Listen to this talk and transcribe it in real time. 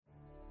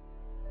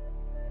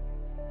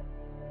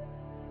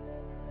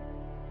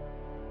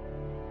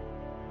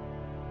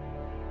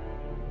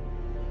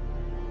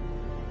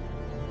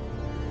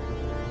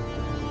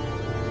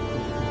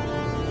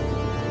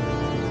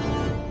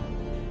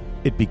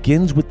It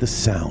begins with the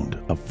sound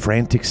of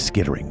frantic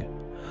skittering,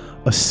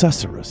 a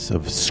susurrus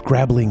of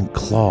scrabbling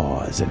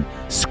claws and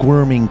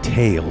squirming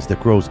tails that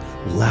grows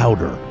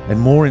louder and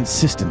more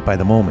insistent by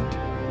the moment.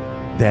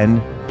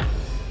 Then,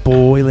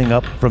 boiling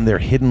up from their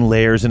hidden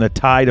lairs in a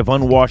tide of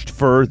unwashed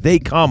fur, they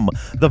come,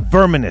 the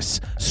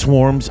verminous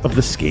swarms of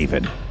the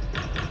Skaven.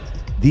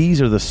 These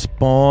are the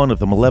spawn of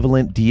the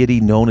malevolent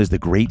deity known as the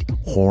Great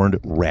Horned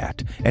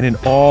Rat, and in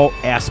all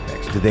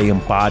aspects do they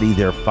embody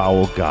their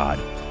foul god.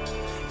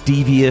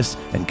 Devious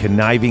and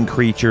conniving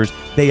creatures,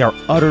 they are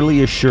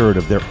utterly assured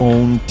of their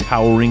own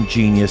towering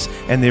genius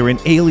and their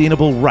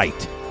inalienable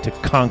right to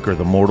conquer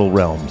the mortal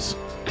realms.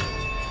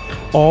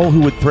 All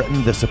who would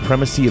threaten the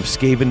supremacy of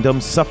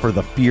Skavendom suffer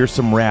the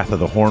fearsome wrath of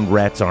the Horned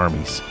Rat's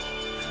armies.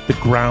 The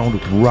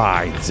ground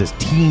writhes as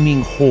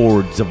teeming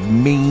hordes of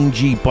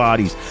mangy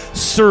bodies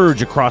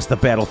surge across the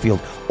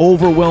battlefield,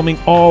 overwhelming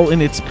all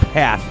in its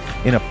path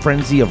in a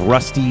frenzy of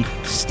rusty,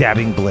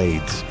 stabbing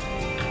blades.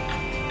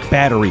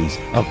 Batteries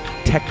of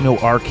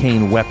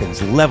techno-arcane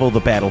weapons level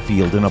the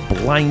battlefield in a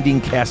blinding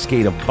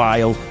cascade of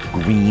vile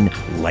green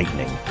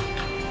lightning.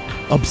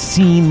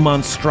 Obscene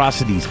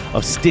monstrosities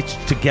of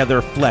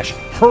stitched-together flesh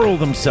hurl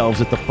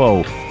themselves at the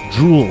foe,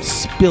 drool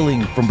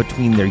spilling from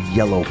between their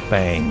yellow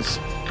fangs.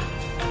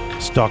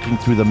 Stalking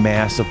through the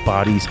mass of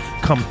bodies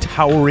come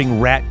towering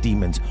rat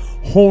demons,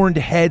 horned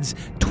heads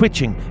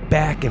twitching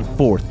back and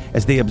forth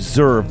as they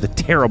observe the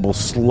terrible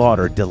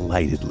slaughter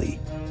delightedly.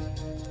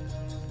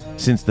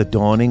 Since the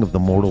dawning of the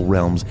mortal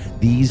realms,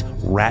 these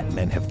rat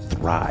men have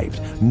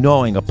thrived,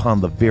 gnawing upon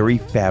the very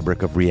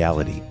fabric of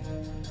reality.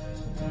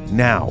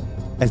 Now,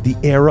 as the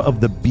era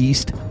of the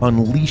beast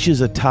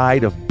unleashes a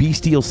tide of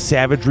bestial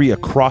savagery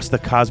across the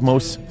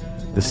cosmos,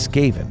 the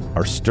Skaven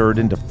are stirred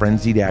into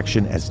frenzied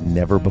action as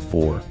never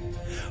before.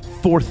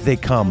 Forth they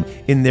come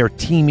in their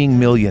teeming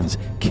millions,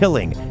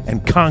 killing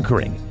and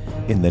conquering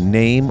in the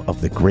name of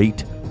the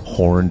Great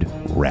Horned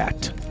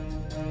Rat.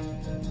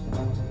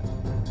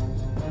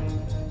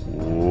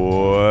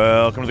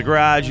 Welcome to the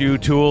garage, you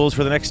tools.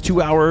 For the next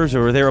 2 hours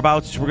or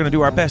thereabouts, we're going to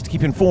do our best to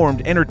keep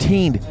informed,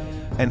 entertained,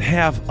 and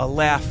have a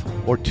laugh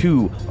or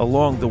two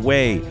along the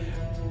way,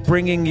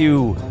 bringing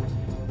you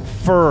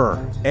fur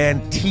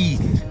and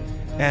teeth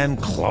and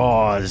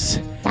claws.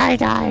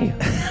 Die.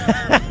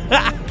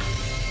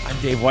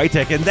 I'm Dave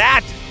Whitek, and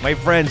that, my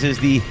friends, is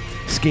the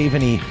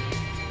Skaven-y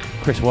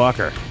Chris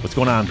Walker. What's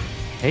going on?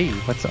 Hey,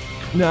 what's up?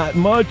 Not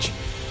much.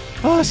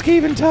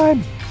 Skaven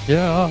time.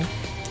 Yeah.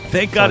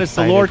 Thank God it's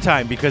the lore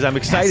time, because I'm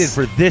excited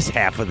for this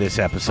half of this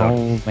episode.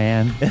 Oh,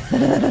 man.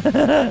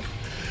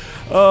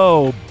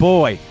 Oh,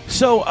 boy.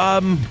 So,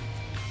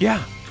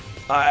 yeah.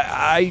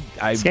 I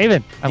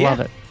Skaven. I love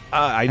it.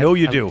 I know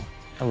you do.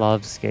 I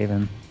love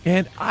Skaven.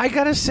 And I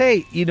got to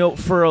say,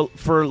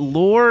 for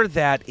lore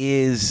that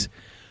is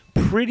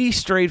pretty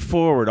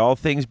straightforward, all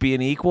things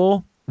being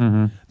equal,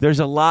 there's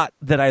a lot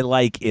that I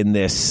like in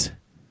this.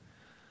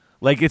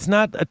 Like, it's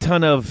not a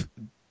ton of,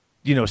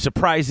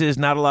 surprises,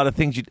 not a lot of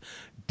things you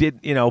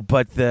did,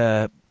 but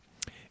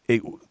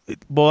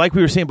like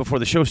we were saying before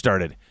the show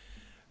started,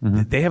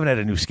 they haven't had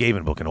a new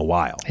Skaven book in a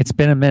while. It's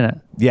been a minute.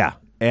 Yeah.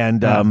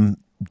 And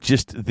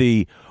just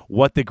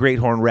what the Great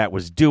Horned Rat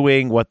was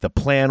doing, what the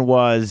plan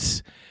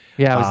was.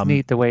 Yeah, it was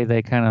neat the way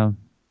they kind of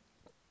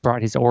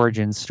brought his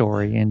origin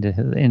story into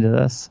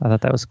this. I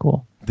thought that was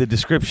cool. The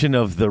description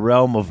of the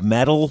realm of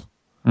metal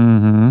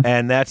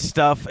and that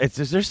stuff.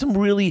 There's some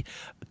really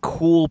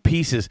cool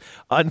pieces.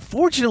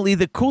 Unfortunately,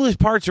 the coolest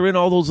parts are in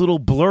all those little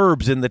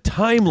blurbs in the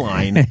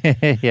timeline.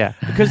 Yeah.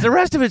 Because the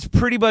rest of it's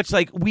pretty much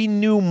like we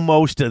knew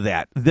most of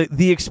that.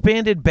 The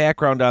expanded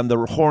background on the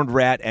Horned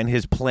Rat and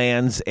his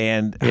plans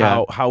and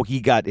how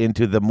he got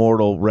into the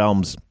mortal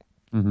realms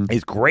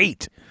is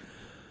great.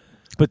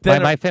 But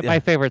then my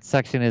favorite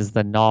section is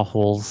the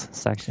Gnawholes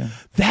section.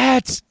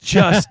 That's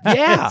just,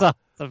 yeah.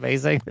 It's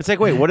amazing. It's like,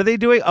 wait, what are they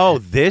doing? Oh,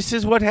 this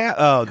is what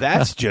happened. Oh,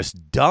 that's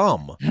just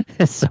dumb.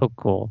 It's so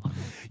cool.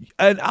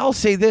 And I'll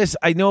say this.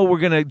 I know we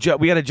got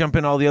to jump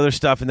in all the other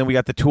stuff, and then we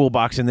got the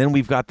toolbox, and then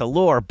we've got the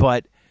lore.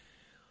 But,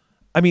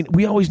 I mean,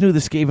 we always knew the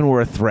Skaven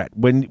were a threat.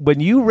 When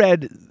you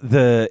read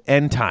the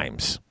End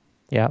Times,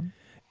 yeah,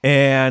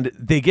 and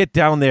they get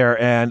down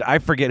there, and I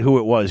forget who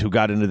it was who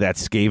got into that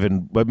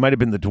Skaven. It might have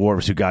been the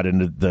dwarves who got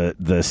into the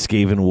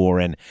Skaven war,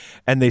 and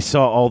they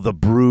saw all the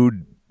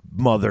brood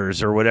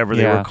mothers or whatever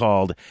they were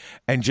called,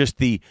 and just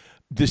the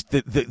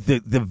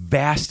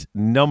vast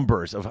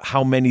numbers of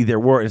how many there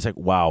were. It's like,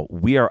 wow,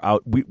 we are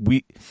out.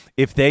 We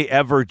if they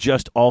ever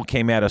just all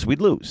came at us,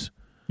 we'd lose.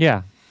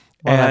 Yeah,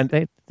 well, and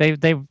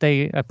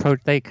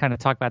they kind of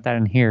talk about that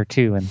in here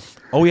too. And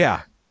oh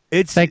yeah,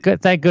 it's thank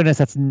goodness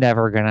that's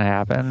never going to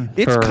happen.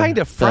 It's kind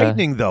of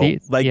frightening though.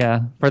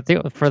 For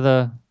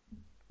the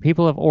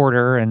people of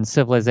order and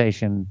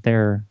civilization,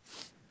 they're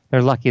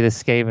lucky the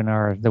Skaven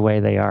are the way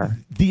they are.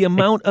 The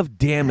amount of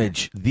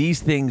damage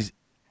these things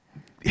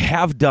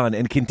have done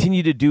and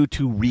continue to do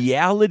to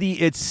reality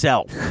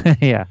itself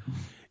yeah,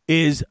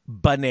 is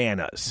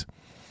bananas.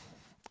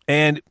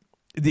 And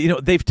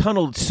they've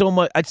tunneled so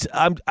much.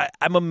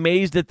 I'm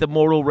amazed that the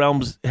mortal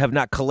realms have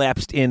not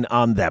collapsed in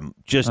on them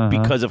just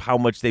because of how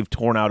much they've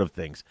torn out of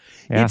things.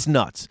 Yeah. It's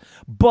nuts.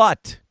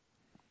 But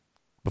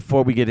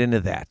before we get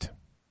into that,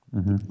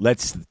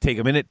 let's take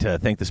a minute to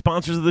thank the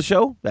sponsors of the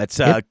show. That's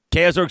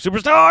Chaos Orc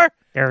Superstore,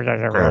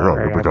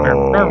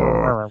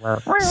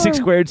 6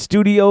 Squared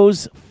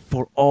Studios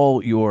for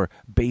all your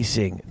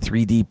basing,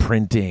 3D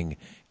printing,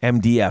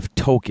 MDF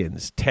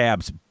tokens,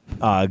 tabs,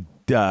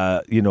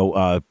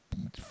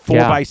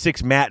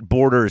 4x6 mat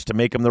borders to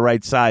make them the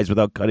right size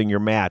without cutting your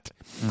mat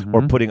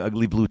or putting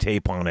ugly blue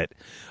tape on it.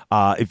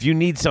 If you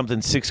need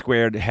something, 6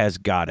 Squared has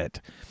got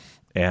it.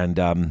 And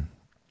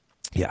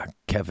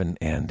Kevin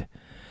and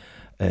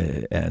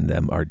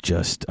them are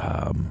just.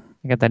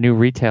 You got that new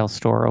retail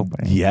store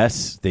opening.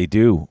 Yes, they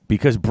do,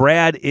 because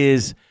Brad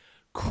is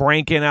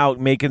cranking out,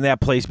 making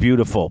that place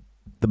beautiful.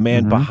 The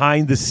man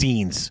behind the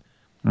scenes,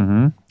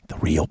 the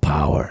real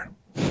power.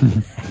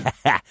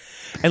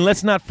 And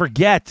let's not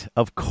forget,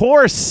 of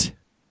course,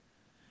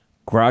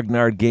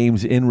 Grognard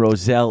Games in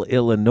Roselle,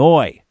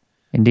 Illinois.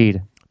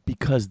 Indeed.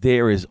 Because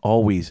there is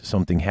always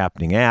something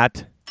happening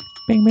at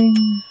Bing Bing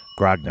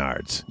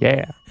Grognard's.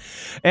 Yeah.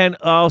 And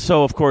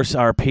also, of course,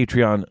 our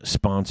Patreon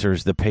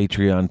sponsors, the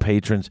Patreon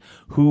patrons,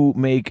 who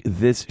make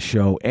this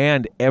show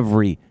and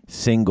every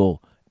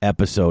single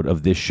episode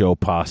of this show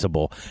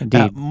possible.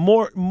 Indeed.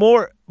 More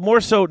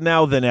so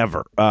now than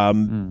ever,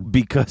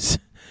 because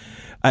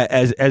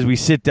as we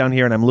sit down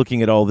here and I'm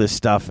looking at all this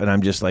stuff and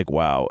I'm just like,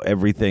 wow,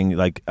 everything,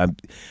 like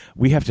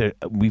we've got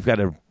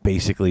to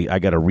basically, I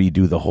got to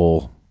redo the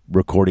whole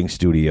recording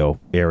studio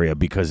area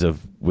because of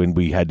when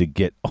we had to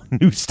get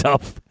new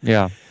stuff.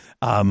 Yeah.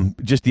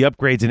 Just the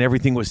upgrades and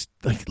everything was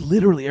like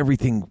literally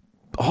everything.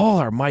 All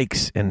our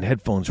mics and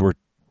headphones were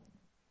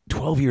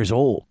 12 years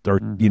old, or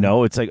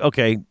it's like,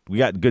 okay, we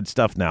got good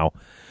stuff now.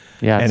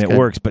 Yeah, and it good.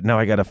 works, but now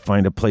I got to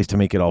find a place to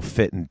make it all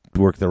fit and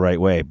work the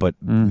right way. But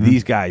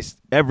these guys,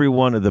 every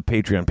one of the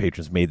Patreon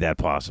patrons made that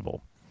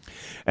possible.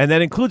 And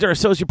that includes our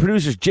associate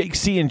producers, Jake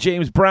C. and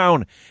James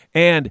Brown,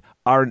 and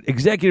our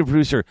executive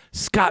producer,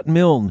 Scott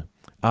Milne.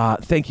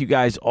 Thank you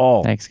guys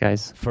all. Thanks,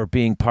 guys, for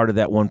being part of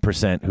that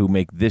 1% who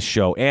make this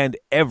show and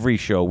every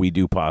show we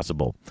do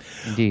possible.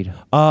 Indeed.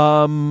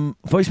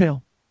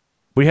 Voicemail.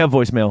 We have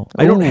voicemail.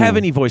 I don't have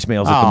any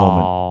voicemails at the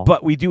moment,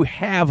 but we do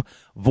have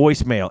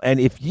voicemail. And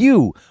if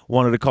you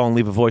wanted to call and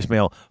leave a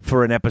voicemail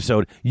for an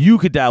episode, you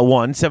could dial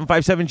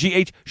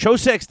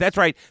 1-757-GH-SHOW-6. That's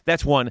right.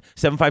 That's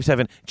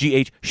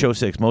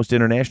 1-757-GH-SHOW-6. Most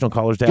international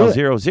callers dial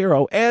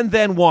 00 and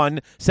then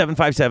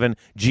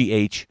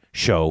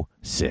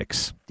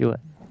 1-757-GH-SHOW-6. Do it.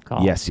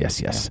 Call. Yes.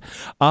 Yeah.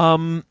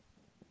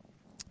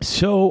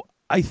 So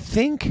I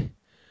think,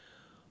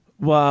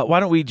 why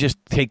don't we just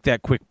take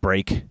that quick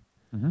break?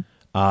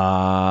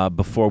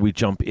 Before we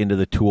jump into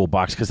the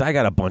toolbox, because I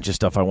got a bunch of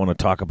stuff I want to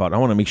talk about. I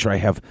want to make sure I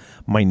have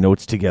my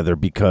notes together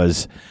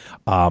because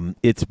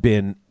it's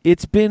been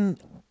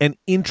an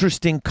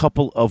interesting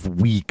couple of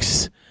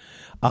weeks,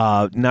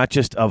 not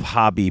just of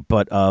hobby,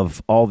 but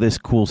of all this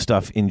cool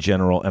stuff in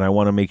general. And I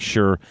want to make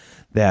sure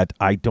that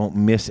I don't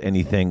miss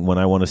anything when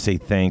I want to say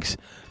thanks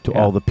to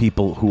all the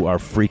people who are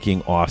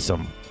freaking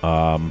awesome.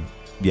 I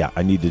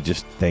need to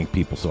just thank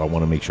people, so I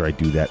want to make sure I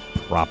do that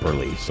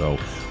properly. So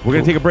we're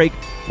going to take a break.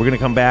 We're going to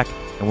come back,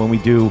 and when we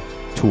do,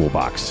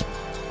 Toolbox.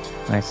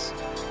 Nice.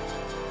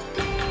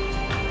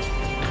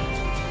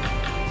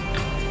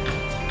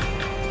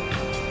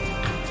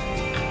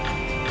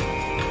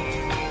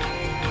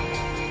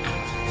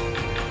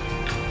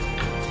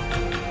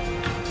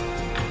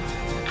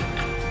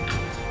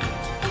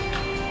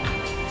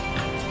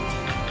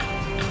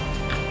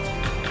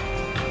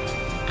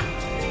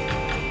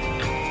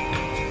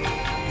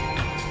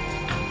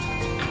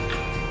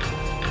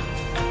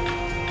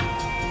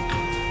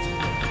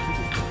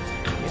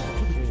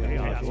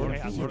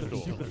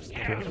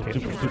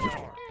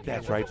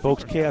 That's right,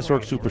 folks. Chaos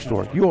Orc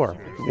Superstore, your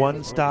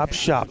one-stop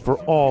shop for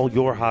all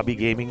your hobby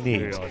gaming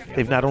needs.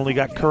 They've not only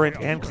got current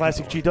and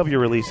classic GW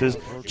releases,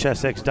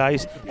 Chessex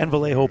dice, and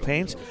Vallejo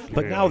paints,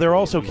 but now they're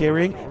also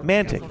carrying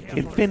Mantic,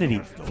 Infinity,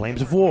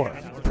 Flames of War,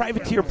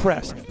 Privateer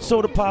Press,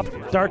 Soda Pop,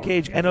 Dark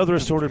Age, and other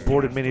assorted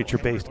board and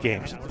miniature-based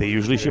games. They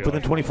usually ship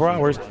within 24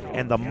 hours,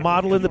 and the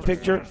model in the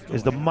picture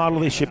is the model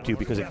they ship to,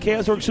 because at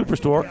Chaos Orc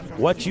Superstore,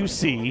 what you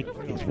see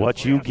is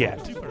what you get.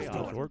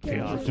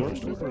 Chaos Orc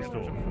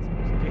Superstore.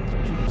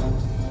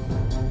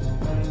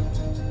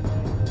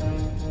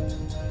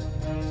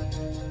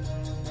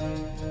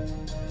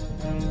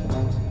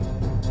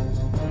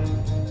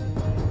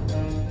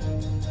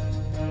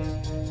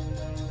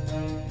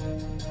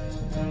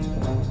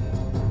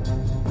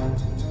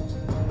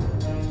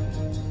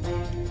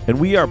 And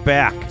we are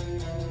back.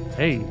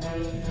 Hey.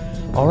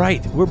 All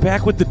right, we're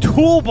back with the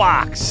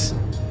Toolbox.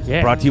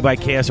 Yeah. Brought to you by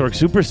Chaos Orc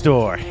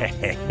Superstore.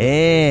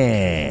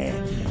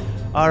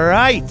 All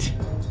right.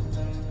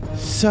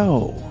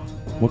 So,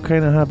 what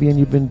kind of hobby have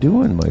you been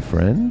doing, my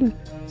friend?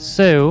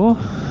 So,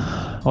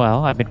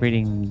 well, I've been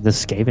reading the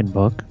Skaven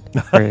book.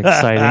 Very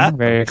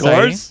exciting. Of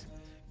course.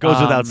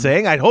 Goes without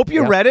saying. I hope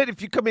you read it.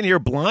 If you come in here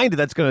blind,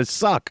 that's going to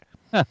suck.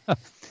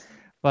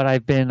 But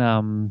I've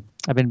been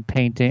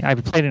painting.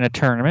 I've played in a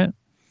tournament.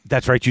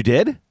 That's right, you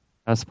did? That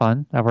was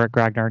fun. Over at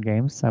Grognard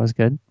Games. That was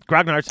good.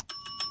 Grognard's.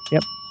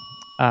 Yep. It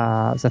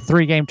was a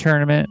 3-game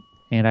tournament,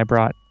 and I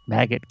brought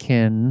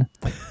Maggotkin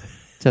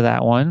to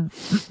that one.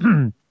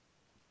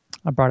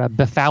 I brought a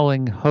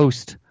Befouling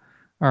Host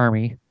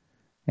army,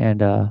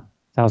 and that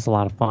was a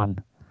lot of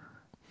fun.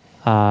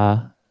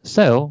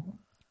 So,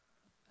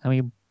 I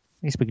mean,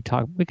 I guess we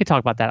could talk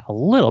about that a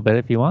little bit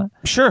if you want.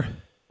 Sure.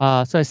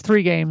 So it's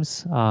 3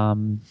 games.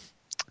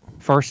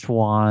 First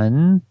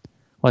one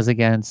was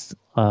against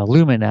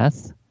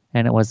Lumineth,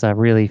 and it was a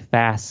really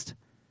fast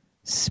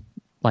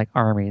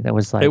army that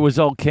was like... It was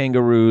all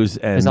kangaroos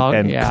and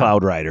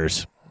cloud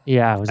riders.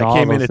 Yeah, it was I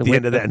came in at the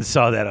end of that and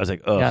saw that. I was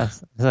like, oh. Yeah,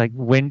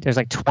 there's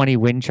like 20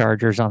 wind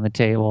chargers on the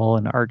table,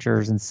 and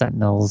archers and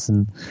sentinels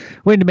and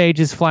wind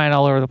mages flying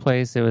all over the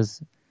place. It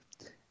was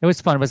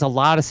fun. There was a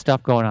lot of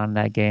stuff going on in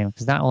that game,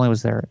 because not only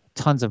was there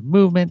tons of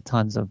movement,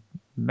 tons of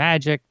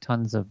magic,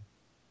 tons of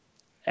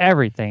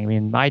everything. I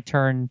mean, my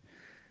turn,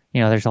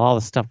 there's all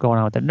the stuff going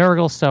on with the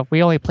Nurgle stuff.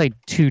 We only played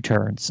 2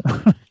 turns.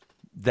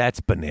 That's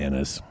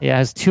bananas. Yeah, it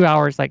was 2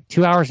 hours,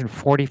 2 hours and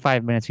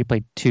 45 minutes. We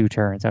played 2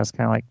 turns. I was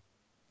kind of like,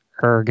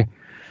 erg.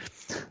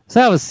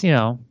 So that was,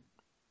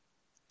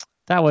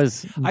 that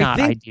was not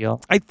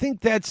ideal. I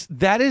think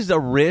that is a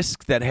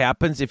risk that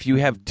happens if you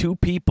have 2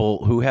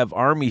 people who have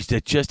armies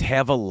that just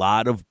have a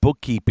lot of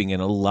bookkeeping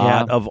and a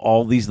lot of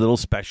all these little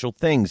special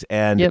things.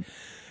 And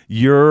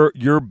you're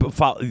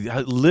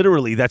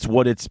literally that's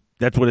what it's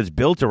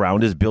built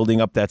around, is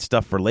building up that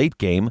stuff for late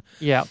game.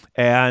 Yeah.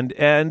 And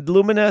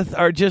Lumineth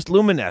are just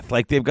Lumineth.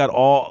 Like, they've got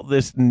all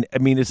this. I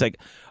mean, it's like,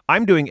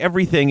 I'm doing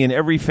everything in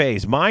every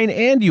phase, mine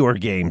and your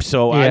game.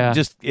 So it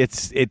just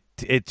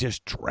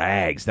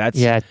drags. That's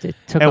it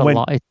took a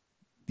lot.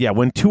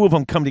 When 2 of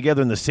them come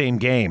together in the same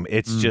game,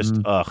 it's just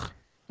ugh.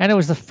 And it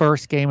was the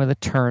first game of the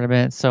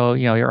tournament, so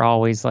you're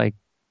always like,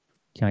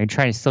 you're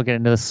trying to still get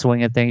into the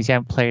swing of things. You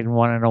haven't played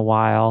one in a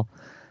while.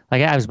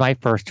 Like, it was my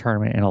first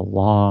tournament in a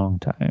long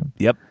time.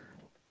 Yep.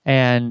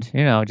 And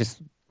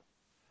just.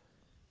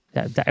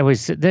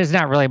 There's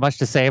not really much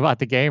to say about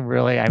the game,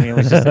 really. I mean, it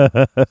was just,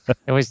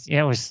 it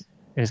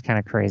was kind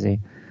of crazy.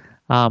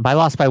 But I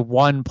lost by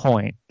 1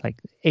 point,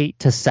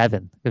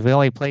 8-7, because we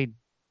only played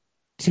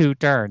 2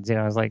 turns.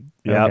 I was like,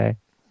 okay,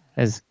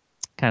 it's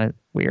kind of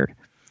weird.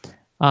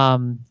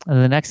 And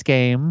the next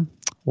game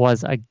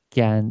was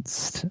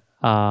against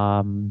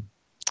another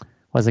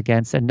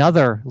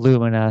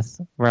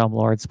Lumineth Realm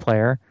Lords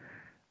player.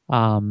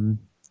 And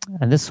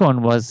this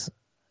one was,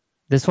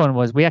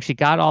 we actually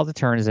got all the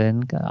turns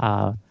in.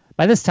 By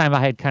this time, I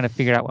had kind of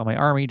figured out what my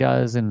army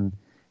does and,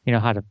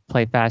 how to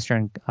play faster.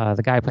 And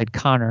the guy who played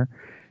Connor,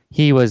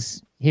 he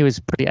was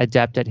pretty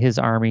adept at his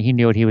army. He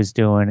knew what he was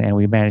doing, and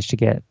we managed to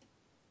get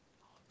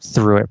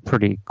through it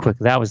pretty quick.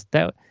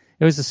 It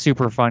was a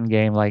super fun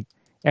game. Like,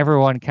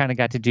 everyone kind of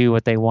got to do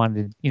what they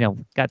wanted,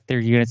 got their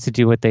units to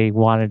do what they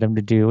wanted them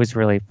to do. It was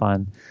really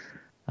fun.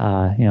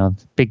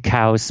 Big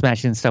cows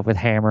smashing stuff with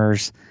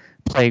hammers,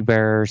 plague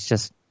bearers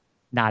just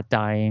not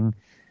dying.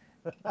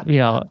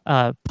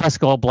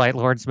 Pascal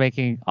Blightlords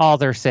making all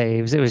their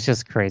saves. It was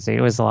just crazy.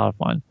 It was a lot of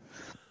fun.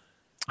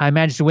 I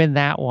managed to win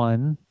that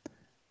one.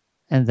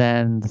 And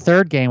then the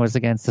third game was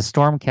against the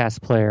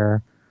Stormcast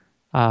player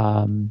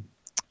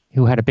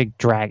who had a big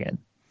dragon.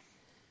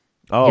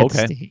 Oh,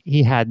 okay.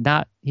 He had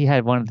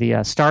one of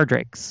the Star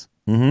Drakes.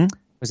 Mm-hmm.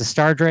 It was a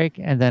Star Drake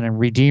and then a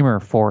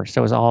Redeemer force.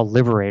 So it was all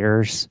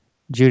Liberators,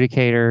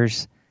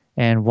 Judicators,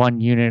 and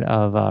 1 unit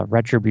of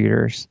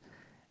Retributors.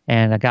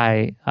 And a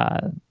guy...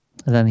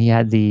 And then he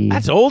had the...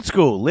 That's old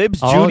school.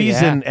 Libs,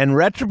 Judies, and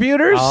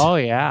Retributors? Oh,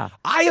 yeah.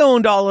 I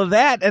owned all of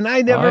that, and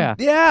I never... Oh,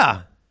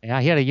 yeah.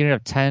 Yeah, he had a unit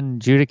of 10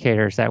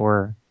 Judicators that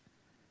were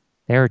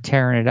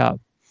tearing it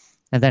up.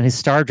 And then his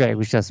Star Drake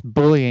was just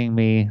bullying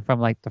me from,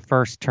 the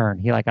first turn.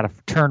 He, got a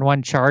turn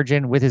 1 charge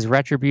in with his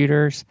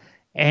Retributors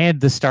and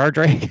the Star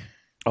Drake.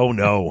 Oh,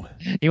 no.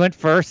 He went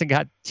first and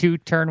got 2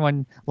 turn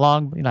 1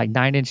 long,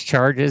 9-inch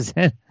charges.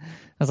 I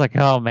was like,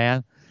 oh,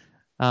 man.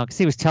 Because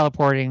he was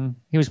teleporting.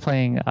 He was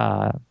playing...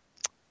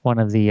 one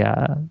of the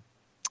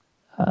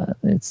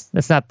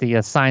it's not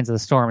the Signs of the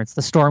Storm, it's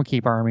the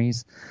Stormkeep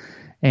armies,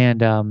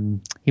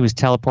 and he was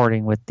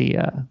teleporting with the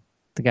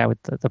guy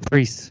with the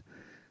priest,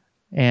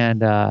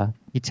 and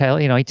he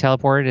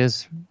teleported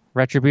his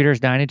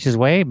Retributors 9 inches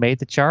away, made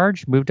the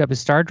charge, moved up his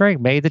Star Drake,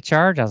 made the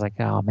charge. I was like,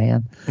 oh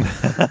man. So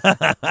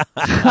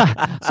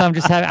I'm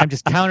just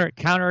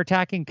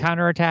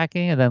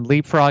counterattacking, and then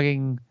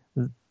leapfrogging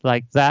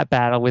that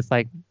battle with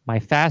my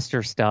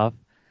faster stuff,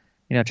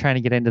 trying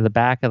to get into the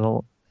back of the.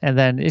 And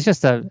then it's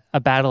just a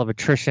battle of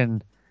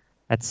attrition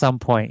at some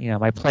point.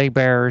 My plague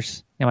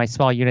bearers and my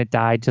small unit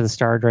died to the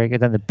Star Drake,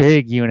 and then the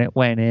big unit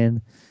went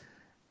in.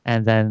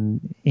 And then,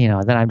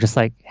 then I'm just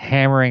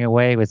hammering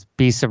away with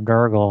Beasts of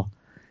Nurgle.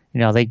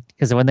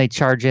 Because when they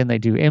charge in, they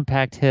do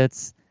impact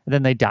hits, and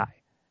then they die.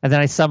 And then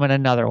I summon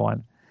another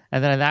one.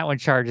 and then that one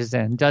charges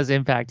in, does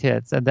impact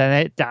hits, and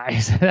then it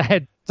dies. I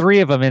had 3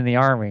 of them in the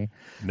army.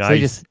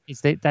 Nice.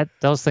 So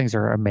those things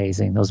are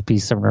amazing. Those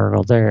beasts of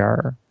Nurgle,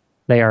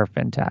 they are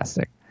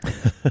fantastic.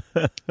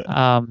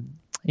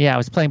 Yeah, I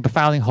was playing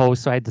Befiling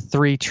Host, so I had the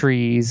 3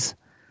 trees.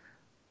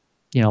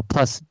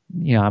 Plus,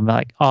 I'm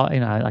like, I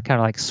kind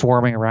of like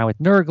swarming around with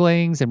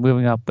Nurglings and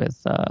moving up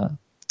with the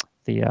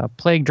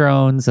Plague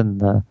Drones and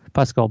the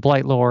Pusgoyle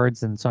Blight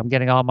Lords, and so I'm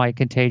getting all my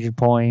contagion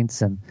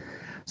points, and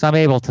so I'm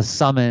able to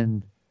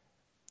summon,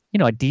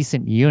 a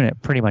decent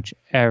unit pretty much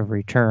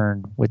every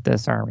turn with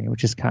this army,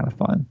 which is kind of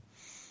fun.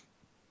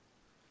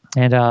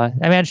 And I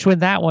managed to win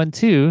that one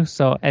too.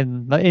 So,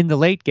 and in the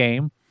late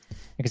game,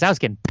 because I was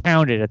getting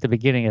pounded at the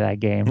beginning of that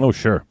game. Oh,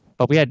 sure.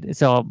 But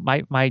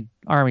my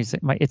army's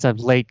it's a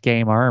late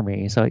game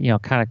army, so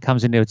kind of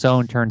comes into its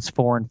own turns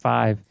 4 and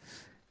 5,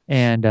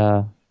 and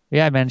I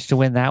managed to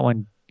win that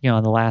one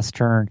on the last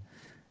turn,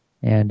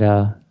 and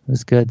it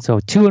was good. So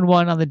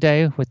 2-1 on the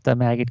day with the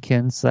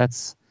Maggotkin, so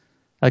that's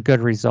a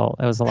good result.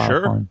 It was a lot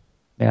of fun.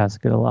 Yeah, it's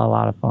good, a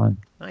lot of fun.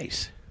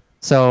 Nice.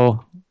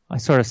 So I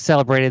sort of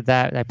celebrated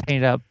that. I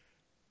painted up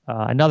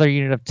another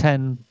unit of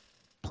 10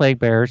 Plague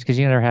Bearers, because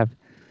you never have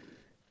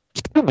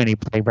too many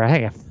Plague Bearers. I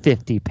think I have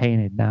 50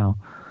 painted now.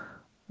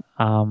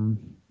 And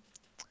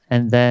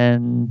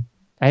then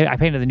I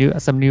painted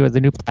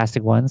the new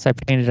plastic ones. I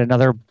painted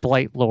another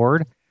Blight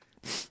Lord.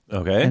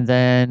 Okay. And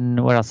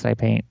then what else did I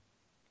paint?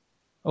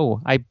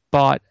 Oh, I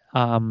bought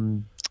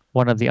one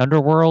of the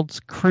Underworld's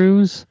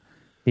crews.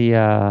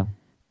 The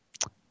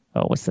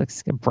what's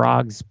the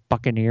Brog's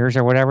Buccaneers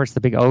or whatever? It's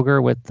the big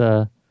ogre with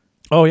the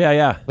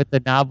with the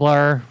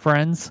Noblar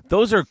friends.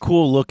 Those are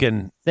cool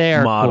looking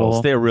models.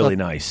 Cool. They're really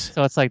nice.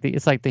 So it's like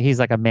he's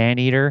like a man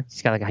eater.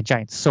 He's got like a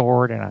giant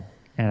sword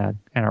and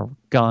a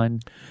gun.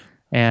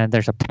 And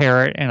there's a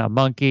parrot and a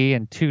monkey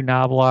and 2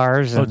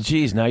 Noblars. Oh,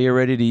 geez. Now you're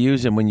ready to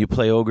use them when you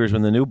play ogres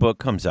when the new book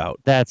comes out.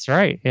 That's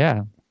right.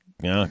 Yeah.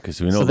 Yeah,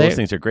 because we know those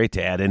things are great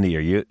to add into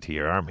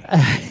your army.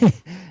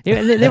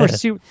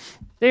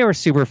 They were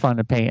super fun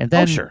to paint. And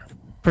then sure.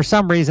 For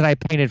some reason, I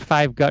painted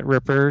 5 Gut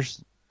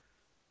Rippers.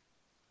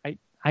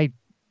 I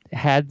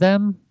had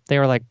them. They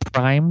were like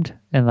primed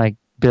and like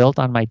built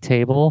on my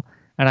table.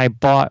 And I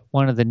bought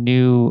one of the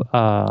new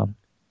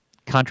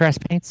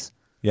contrast paints.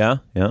 Yeah.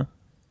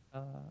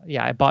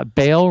 I bought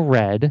Bale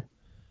Red.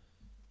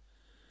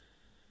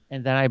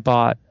 And then I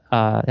bought,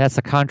 that's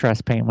a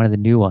contrast paint, one of the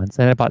new ones.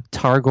 And I bought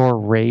Targor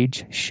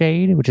Rage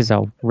Shade, which is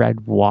a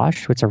red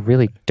wash. It's a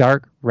really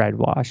dark red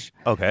wash.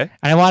 Okay.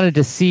 And I wanted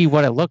to see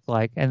what it looked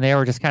like. And they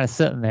were just kind of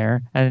sitting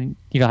there. And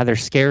how their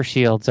scare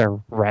shields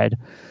are red.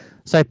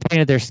 So I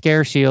painted their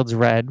scare shields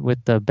red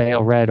with the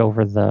Bale Red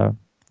over the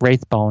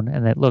Wraithbone.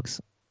 And it looks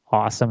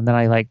awesome. Then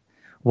I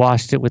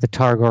washed it with the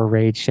Targor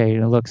Rage Shade.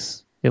 And it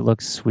looks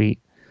sweet.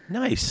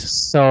 Nice.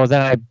 So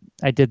then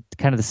I did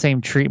kind of the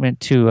same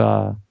treatment to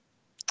a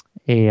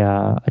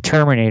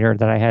Terminator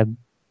that I had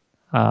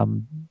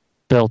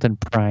built and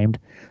primed.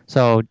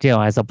 So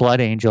as a Blood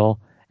Angel,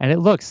 and it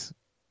looks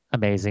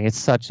amazing. It's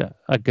such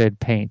a good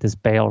paint. This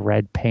Bale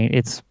Red paint,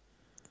 it's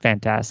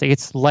fantastic.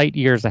 It's light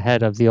years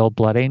ahead of the old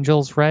Blood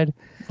Angels red.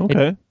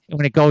 Okay.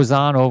 When it goes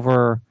on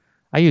over,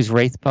 I use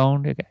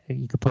Wraithbone.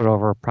 You could put it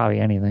over probably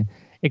anything.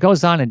 It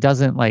goes on and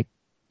doesn't. I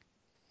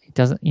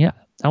don't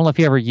know if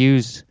you ever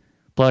used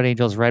Blood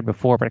Angels red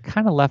before, but it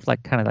kind of left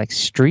kind of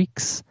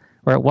streaks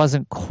where it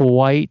wasn't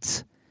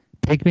quite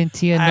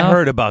pigmenty enough. I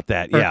heard about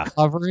that. Yeah.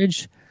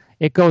 Coverage.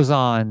 It goes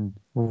on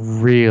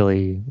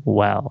really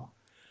well.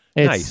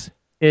 Nice.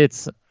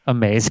 It's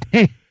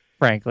amazing.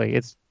 Frankly,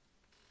 it's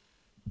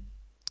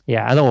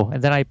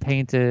and then I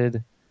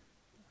painted.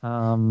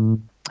 I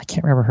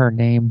can't remember her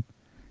name.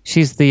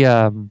 She's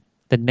the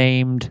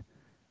named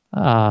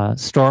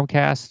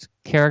Stormcast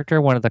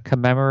character, one of the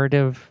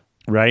commemorative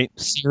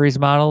series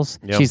models.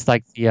 Yep. She's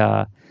like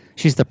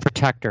she's the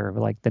protector,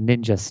 like the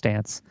ninja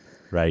stance.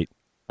 Right.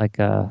 I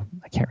can't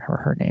remember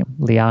her name.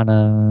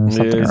 Liana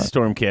something.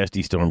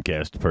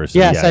 Stormcast person.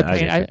 Yes,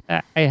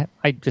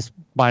 I just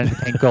wanted to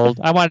paint gold.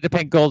 I wanted to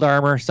paint gold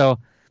armor, so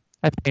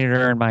I painted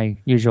her in my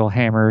usual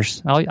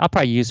hammers. I'll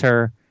probably use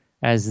her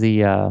as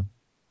the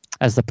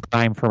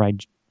prime for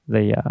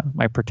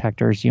my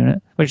protectors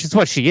unit, which is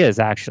what she is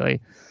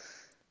actually.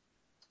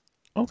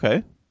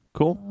 Okay.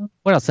 Cool.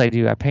 What else did I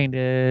do? I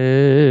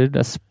painted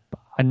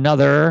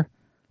another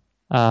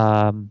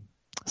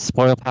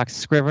Spoilpox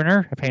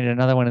Scrivener. I painted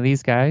another one of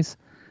these guys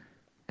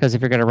because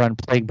if you're going to run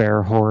Plague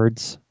Bearer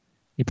hordes,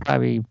 you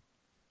probably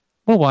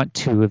will want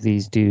 2 of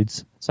these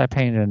dudes. So I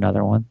painted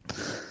another one.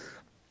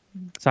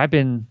 So I've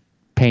been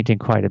painting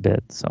quite a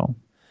bit. So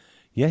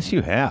yes,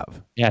 you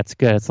have. Yeah, it's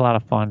good. It's a lot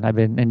of fun. I've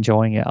been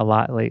enjoying it a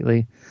lot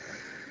lately.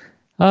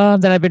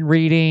 Then I've been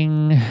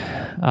reading.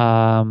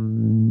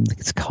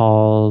 It's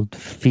called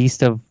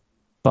Feast of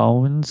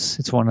Bones.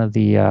 It's one of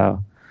the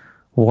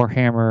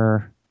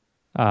Warhammer.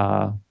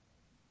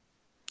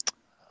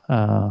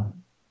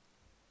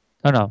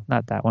 Oh no,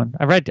 not that one.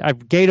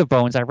 I've Gate of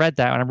Bones. I read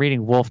that one. I'm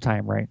reading Wolf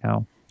Time right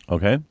now.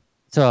 Okay.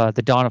 So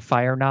the Dawn of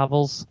Fire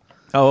novels.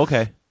 Oh,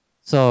 okay.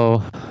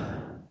 So,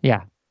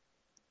 yeah.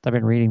 I've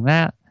been reading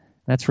that.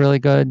 That's really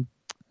good.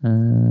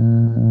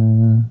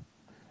 And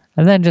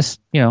then just,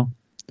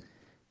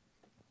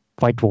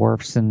 White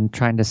Dwarfs and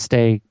trying to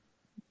stay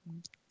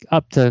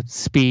up to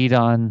speed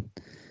on,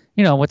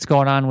 what's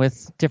going on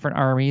with different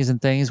armies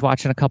and things,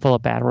 watching a couple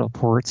of battle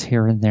reports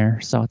here and there.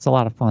 So it's a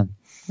lot of fun.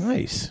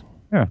 Nice.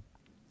 Yeah.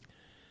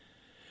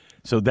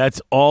 So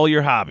that's all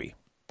your hobby.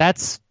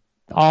 That's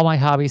all my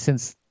hobby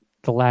since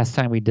the last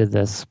time we did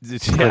this,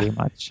 pretty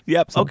much.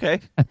 Yep. So. Okay.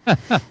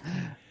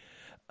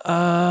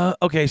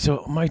 Okay,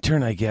 so my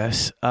turn, I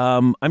guess.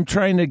 I'm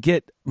trying to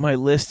get my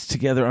lists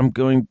together. I'm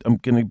going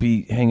to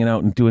be hanging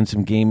out and doing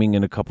some gaming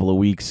in a couple of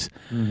weeks.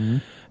 Mm-hmm.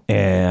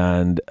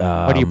 And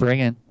what are you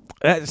bringing?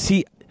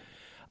 See,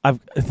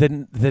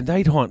 the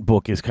Night Haunt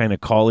book is kind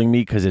of calling me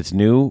because it's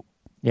new.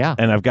 Yeah.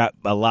 And I've got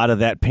a lot of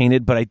that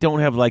painted, but I don't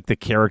have like the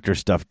character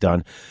stuff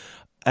done.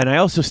 And I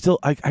also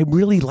I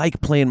really like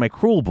playing my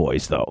Cruel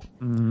Boys, though.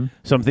 Mm-hmm.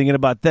 So I'm thinking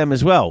about them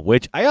as well,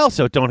 which I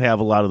also don't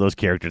have a lot of those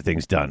character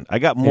things done. I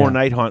got more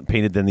Night Haunt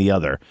painted than the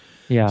other.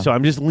 Yeah. So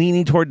I'm just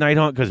leaning toward Night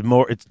Haunt because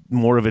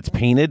more of it's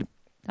painted.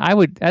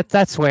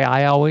 That's the way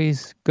I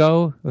always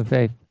go.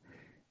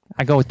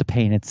 I go with the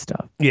painted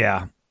stuff.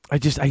 Yeah.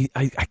 I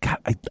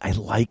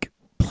like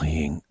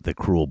playing the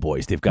Cruel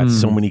Boys. They've got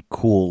so many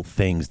cool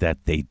things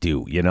that they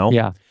do,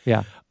 Yeah,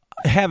 yeah.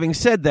 Having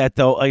said that,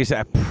 though, like I said,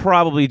 I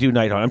probably do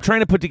Night Haunt. I'm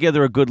trying to put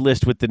together a good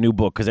list with the new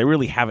book because I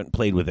really haven't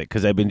played with it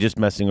because I've been just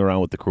messing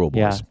around with the Cruel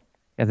Boys.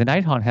 Yeah, the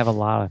Night Haunt have a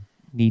lot of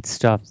neat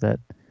stuff that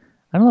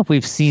I don't know if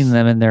we've seen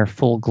them in their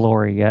full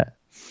glory yet.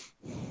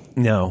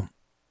 No.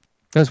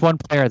 There was one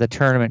player at the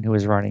tournament who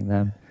was running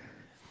them,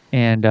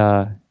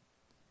 and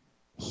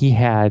he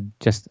had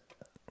just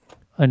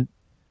an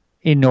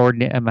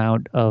inordinate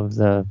amount of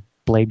the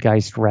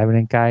Bladegeist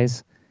Revenant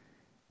guys.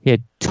 He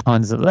had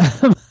tons of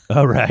them.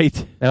 All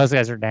right. Those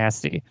guys are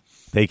nasty.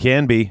 They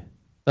can be.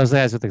 Those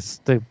guys with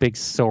the big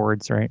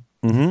swords, right?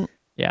 Mm-hmm.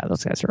 Yeah,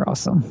 those guys are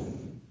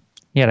awesome.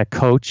 He had a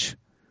coach.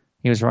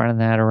 He was running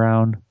that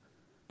around.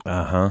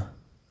 Uh-huh.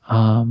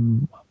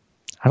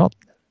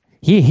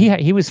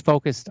 He was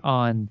focused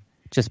on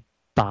just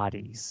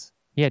bodies.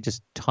 He had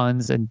just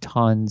tons and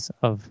tons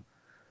of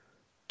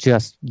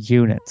just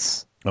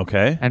units.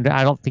 Okay. And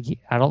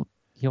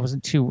he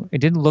wasn't too, it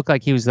didn't look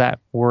like he was that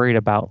worried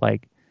about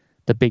like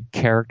the big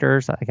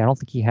characters. Like I don't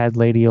think he had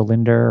Lady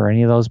Olinda or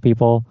any of those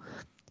people.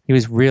 He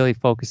was really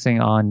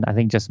focusing on, I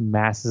think, just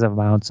massive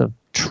amounts of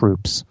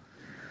troops.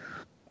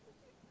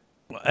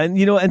 And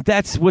and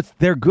that's what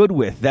they're good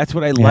with. That's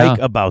what I like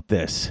about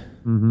this.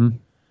 Mm-hmm.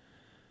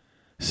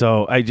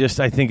 So I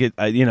think it.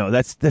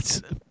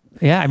 That's.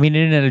 Yeah, I mean,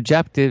 in an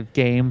objective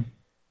game,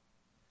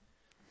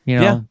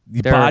 the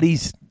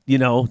bodies.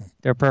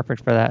 They're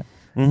perfect for that.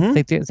 Mm-hmm.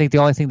 I think the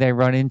only thing they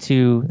run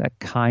into that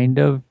kind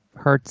of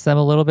hurts them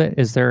a little bit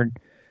is all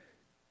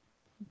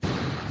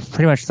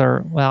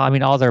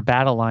their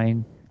battle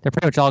line. They're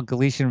pretty much all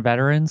Galician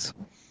veterans.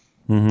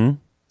 Mm-hmm.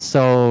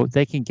 So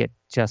they can get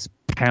just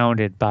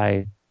pounded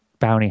by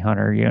bounty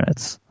hunter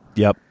units.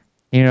 Yep.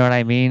 You know what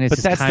I mean? But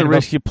that's the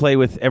risk you play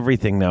with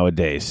everything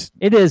nowadays.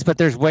 It is, but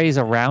there's ways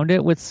around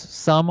it with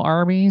some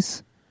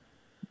armies.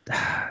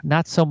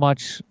 Not so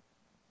much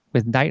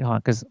with Night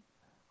Haunt, because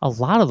a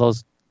lot of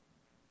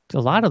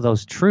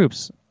those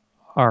troops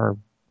are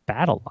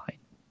battle line.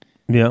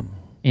 Yeah.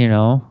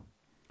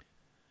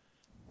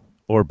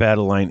 Or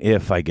battle line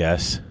if, I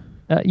guess.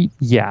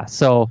 Yeah.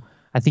 So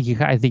I think you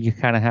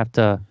kind of have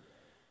to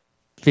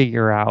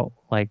figure out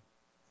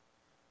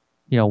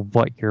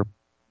what your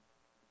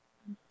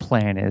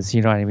plan is.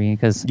 You know what I mean?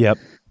 Because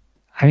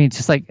I mean,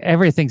 just like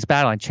everything's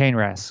battle line.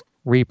 Chainrest,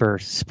 Reaper,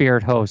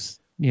 Spirit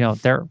Host.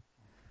 They're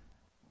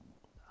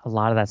a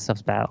lot of that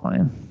stuff's battle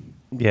line.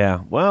 Yeah.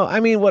 Well,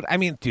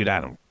 dude,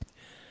 I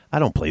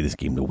don't play this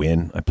game to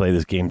win. I play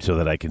this game so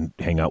that I can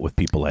hang out with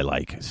people I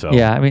like. So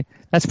yeah, I mean,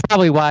 that's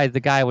probably why the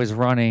guy was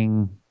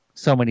running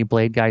so many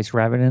Bladegeist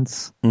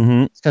Revenants.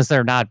 Mm-hmm. It's because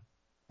they're not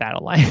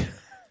battle line.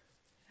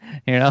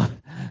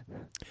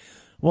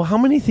 Well, how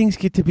many things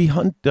get to be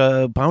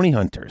bounty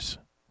hunters?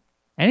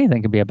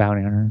 Anything could be a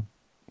bounty hunter.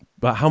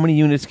 But how many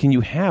units can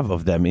you have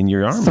of them in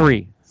your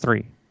army?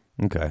 Three.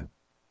 Okay.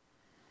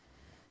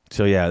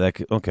 So yeah,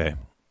 okay.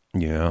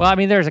 Yeah. Well, I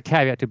mean, there's a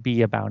caveat to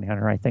be a bounty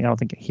hunter. I don't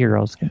think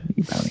heroes can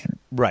be bounty hunter.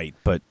 Right,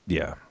 but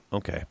yeah,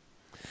 okay.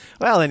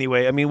 Well,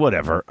 anyway, I mean,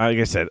 whatever. Like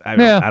I said, I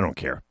don't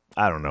care.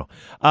 I don't know.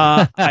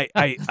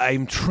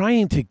 I'm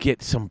trying to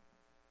get some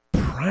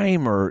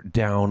primer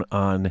down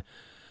on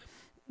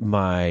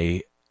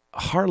my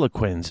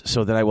Harlequins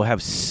so that I will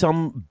have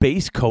some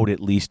base code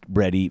at least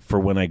ready for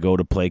when I go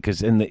to play.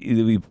 Because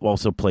we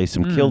also play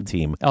some Kill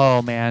Team.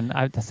 Oh man,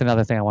 that's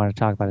another thing I want to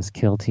talk about is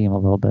Kill Team a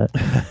little bit.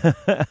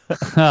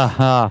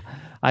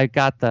 I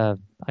got the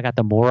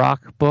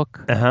Morok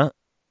book. Uh-huh.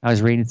 I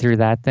was reading through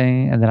that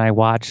thing, and then I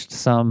watched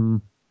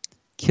some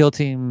Kill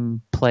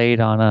Team played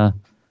on a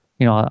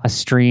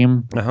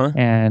stream,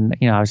 and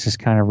I was just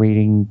kind of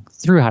reading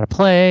through how to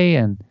play,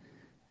 and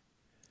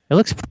it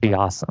looks pretty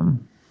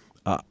awesome.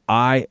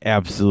 I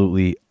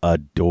absolutely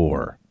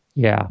adore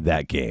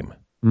that game.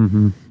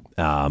 Mm-hmm.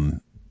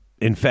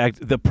 In fact,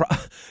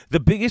 the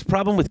biggest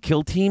problem with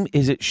Kill Team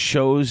is it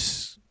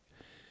shows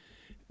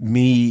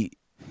me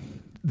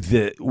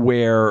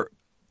where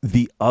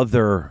the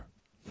other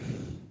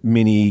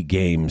mini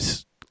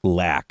games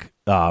lack.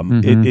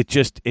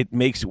 It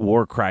makes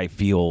Warcry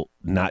feel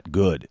not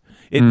good.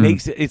 It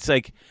makes it's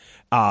like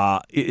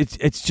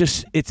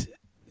it's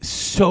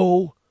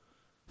so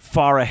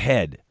far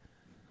ahead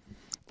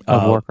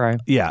of Warcry.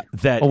 Yeah,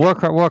 that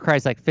Warcry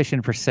is like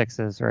fishing for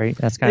sixes, right?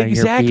 That's kind of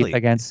exactly your beat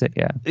against it.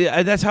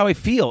 Yeah, that's how I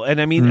feel.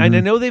 And I mean, and I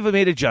know they've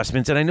made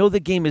adjustments, and I know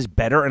the game is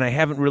better, and I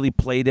haven't really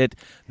played it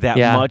that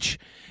much.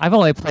 I've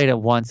only played it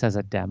once as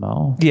a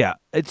demo. Yeah,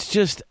 it's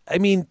just, I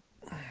mean,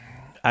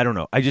 I don't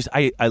know.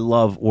 I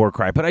love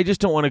Warcry, but I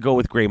just don't want to go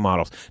with gray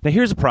models. Now,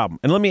 here's the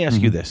problem, and let me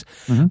ask you this: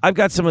 I've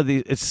got some of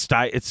the it's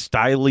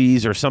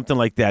stylies or something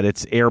like that.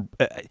 It's air.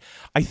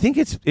 I think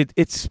it's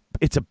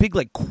a big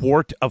like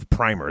quart of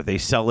primer. They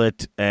sell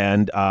it,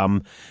 and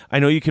I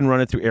know you can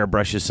run it through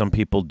airbrushes. Some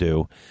people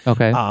do.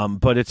 Okay.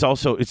 But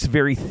it's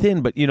very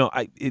thin. But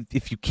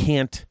if you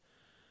can't,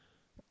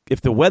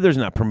 if the weather's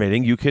not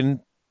permitting, you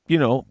can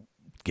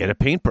get a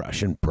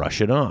paintbrush and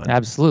brush it on.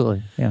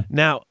 Absolutely. Yeah.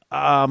 Now,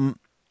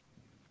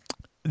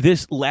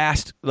 this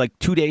last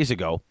 2 days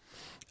ago,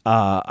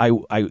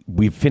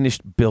 we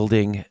finished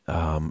building,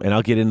 and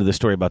I'll get into the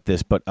story about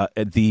this, but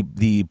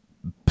the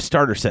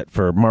starter set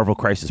for Marvel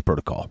Crisis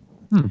Protocol.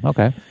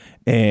 Okay.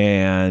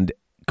 And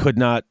could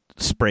not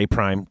spray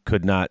prime,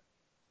 could not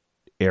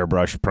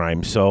airbrush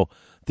prime. So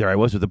there I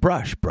was with a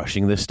brush,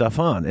 brushing this stuff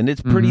on, and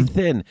it's pretty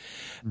thin.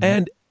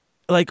 And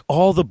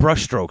all the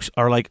brush strokes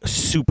are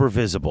super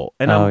visible.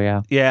 And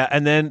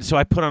and then so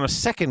I put on a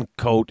second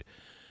coat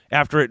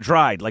after it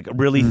dried,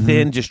 really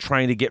thin, just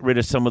trying to get rid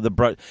of some of the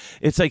brush.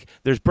 It's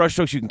there's brush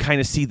strokes, you can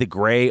kind of see the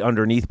gray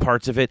underneath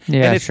parts of it.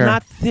 Yeah, and it's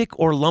not thick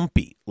or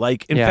lumpy.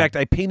 In fact,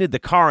 I painted the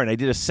car and I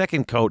did a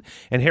second coat,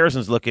 and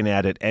Harrison's looking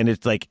at it, and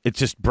it's it's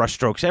just brush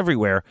strokes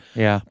everywhere.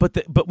 Yeah.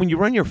 But when you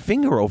run your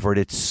finger over it,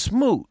 it's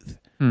smooth.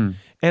 And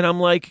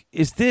I'm like,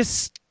 is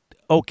this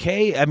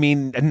okay? I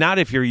mean, not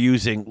if you're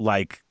using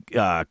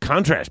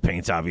contrast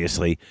paints,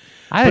 obviously.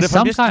 But if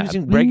I'm just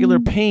using regular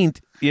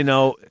paint,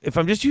 if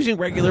I'm just using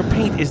regular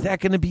paint, is that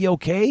going to be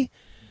okay?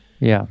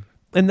 Yeah.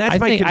 And that's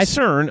my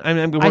concern.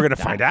 We're going to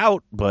find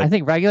out. But I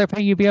think regular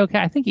paint, you'd be okay.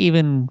 I think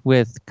even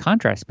with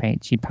contrast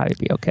paints, you'd probably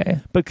be okay.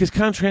 But because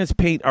contrast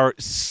paint are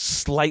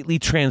slightly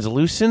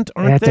translucent,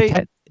 aren't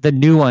they? The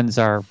new ones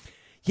are.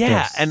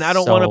 Yeah, and I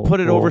don't want to put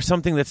it over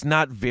something that's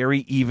not very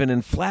even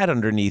and flat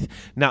underneath.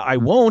 Now, I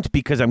won't,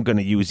 because I'm going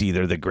to use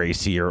either the Gray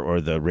Seer or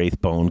the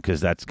Wraithbone,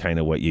 because that's kind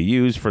of what you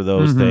use for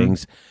those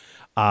things.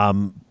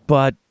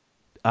 But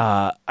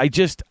I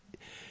just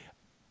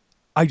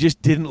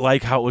didn't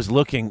like how it was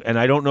looking, and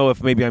I don't know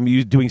if maybe I'm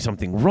doing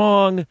something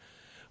wrong,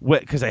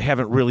 because I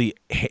haven't really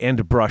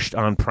hand brushed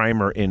on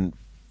primer in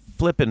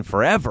flipping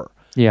forever.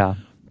 Yeah.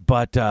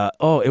 But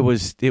it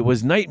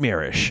was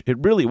nightmarish. It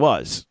really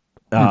was.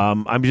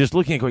 I'm just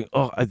looking at going,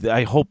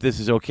 I hope this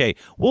is okay.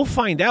 We'll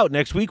find out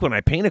next week when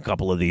I paint a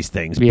couple of these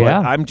things. But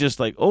I'm just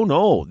like, oh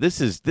no, this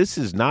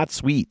is not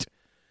sweet.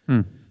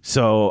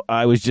 So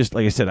I was just,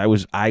 like I said, I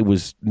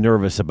was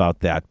nervous about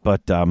that.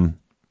 But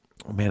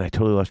man, I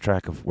totally lost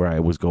track of where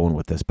I was going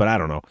with this. But I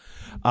don't know.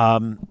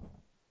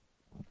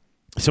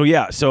 So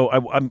yeah, so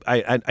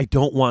I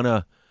don't want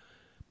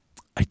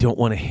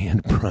to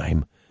hand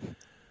prime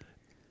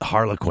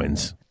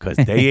Harlequins, because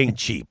they ain't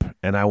cheap,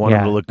 and I want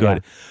them to look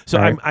good. So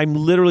right. I'm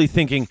literally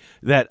thinking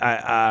that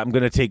I'm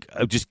going to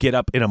just get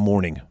up in a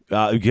morning,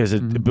 because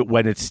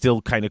when it's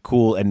still kind of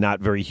cool and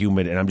not very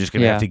humid, and I'm just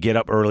going to have to get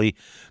up early,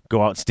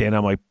 go out, stand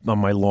on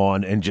my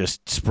lawn, and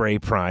just spray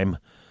prime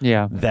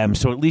them.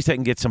 So at least I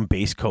can get some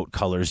base coat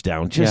colors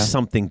down, just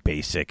something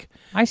basic.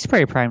 I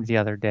spray primed the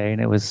other day, and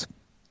it was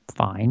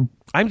fine.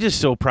 I'm just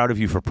so proud of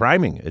you for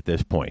priming at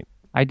this point.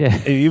 I did.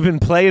 And you've been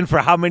playing for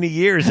how many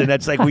years? And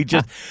that's we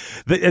just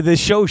the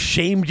show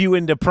shamed you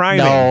into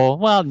priming.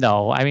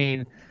 No. I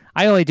mean,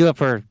 I only do it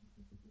for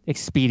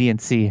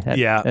expediency. So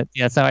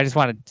I just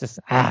want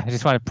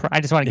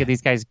to get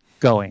these guys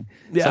going.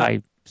 Yeah.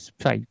 So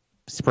I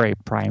spray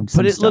primed.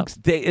 But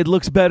it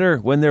looks better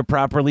when they're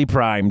properly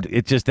primed.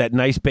 It's just that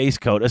nice base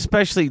coat,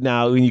 especially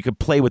now when you can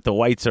play with the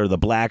whites or the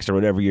blacks or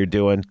whatever you're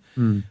doing.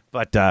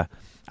 But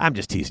I'm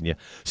just teasing you.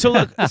 So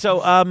look,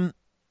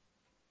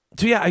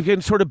 So yeah, I've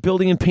been sort of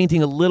building and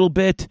painting a little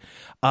bit.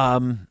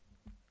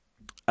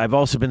 I've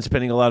also been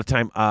spending a lot of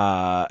time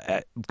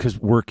because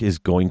work is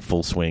going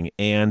full swing,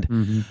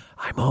 and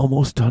I'm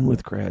almost done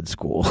with grad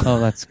school. Oh,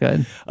 that's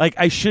good.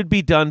 I should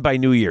be done by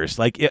New Year's.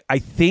 I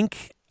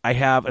think I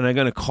have, and I'm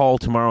going to call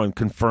tomorrow and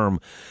confirm,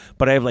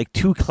 but I have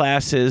 2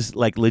 classes,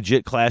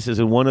 legit classes,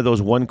 and one of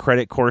those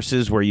 1-credit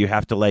courses where you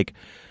have to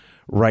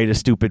write a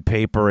stupid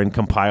paper and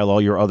compile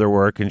all your other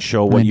work and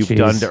show what you've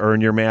done to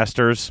earn your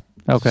master's.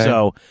 Okay.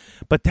 So,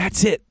 but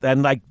that's it.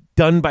 I'm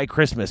done by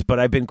Christmas, but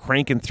I've been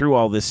cranking through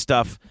all this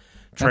stuff,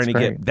 trying to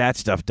get that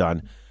stuff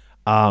done.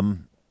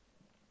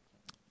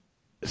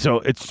 So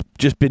it's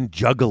just been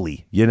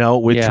juggly,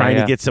 with trying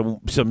to get some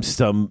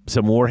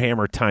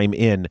Warhammer time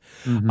in.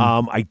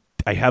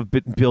 have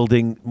been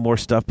building more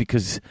stuff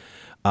because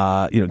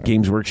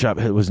Games Workshop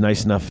was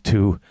nice enough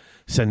to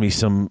send me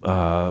some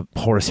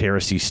Horus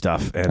Heresy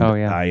stuff, and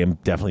I am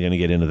definitely going to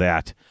get into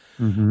that.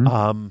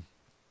 Mm-hmm.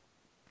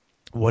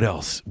 What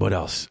else?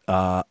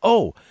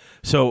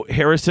 So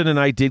Harrison and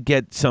I did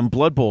get some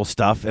Blood Bowl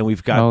stuff, and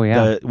we've got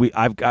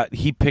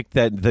he picked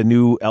the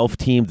new elf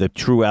team, the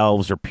True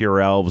Elves or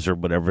Pure Elves or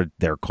whatever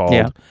they're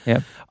called.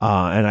 Yeah.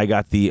 And I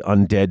got the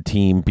Undead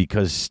team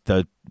because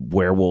the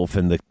werewolf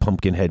and the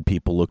Pumpkinhead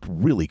people looked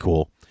really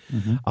cool.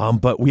 Mm-hmm.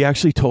 But we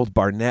actually told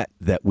Barnett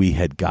that we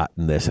had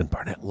gotten this, and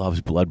Barnett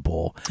loves Blood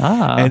Bowl.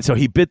 Ah. And so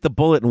he bit the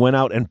bullet and went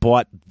out and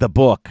bought the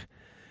book.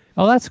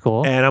 Oh, that's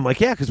cool. And I'm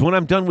like, yeah, because when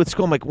I'm done with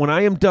school, I'm like, when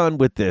I am done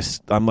with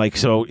this, I'm like,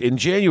 so in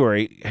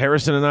January,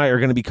 Harrison and I are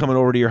going to be coming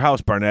over to your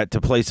house, Barnett,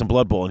 to play some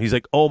Blood Bowl. And he's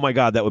like, oh my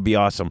God, that would be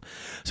awesome.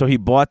 So he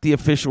bought the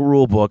official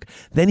rule book.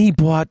 Then he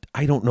bought,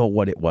 I don't know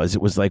what it was.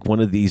 It was like one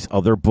of these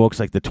other books,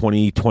 like the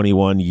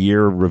 2021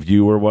 year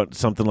review or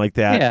something like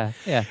that.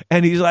 Yeah.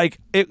 And he's like,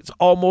 it's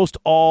almost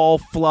all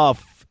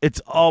fluff.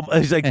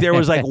 He's like, there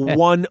was like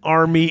one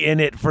army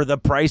in it for the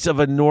price of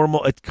a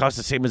normal. It cost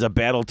the same as a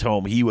battle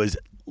tome. He was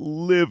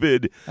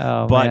livid.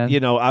 Oh, but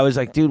man. I was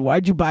like, dude,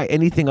 why'd you buy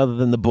anything other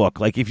than the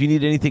book? Like, if you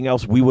need anything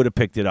else, we would have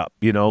picked it up,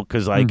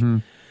 because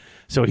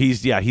so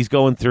he's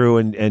going through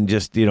and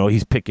just,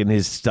 he's picking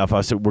his stuff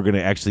out. So we're going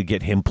to actually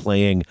get him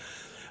playing.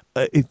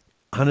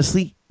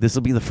 Honestly, this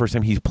will be the first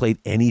time he's played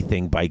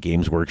anything by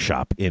Games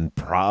Workshop in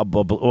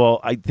probably,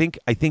 I think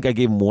I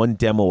gave him one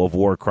demo of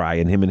Warcry,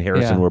 and him and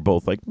Harrison were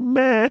both like,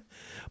 meh.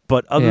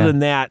 But other than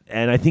that,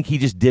 and I think he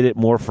just did it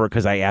more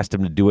because I asked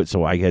him to do it,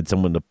 so I had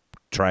someone to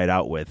try it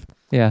out with.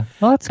 Yeah,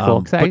 well, that's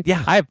cool.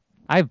 I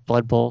have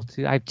Blood Bowl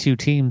too. I have 2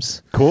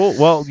 teams. Cool.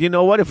 Well, you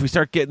know what? If we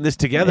start getting this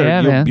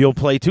together, you'll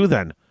play too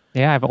then.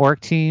 Yeah, I have an orc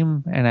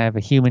team and I have a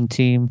human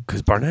team.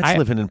 Because Barnett's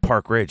living in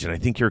Park Ridge, and I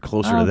think you're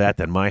closer to that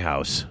than my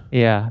house.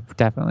 Yeah,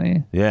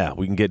 definitely. Yeah,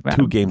 we can get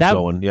 2 games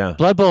going. Yeah,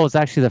 Blood Bowl was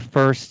actually the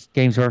first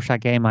Games Workshop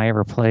game I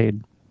ever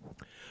played.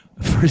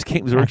 First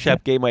Games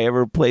Workshop game I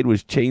ever played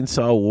was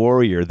Chainsaw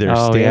Warrior, their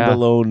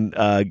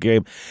standalone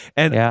game.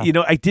 And,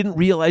 I didn't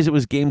realize it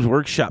was Games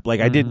Workshop.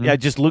 Like, I didn't, I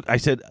just looked, I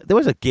said, there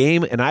was a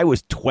game, and I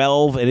was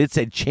 12, and it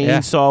said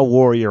Chainsaw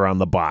Warrior on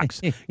the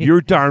box.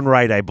 You're darn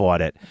right I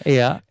bought it.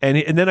 Yeah.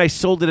 And then I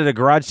sold it at a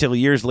garage sale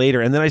years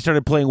later, and then I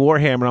started playing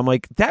Warhammer, and I'm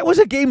like, that was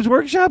a Games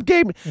Workshop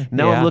game?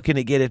 Now I'm looking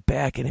to get it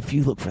back, and if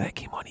you look for that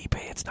game on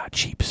eBay, it's not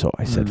cheap. So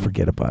I said,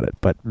 forget about it.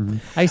 But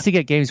I used to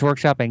get Games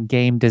Workshop and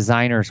Game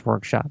Designers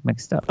Workshop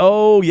mixed up.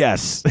 Oh,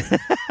 yes.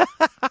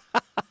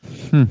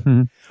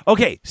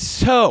 Okay,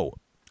 so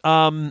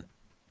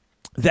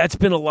that's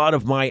been a lot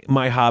of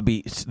my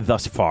hobby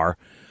thus far.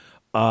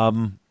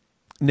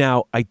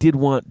 Now, I did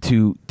want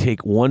to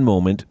take one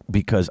moment,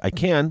 because I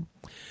can,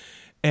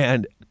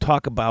 and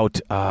talk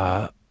about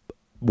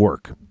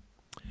work.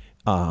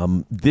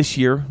 This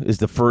year is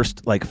the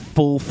first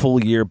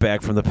full year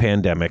back from the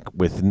pandemic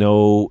with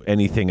no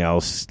anything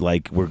else.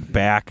 Like, we're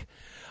back.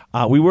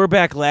 We were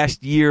back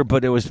last year,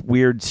 but it was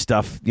weird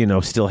stuff,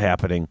 still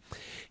happening.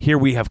 Here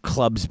we have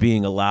clubs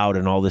being allowed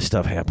and all this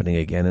stuff happening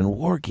again. And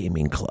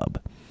Wargaming Club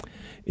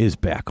is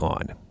back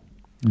on.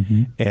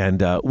 Mm-hmm.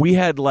 And we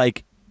had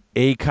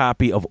a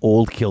copy of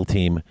Old Kill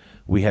Team.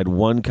 We had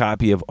 1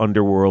 copy of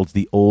Underworlds,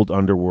 the old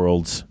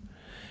Underworlds.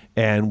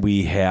 And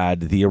we had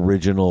the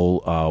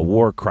original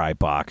Warcry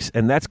box.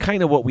 And that's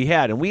kind of what we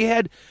had. And we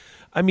had...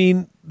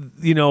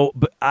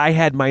 but I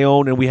had my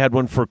own, and we had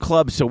one for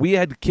clubs. So we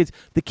had kids.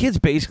 The kids,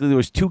 basically, there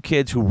was 2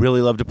 kids who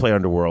really loved to play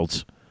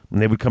Underworlds,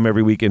 and they would come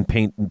every week and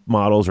paint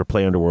models or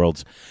play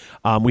Underworlds.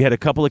 We had a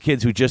couple of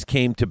kids who just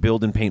came to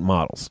build and paint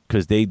models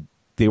because they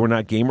were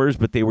not gamers,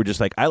 but they were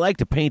just like, I like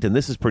to paint, and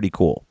this is pretty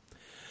cool.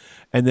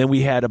 And then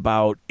we had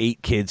about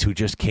 8 kids who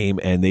just came,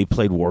 and they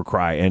played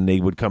Warcry, and they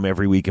would come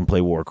every week and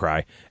play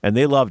Warcry, and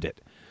they loved it.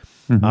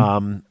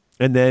 Mm-hmm.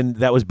 And then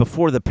that was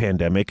before the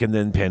pandemic, and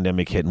then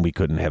pandemic hit, and we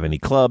couldn't have any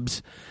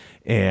clubs.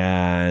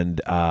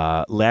 And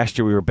last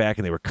year we were back,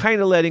 and they were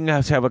kind of letting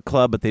us have a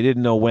club, but they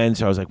didn't know when,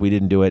 so I was like, we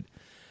didn't do it.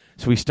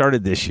 So we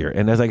started this year,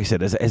 and as I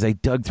said, as I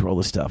dug through all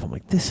this stuff, I'm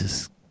like, this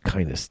is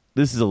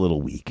a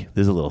little weak.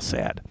 This is a little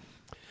sad.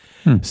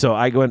 So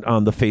I went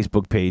on the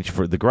Facebook page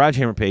for the Garage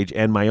Hammer page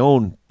and my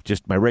own,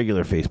 just my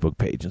regular Facebook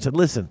page, and said,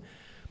 listen,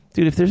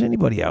 dude, if there's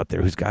anybody out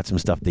there who's got some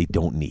stuff they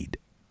don't need,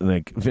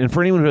 and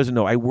for anyone who doesn't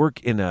know, I work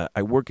in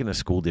a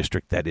school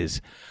district that is,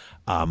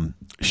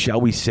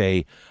 shall we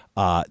say,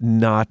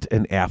 not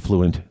an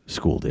affluent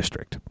school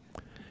district.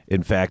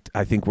 In fact,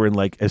 I think we're in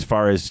as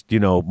far as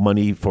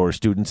money for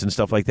students and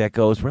stuff like that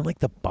goes, we're in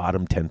the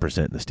bottom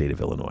 10% in the state of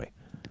Illinois.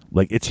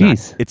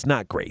 It's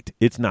not great.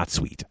 It's not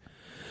sweet.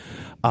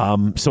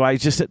 So I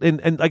just said,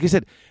 and like I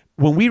said,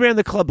 when we ran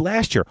the club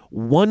last year,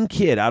 1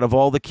 kid out of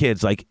all the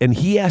kids, and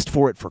he asked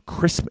for it for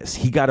Christmas.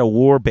 He got a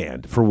war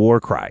band for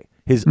Warcry.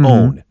 His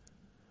own.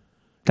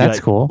 That's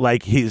cool.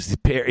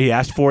 He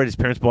asked for it. His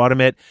parents bought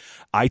him it.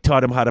 I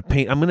taught him how to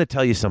paint. I'm going to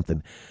tell you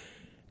something.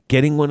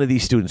 Getting one of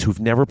these students who've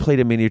never played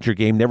a miniature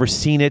game, never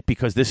seen it,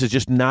 because this is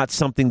just not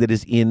something that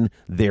is in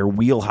their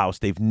wheelhouse.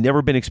 They've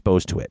never been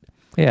exposed to it.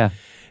 Yeah.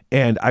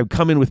 And I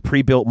come in with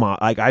pre-built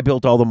like I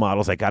built all the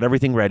models. I got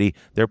everything ready.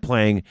 They're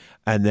playing,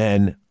 and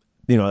then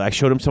I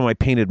showed them some of my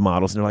painted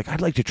models, and they're like,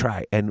 "I'd like to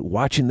try." And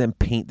watching them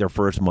paint their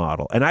first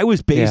model, and I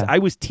was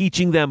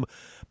teaching them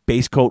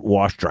base coat,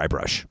 wash, dry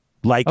brush.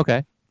 Like,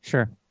 okay,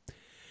 sure.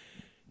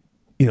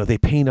 They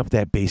paint up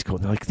that base coat,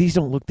 and they're like, "These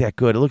don't look that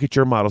good. Look at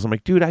your models." I'm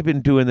like, "Dude, I've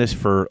been doing this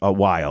for a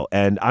while,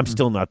 and I'm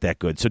still not that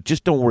good. So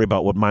just don't worry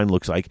about what mine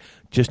looks like.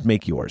 Just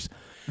make yours."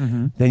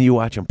 Mm-hmm. Then you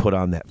watch them put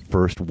on that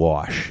first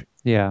wash.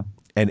 Yeah.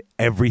 And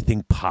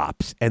everything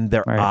pops, and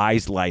their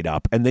eyes light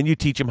up. And then you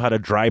teach them how to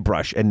dry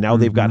brush, and now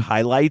they've got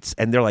highlights,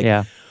 and they're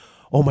like,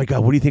 "Oh my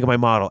God, what do you think of my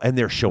model?" And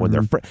they're showing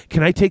their friend.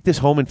 "Can I take this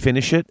home and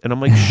finish it?" And I'm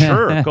like,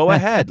 "Sure, go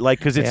ahead." Like,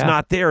 because it's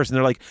not theirs. And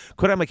they're like,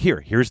 "Could?" I'm like,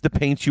 "Here's the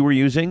paints you were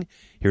using.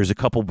 Here's a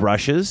couple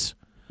brushes."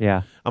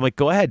 Yeah. I'm like,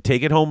 "Go ahead,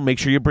 take it home. Make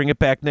sure you bring it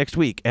back next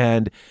week."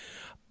 And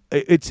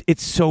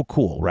it's so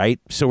cool, right?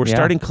 So we're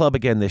starting club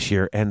again this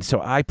year, and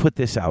so I put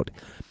this out.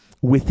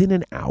 Within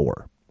an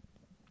hour,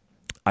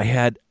 I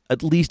had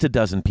at least a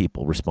dozen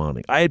people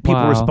responding. I had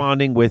people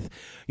responding with,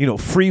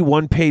 free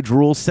one-page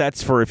rule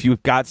sets for if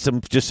you've got some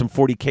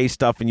 40K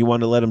stuff and you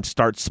want to let them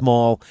start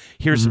small.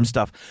 Here's some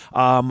stuff.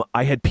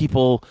 I had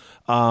people.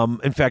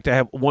 In fact, I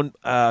have one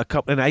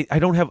couple, and I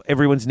don't have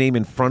everyone's name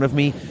in front of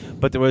me,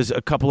 but there was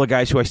a couple of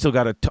guys who I still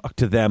got to talk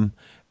to them.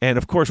 And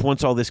of course,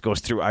 once all this goes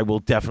through, I will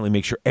definitely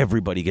make sure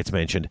everybody gets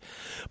mentioned.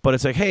 But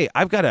it's like, hey,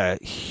 I've got a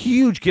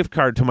huge gift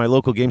card to my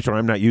local game store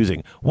I'm not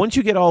using. Once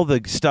you get all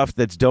the stuff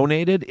that's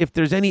donated, if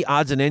there's any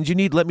odds and ends you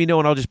need, let me know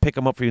and I'll just pick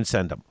them up for you and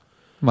send them.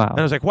 Wow. And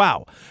I was like,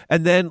 wow.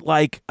 And then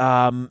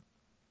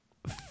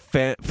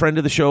friend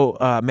of the show,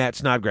 Matt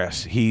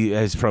Snodgrass, he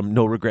is from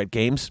No Regret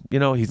Games.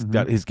 He's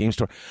got his game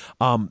store.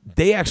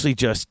 They actually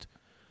just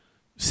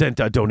sent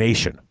a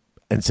donation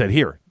and said,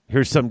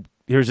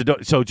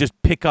 so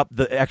just pick up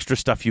the extra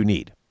stuff you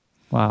need.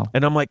 Wow.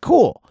 And I'm like,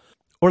 cool.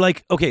 Or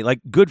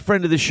good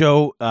friend of the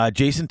show,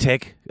 Jason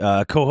Tick,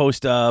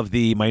 co-host of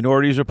the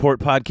Minorities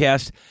Report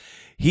podcast.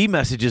 He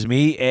messages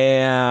me,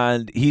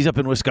 and he's up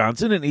in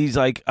Wisconsin, and he's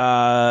like,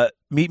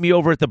 meet me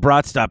over at the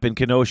Brat Stop in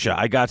Kenosha.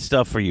 I got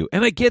stuff for you.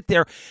 And I get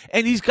there,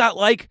 and he's got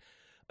like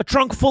a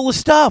trunk full of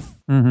stuff.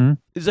 Mm-hmm.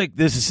 He's like,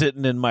 this is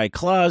sitting in my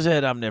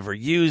closet. I'm never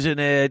using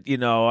it.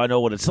 I know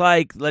what it's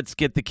like. Let's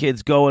get the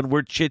kids going.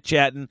 We're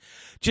chit-chatting.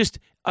 Just,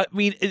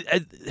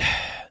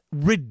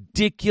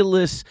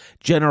 ridiculous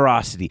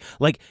generosity.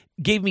 Like,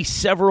 gave me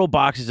several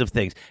boxes of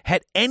things.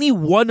 Had any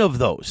one of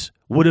those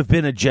would have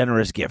been a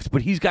generous gift,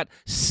 but he's got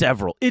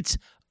several. It's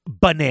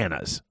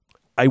bananas.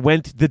 I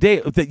went the day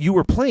that you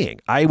were playing.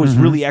 I was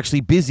really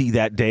actually busy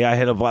that day. I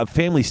had a lot of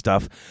family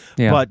stuff,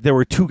 but there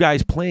were two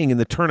guys playing in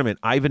the tournament,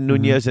 Ivan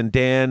Nunez and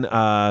Dan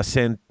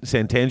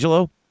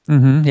Santangelo.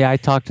 Mm-hmm. Yeah, I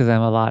talked to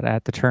them a lot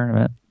at the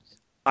tournament.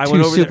 I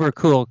went over super there.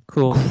 cool,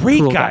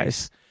 great cool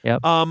guys.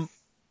 Yep.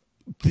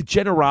 The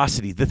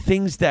generosity, the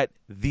things that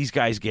these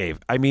guys gave.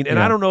 I mean, and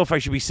I don't know if I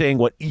should be saying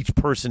what each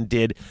person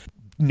did,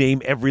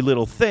 name every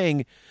little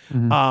thing,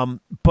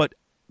 but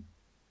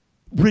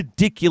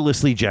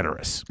ridiculously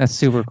generous. That's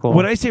super cool.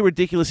 When I say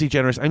ridiculously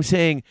generous, I'm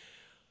saying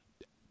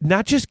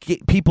not just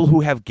people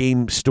who have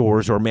game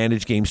stores or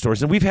manage game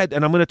stores, and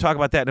I'm going to talk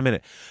about that in a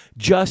minute,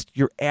 just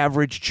your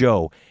average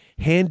Joe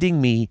handing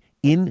me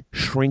in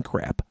shrink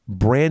wrap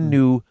brand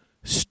new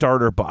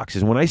starter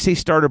boxes. When I say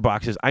starter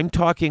boxes, I'm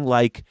talking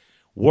like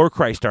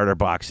Warcry starter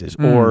boxes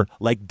or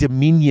like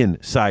Dominion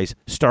size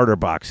starter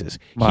boxes.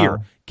 Wow. Here,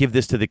 give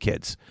this to the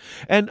kids.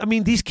 And I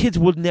mean, these kids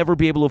would never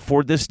be able to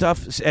afford this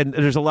stuff. And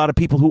there's a lot of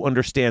people who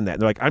understand that.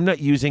 They're like, I'm not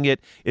using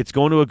it. It's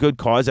going to a good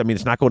cause. I mean,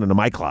 it's not going into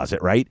my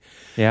closet, right?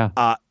 Yeah.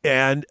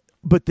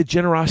 But the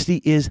generosity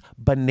is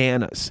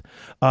bananas.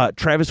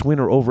 Travis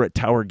Winter over at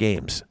Tower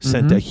Games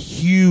sent a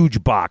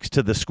huge box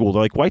to the school.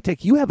 They're like, White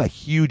Tech, you have a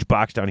huge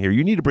box down here.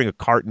 You need to bring a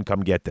cart and come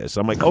get this.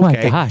 I'm like, oh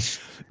okay. My gosh.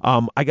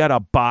 I got a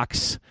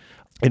box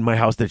in my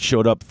house that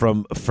showed up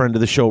from a friend of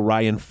the show,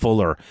 Ryan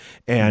Fuller,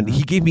 and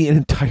he gave me an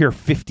entire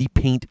 50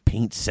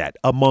 paint set,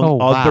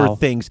 among other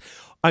things.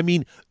 I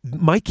mean,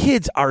 my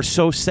kids are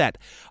so set.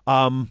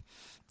 Have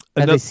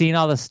they seen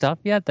all the stuff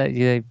yet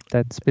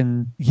that's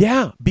been?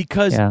 Yeah,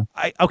 because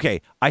I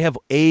have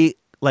a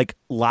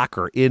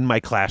locker in my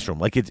classroom.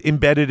 Like, it's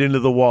embedded into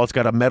the wall. It's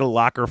got a metal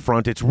locker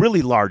front. It's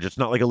really large. It's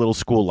not like a little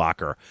school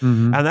locker.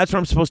 And that's where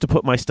I'm supposed to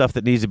put my stuff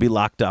that needs to be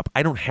locked up.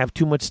 I don't have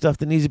too much stuff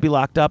that needs to be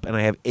locked up, and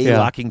I have a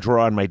locking drawer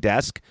on my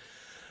desk.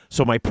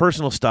 So my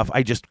personal stuff,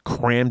 I just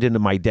crammed into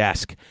my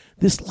desk.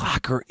 This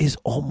locker is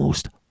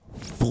almost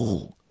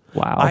full.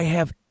 Wow.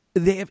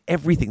 They have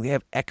everything. They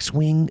have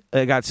X-Wing.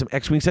 I got some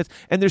X-Wing sets.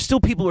 And there's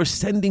still people who are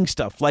sending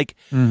stuff. Like,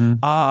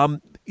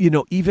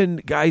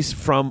 even guys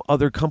from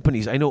other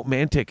companies. I know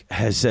Mantic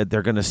has said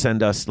they're going to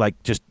send us,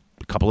 just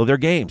a couple of their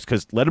games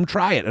because let them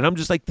try it. And I'm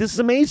just like, this is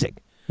amazing.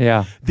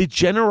 Yeah. The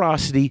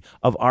generosity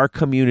of our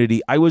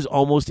community, I was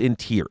almost in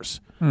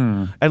tears.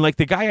 And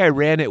the guy I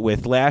ran it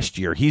with last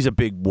year, he's a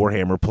big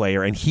Warhammer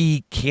player, and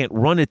he can't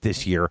run it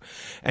this year.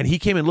 And he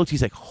came and looked.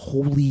 He's like,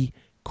 holy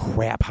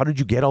crap, how did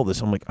you get all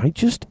this? I'm like, I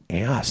just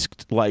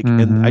asked. Like,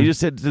 and I just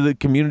said to the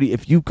community,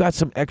 if you've got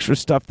some extra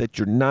stuff that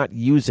you're not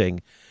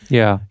using,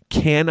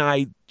 can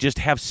I just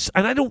have,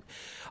 and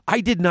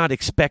I did not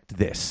expect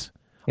this.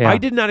 Yeah. I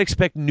did not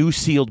expect new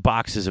sealed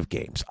boxes of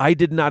games. I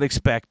did not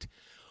expect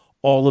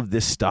all of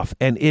this stuff.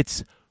 And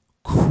it's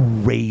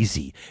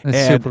crazy.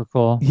 It's super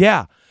cool.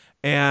 Yeah.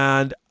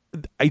 And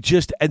I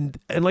just, and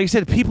like I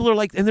said, people are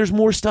like, and there's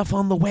more stuff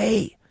on the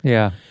way.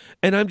 Yeah.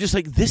 And I'm just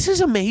like, this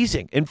is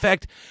amazing. In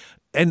fact,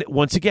 and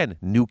once again,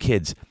 new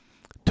kids,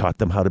 taught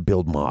them how to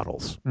build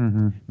models.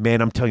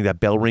 Man, I'm telling you, that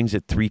bell rings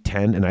at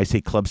 3:10, and I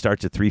say club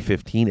starts at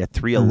 3:15. At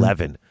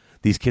 3:11,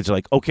 these kids are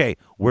like, okay,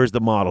 where's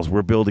the models?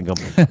 We're building them.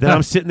 Then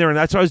I'm sitting there, and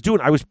that's what I was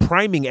doing. I was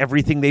priming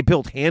everything they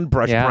built, hand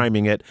brush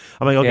priming it.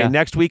 I'm like, okay,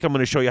 next week I'm going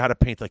to show you how to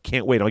paint. Like,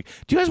 can't wait. I'm like,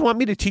 do you guys want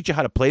me to teach you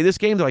how to play this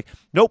game? They're like,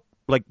 nope.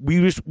 Like, we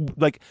just,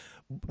 like,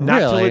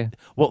 not really?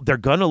 Well, they're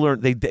going to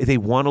learn. They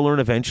want to learn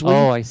eventually.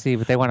 Oh, I see.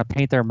 But they want to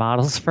paint their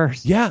models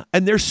first. Yeah,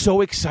 and they're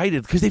so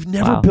excited because they've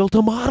never built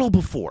a model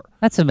before.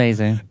 That's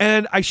amazing.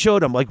 And I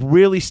showed them, like,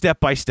 really step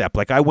by step.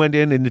 Like, I went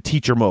in the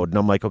teacher mode, and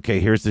I'm like, okay,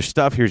 here's the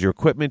stuff. Here's your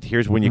equipment.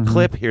 Here's when you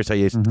clip. Here's how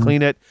you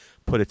clean it.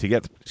 Put it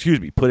together.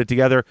 Put it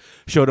together.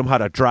 Showed them how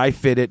to dry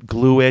fit it,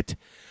 glue it.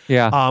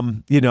 Yeah.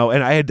 You know,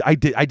 and I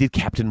did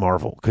Captain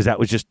Marvel because that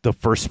was just the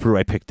first sprue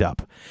I picked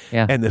up.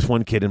 Yeah. And this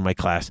one kid in my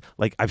class,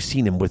 like, I've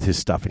seen him with his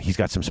stuff, and he's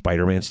got some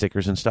Spider-Man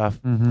stickers and stuff.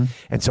 And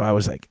so I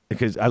was like,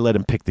 because I let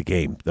him pick the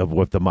game of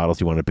what the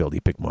models you want to build. He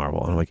picked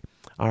Marvel, and I'm like,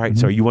 all right,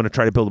 so you want to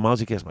try to build a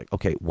model? I'm like,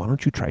 okay, why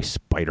don't you try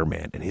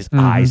Spider-Man? And his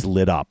eyes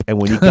lit up,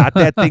 and when he got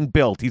that thing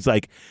built, he's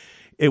like,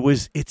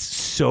 it's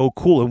so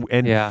cool,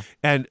 and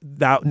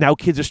now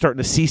kids are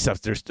starting to see stuff.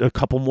 There's a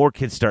couple more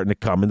kids starting to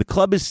come, and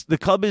the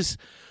club is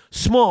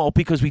small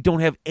because we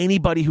don't have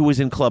anybody who was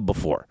in club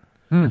before.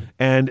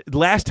 And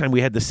last time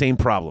we had the same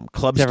problem.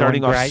 Club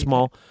starting off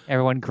small.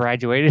 Everyone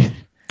graduated.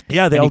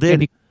 Yeah, they all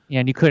did.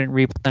 And you couldn't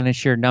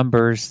replenish your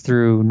numbers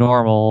through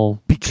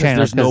normal because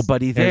channels. There's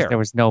nobody there. There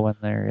was no one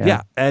there.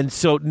 Yeah, and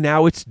so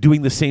now it's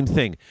doing the same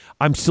thing.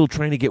 I'm still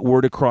trying to get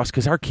word across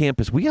because our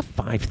campus, we have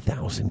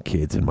 5,000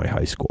 kids in my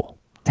high school.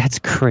 That's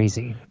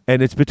crazy.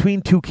 And it's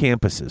between two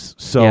campuses.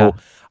 So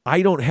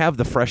I don't have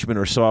the freshmen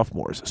or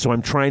sophomores. So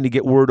I'm trying to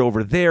get word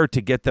over there to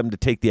get them to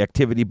take the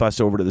activity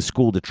bus over to the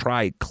school to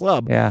try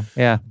club.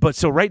 Yeah. But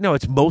so right now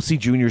it's mostly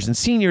juniors and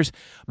seniors.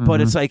 But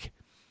it's like,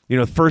 you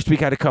know, first we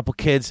got a couple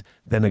kids,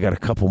 then I got a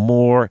couple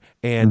more,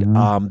 and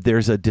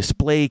there's a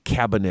display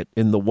cabinet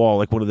in the wall,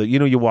 like one of the, you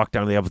know, you walk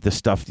down, they have this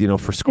stuff, you know,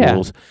 for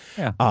schools,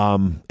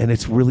 and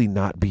it's really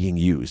not being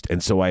used,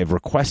 and so I've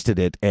requested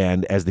it,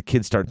 and as the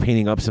kids start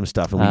painting up some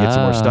stuff and we get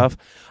some more stuff,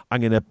 I'm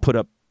going to put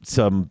up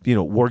some, you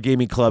know,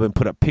 Wargaming Club and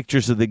put up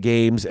pictures of the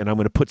games, and I'm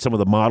going to put some of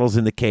the models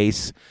in the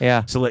case,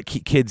 so let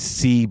kids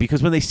see,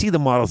 because when they see the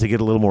models, they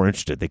get a little more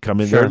interested. They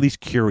come in, they're at least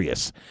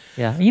curious.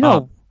 Yeah, you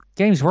know,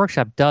 Games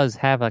Workshop does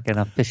have like an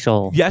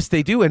official. Yes,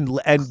 they do, and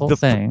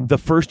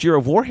the first year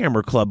of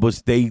Warhammer Club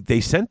was they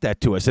sent that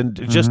to us, and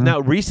just now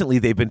recently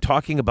they've been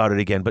talking about it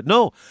again. But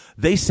no,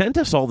 they sent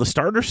us all the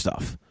starter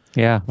stuff.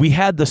 Yeah, we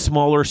had the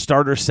smaller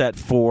starter set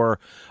for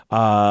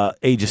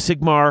Age of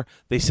Sigmar.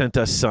 They sent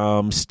us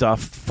some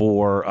stuff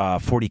for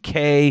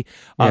 40K,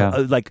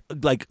 like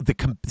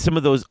some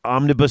of those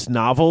omnibus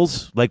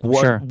novels, like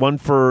one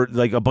for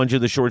like a bunch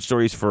of the short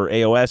stories for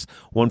AOS,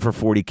 one for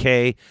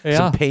 40K,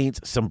 some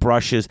paints, some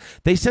brushes.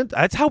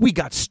 That's how we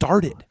got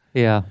started.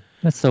 Yeah.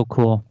 That's so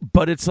cool.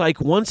 But it's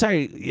like once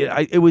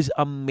it was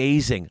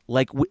amazing.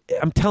 Like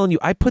I'm telling you,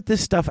 I put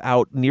this stuff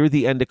out near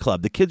the end of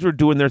club. The kids were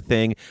doing their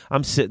thing.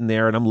 I'm sitting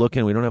there and I'm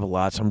looking. We don't have a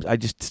lot, so I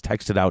just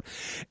texted out.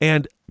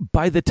 And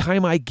by the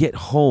time I get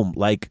home,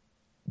 like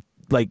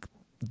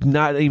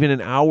not even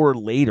an hour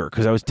later,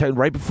 because I was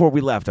right before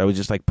we left, I was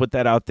just like, put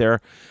that out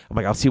there. I'm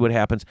like, I'll see what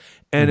happens.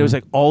 And it was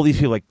like all these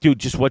people like, dude,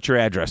 just what's your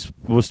address?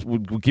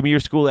 Give me your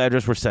school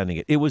address. We're sending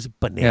it. It was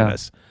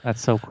bananas. Yeah,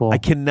 that's so cool. I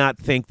cannot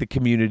thank the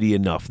community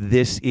enough.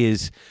 This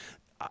is,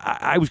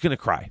 I was going to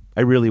cry.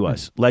 I really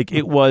was. Like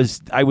I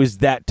was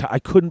I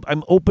couldn't,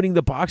 I'm opening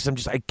the box.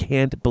 I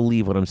can't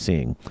believe what I'm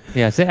seeing.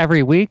 Yeah. Is it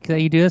every week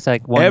that you do this?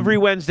 Like every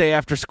Wednesday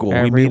after school,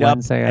 we meet up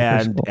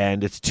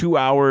and it's 2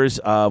 hours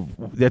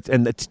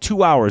it's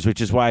 2 hours,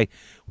 which is why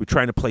we're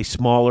trying to play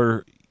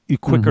smaller,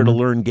 quicker to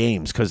learn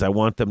games. Cause I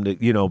want them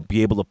to, you know,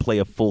 be able to play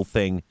a full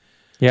thing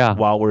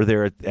while we're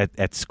there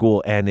at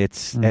school. And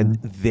and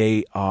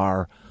they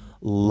are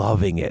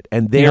loving it,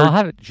 and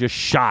they're just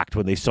shocked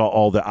when they saw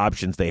all the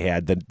options they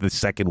had the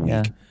second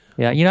week.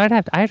 Yeah. You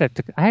know,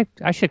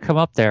 I should come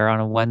up there on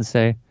a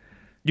Wednesday.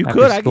 You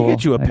could. I could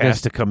get you a pass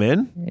to come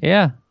in.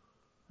 Yeah,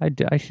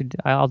 I should.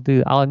 I'm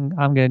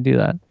going to do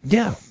that.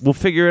 Yeah, we'll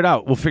figure it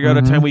out. We'll figure out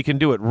a time we can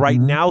do it. Right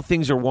now,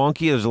 things are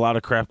wonky. There's a lot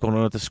of crap going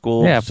on at the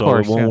school, so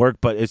it won't work.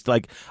 But it's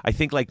like I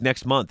think like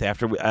next month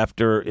after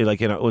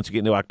like once we get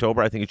into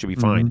October, I think it should be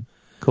fine.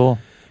 Cool.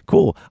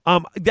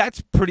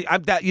 That's pretty.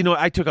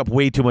 I took up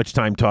way too much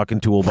time talking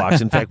Toolbox.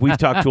 In fact, we've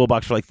talked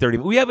Toolbox for like 30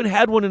 minutes. We haven't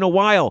had one in a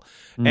while,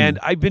 and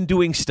I've been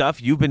doing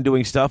stuff. You've been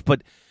doing stuff,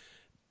 but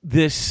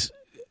the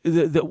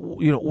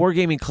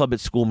Wargaming Club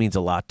at school means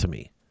a lot to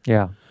me.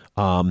 Yeah.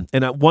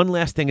 And one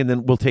last thing, and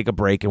then we'll take a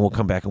break, and we'll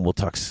come back and we'll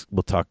talk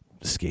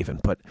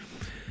Skaven. But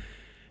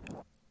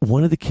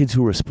one of the kids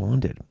who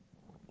responded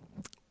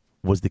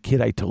was the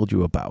kid I told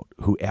you about,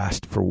 who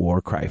asked for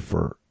Warcry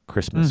for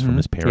Christmas from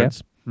his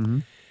parents. Yep. Mm-hmm.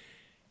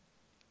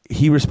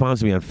 He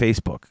responds to me on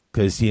Facebook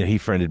because he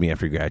friended me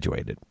after he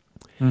graduated.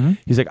 Mm-hmm.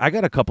 He's like, I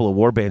got a couple of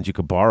war bands you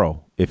could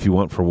borrow if you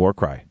want for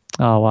Warcry.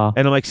 Oh, wow.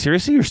 And I'm like,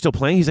 seriously, you're still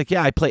playing? He's like,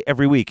 yeah, I play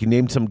every week. He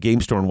named some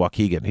game store in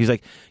Waukegan. He's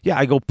like, yeah,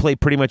 I go play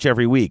pretty much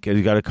every week. And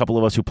he got a couple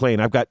of us who play.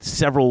 And I've got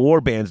several war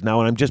bands now,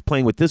 and I'm just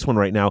playing with this one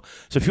right now.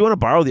 So if you want to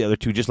borrow the other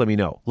two, just let me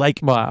know. Like,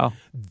 wow.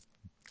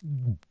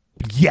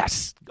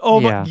 Yes. Oh,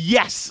 Yeah. my,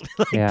 yes.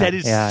 Like, Yeah, that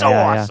is yeah, so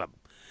yeah, yeah. awesome.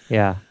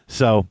 Yeah.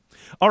 So,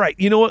 all right,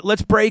 you know what?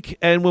 Let's break,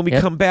 and when we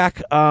Yep. come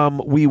back,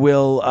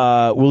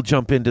 we'll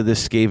jump into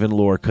this Skaven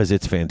lore because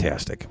it's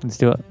fantastic. Let's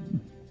do it.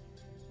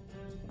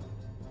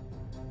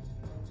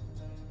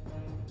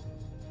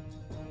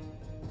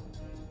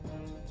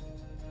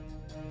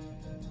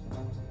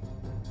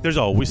 There's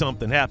always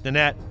something happening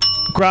at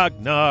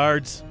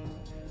Grognard's.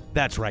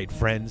 That's right,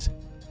 friends.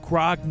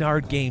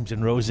 Grognard Games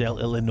in Roselle,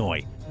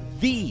 Illinois.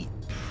 The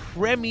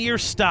premier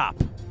stop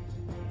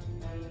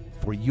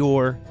for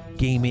your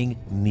gaming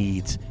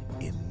needs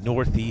in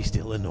Northeast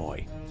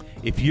Illinois.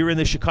 If you're in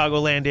the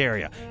Chicagoland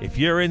area, if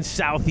you're in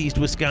Southeast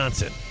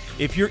Wisconsin,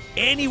 if you're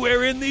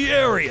anywhere in the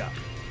area,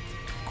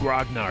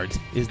 Grognard's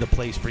is the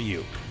place for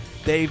you.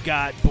 They've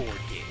got board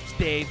games.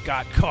 They've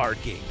got card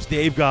games.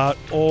 They've got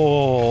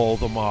all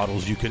the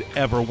models you could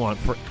ever want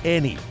for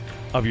any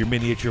of your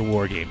miniature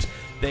war games.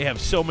 They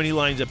have so many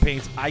lines of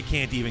paints, I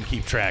can't even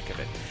keep track of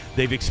it.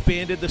 They've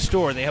expanded the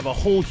store. They have a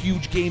whole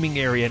huge gaming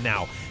area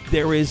now.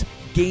 There is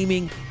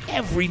gaming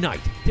every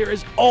night. There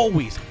is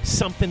always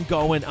something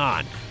going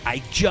on.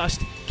 I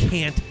just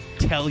can't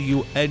tell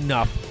you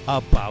enough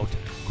about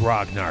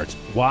Grognard's.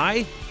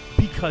 Why?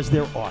 Because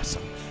they're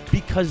awesome.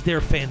 Because they're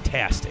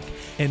fantastic.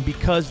 And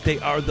because they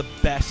are the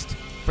best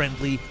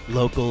friendly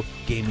local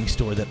gaming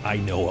store that I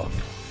know of.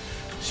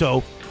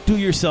 So do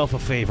yourself a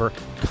favor.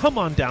 Come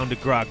on down to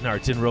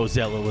Grognard's in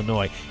Roselle,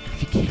 Illinois.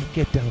 If you can't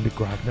get down to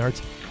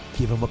Grognard's,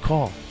 give them a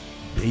call.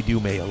 They do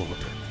mail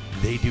order.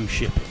 They do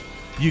shipping.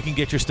 You can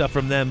get your stuff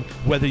from them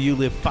whether you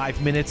live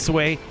 5 minutes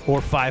away or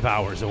 5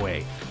 hours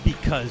away,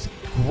 because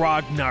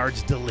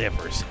Grognard's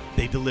delivers.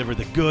 They deliver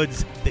the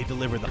goods. They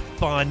deliver the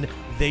fun.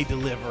 They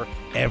deliver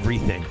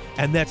everything.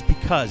 And that's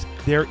because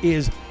there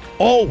is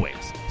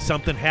always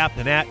something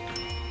happening at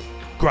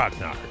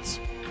Grognard's.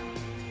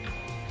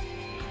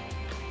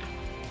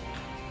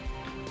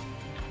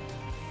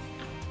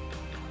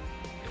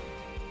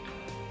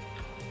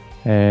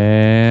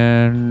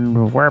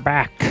 And we're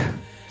back.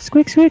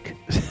 Squeak, squeak.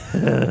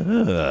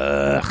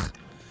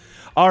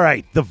 All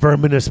right, The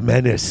Verminous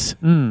Menace.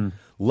 Mm.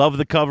 Love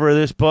the cover of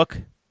this book.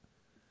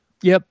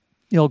 Yep.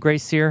 The old Grey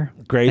Seer.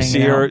 Gray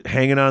Seer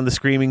hanging on the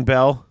screaming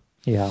bell.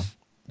 Yeah.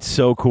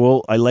 So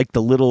cool. I like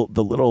the little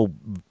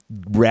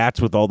rats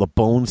with all the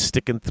bones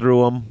sticking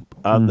through them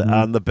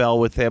on the bell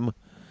with him.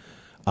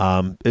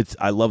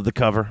 I love the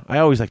cover. I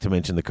always like to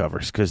mention the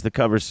covers because the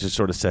covers just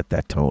sort of set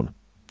that tone.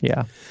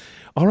 Yeah.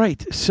 All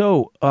right.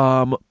 So,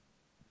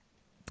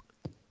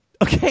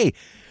 okay.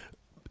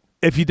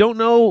 If you don't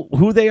know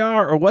who they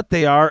are or what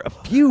they are, a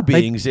few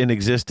beings in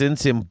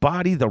existence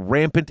embody the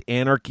rampant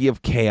anarchy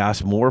of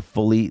chaos more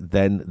fully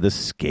than the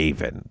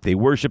Skaven. They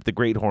worship the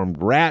great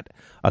horned rat,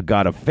 a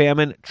god of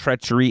famine,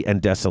 treachery,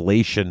 and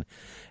desolation,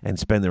 and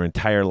spend their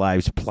entire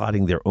lives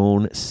plotting their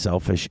own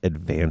selfish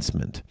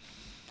advancement.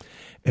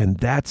 And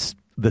that's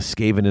the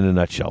Skaven in a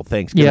nutshell.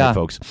 Thanks,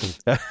 folks.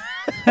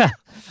 I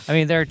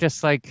mean, they're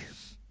just like,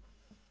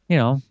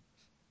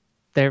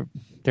 they're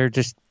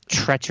just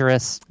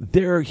treacherous.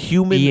 They're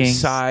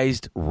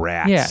human-sized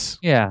rats.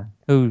 Yeah.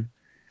 Who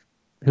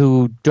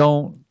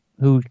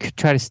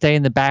try to stay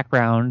in the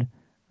background,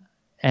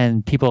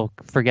 and people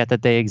forget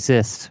that they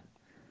exist,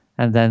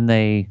 and then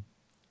they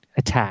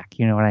attack.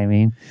 You know what I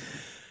mean?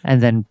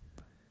 And then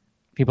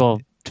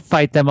people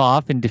fight them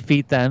off and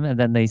defeat them, and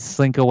then they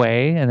slink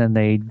away, and then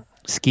they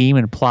scheme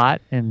and plot,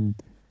 and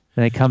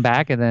then they come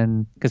back, and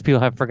then because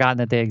people have forgotten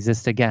that they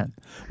exist again.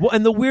 Well,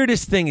 and the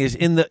weirdest thing is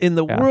in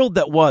the world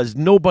that was,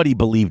 nobody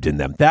believed in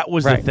them. That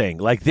was the thing.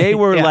 Like they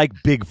were like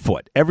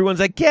Bigfoot. Everyone's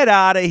like, get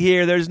out of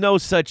here. There's no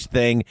such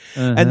thing.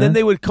 And then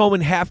they would come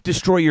and half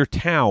destroy your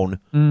town.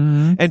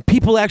 And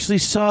people actually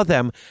saw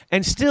them,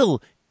 and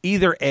still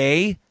either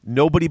A,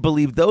 nobody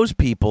believed those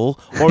people,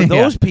 or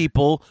those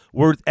people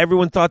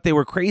everyone thought they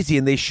were crazy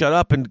and they shut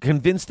up and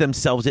convinced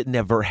themselves it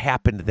never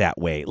happened that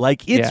way.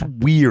 Like, it's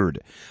weird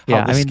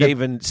how the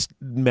Skaven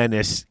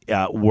menace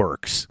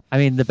works. I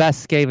mean, the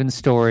best Skaven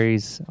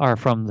stories are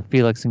from the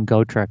Felix and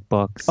Gotrek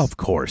books. Of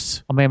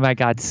course. I mean, my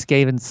God,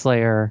 Skaven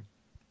Slayer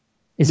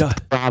is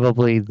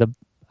probably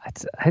I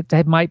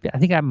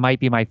think that might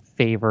be my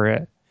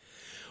favorite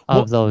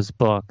of those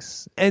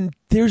books. And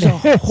there's a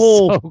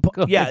whole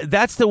so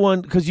that's the one,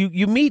 because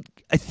you meet,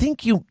 I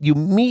think you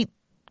meet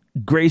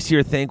Grey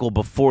Seer Thankful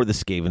before the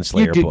Skaven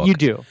Slayer book. You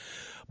do.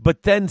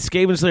 But then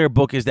Skaven Slayer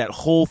book is that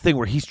whole thing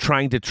where he's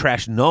trying to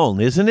trash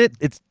Nuln, isn't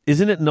it?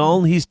 Isn't it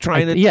Nuln? He's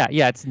trying to. Yeah,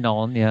 it's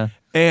Nuln. Yeah.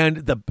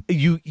 And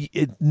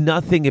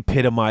nothing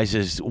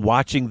epitomizes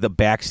watching the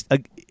backs.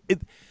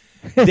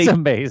 It's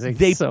amazing.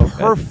 They so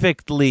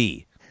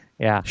perfectly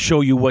good.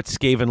 show you what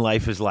Skaven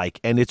life is like,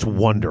 and it's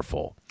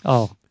wonderful.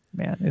 Oh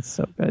man, it's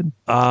so good.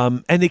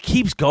 And it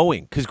keeps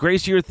going because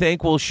Grace You're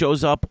Thankful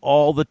shows up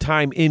all the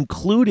time,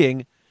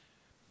 including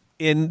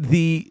in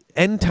the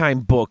End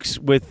Time books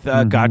with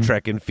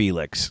Gotrek and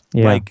Felix.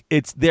 Yeah. Like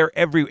it's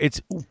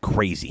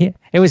crazy. Yeah.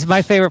 It was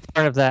my favorite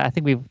part of that. I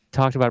think we've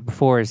talked about it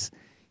before. Is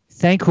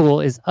Thankful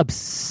is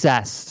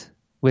obsessed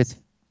with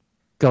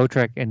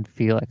Gotrek and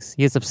Felix.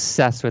 He is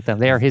obsessed with them.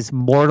 They are his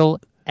mortal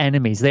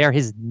enemies. They are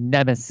his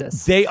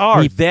nemesis. They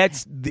are.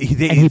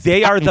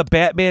 They are the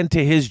Batman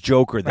to his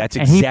Joker. That's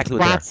exactly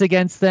what they are. He plots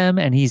against them,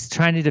 and he's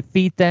trying to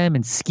defeat them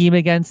and scheme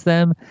against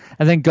them.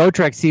 And then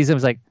Gotrek sees him, and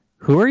is like,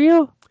 "Who are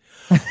you?"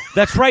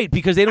 That's right,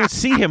 because they don't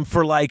see him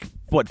for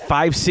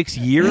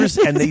 5-6 years,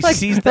 and they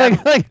see them.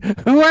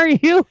 Who are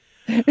you?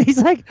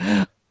 He's like,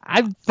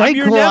 I'm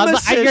your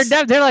nemesis. I'm your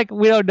nemesis. They're like,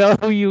 we don't know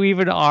who you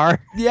even are.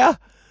 Yeah.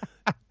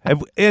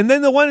 And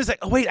then the one is like,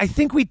 oh, wait, I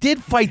think we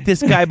did fight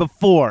this guy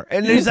before.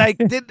 And he's like,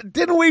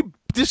 didn't we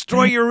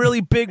destroy your really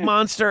big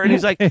monster? And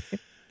he's like,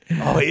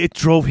 oh, it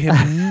drove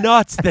him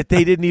nuts that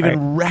they didn't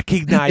even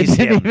recognize him.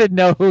 They didn't even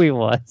know who he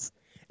was.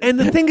 And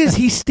the thing is,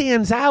 he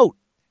stands out.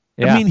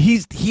 Yeah. I mean,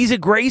 he's a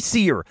Gray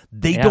Seer.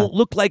 They don't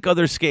look like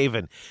other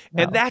Skaven,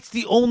 and that's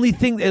the only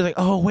thing. They're like,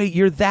 oh wait,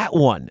 you're that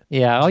one.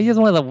 Yeah. Oh, you're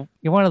one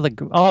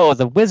of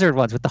the wizard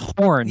ones with the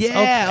horns.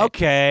 Yeah.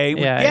 Okay.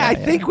 Yeah. I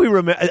think we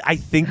remember. I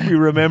think we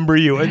remember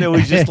you, and it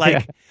was just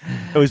like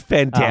it was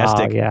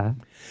fantastic. Oh, yeah.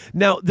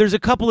 Now, there's a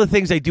couple of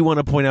things I do want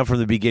to point out from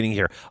the beginning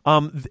here.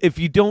 If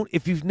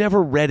you've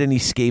never read any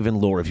Skaven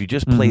lore, if you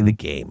just play the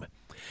game,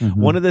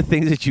 one of the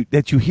things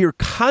that you hear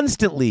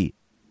constantly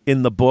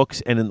in the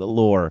books and in the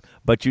lore,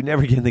 but you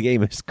never get in the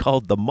game, is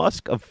called the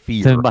Musk of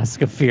Fear. The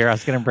Musk of Fear. I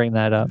was going to bring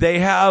that up. They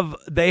have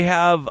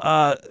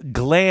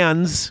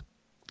glands.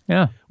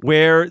 Yeah.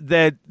 Where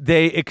that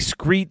they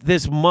excrete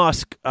this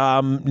musk,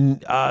 from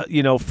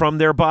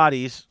their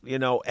bodies,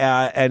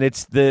 and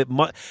it's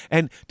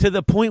and to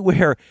the point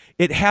where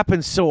it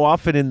happens so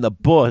often in the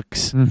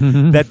books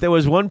that there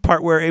was one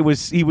part where it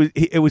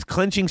was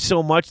clenching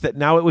so much that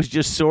now it was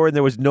just sore and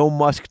there was no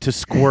musk to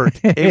squirt.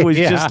 It was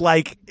just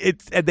like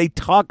and they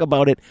talk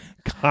about it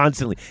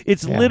constantly.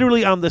 It's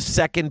literally on the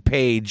second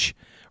page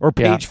or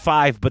page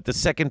 5, but the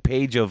second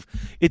page of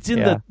it's in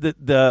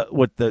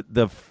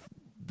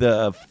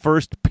the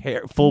first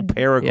full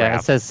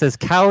paragraph. Yeah, it says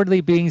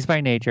cowardly beings by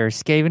nature,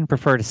 Skaven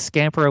prefer to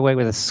scamper away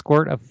with a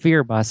squirt of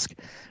fear musk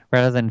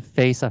rather than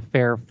face a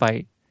fair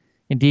fight.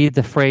 Indeed,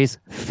 the phrase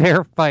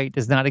 "fair fight"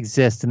 does not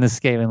exist in the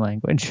Skaven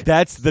language.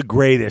 That's the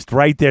greatest,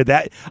 right there.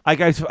 That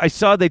I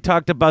saw they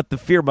talked about the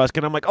fear musk,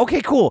 and I'm like,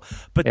 okay, cool.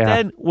 But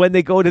then when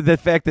they go to the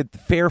fact that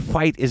fair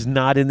fight is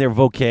not in their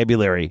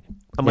vocabulary,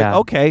 I'm like,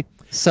 okay.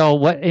 So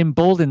what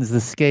emboldens the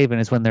Skaven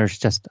is when there's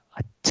just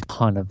a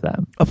ton of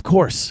them. Of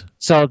course.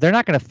 So they're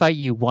not going to fight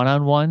you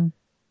 1-on-1.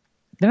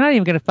 They're not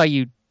even going to fight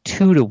you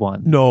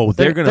 2-to-1. No,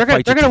 they're going to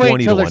fight you 20-to-1. They're going to wait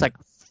until there's like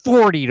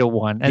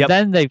 40-to-1,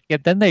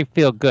 and then they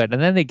feel good,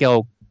 and then they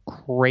go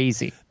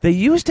crazy. They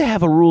used to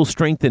have a rule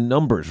strength in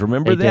numbers.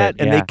 Remember that?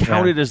 And they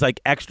counted as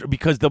like extra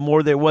because the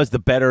more there was, the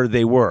better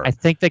they were. I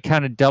think they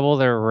kind of double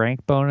their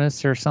rank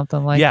bonus or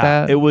something like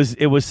that. Yeah, it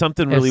was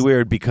something really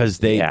weird because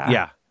they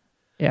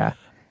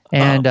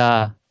And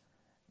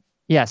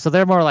so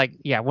they're more like,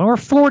 when we're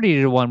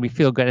 40-to-1, we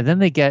feel good, and then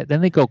they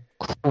go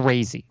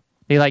crazy.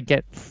 They like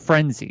get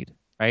frenzied,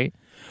 right?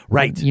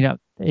 Right.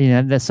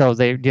 So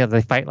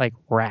they fight like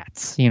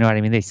rats. You know what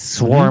I mean? They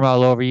swarm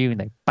all over you, and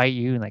they bite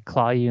you, and they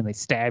claw you, and they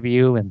stab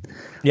you, and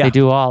they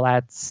do all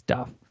that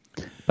stuff.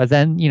 But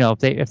then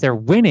if they're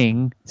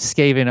winning,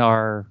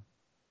 Skaven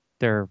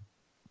they're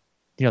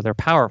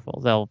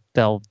powerful.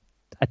 They'll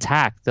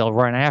attack. They'll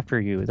run after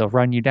you. They'll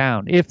run you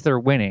down if they're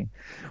winning.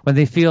 When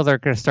they feel they're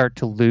going to start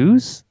to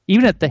lose,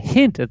 even at the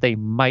hint that they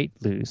might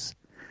lose,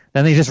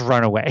 then they just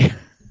run away.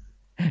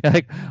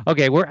 Like,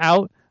 okay, we're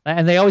out.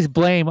 And they always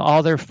blame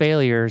all their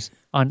failures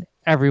on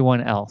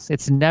everyone else.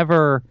 It's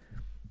never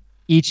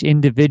each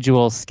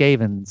individual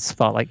Skaven's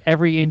fault. Like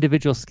every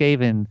individual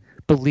Skaven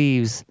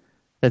believes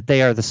that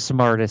they are the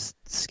smartest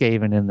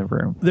Skaven in the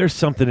room. There's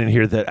something in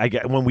here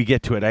that when we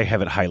get to it, I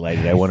have it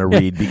highlighted. I want to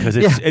read because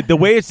the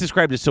way it's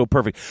described is so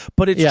perfect.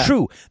 But it's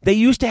true. They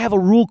used to have a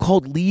rule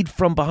called lead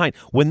from behind.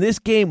 When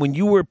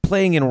you were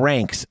playing in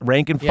rank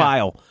and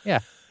file,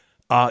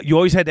 you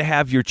always had to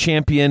have your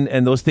champion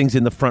and those things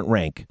in the front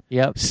rank.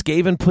 Yep.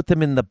 Skaven put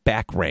them in the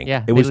back rank.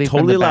 Yeah, it was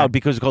totally allowed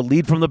because it's called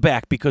lead from the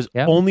back because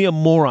only a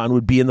moron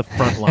would be in the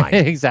front line.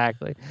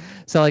 Exactly.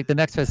 So like the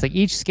next one is like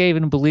each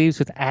Skaven believes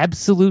with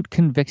absolute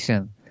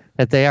conviction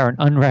that they are an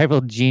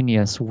unrivaled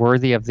genius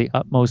worthy of the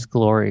utmost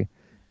glory.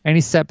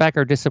 Any setback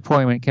or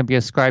disappointment can be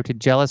ascribed to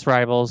jealous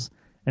rivals,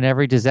 and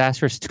every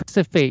disastrous twist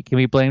of fate can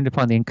be blamed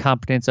upon the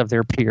incompetence of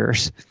their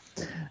peers.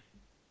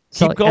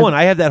 Keep going.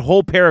 I have that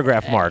whole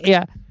paragraph marked.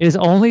 Yeah. It is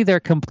only their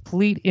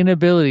complete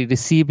inability to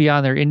see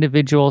beyond their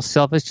individual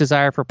selfish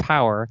desire for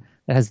power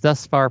that has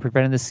thus far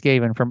prevented the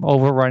Skaven from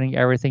overrunning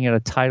everything in a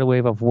tidal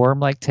wave of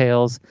worm-like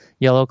tails,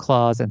 yellow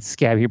claws, and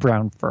scabby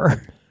brown fur.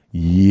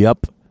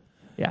 Yep.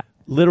 Yeah.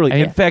 Literally.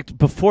 In fact,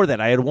 before that,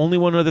 I had only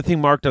one other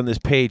thing marked on this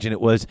page, and it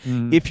was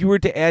if you were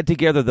to add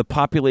together the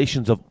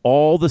populations of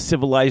all the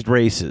civilized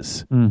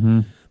races,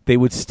 they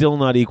would still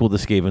not equal the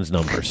Skaven's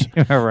numbers.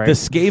 Right. The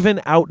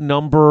Skaven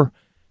outnumber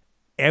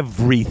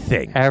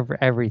everything.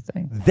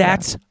 Everything.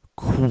 That's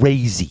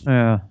crazy.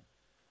 Yeah.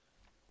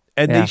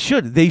 And they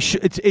should.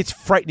 It's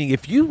frightening.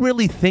 If you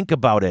really think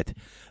about it,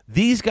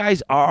 these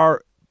guys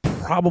are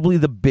probably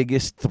the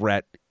biggest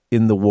threat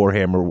in the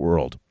Warhammer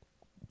world.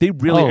 They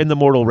really in the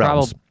Mortal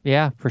Realms.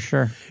 Yeah, for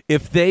sure.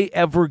 If they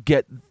ever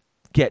get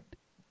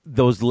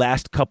those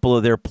last couple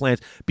of their plans,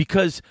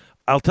 because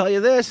I'll tell you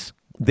this,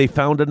 they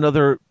found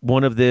another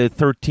one of the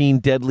 13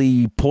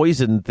 deadly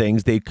poison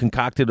things. They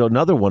concocted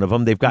another one of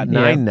them. They've got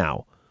 9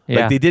 now.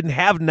 Yeah. Like they didn't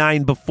have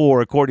 9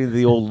 before, according to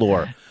the old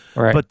lore.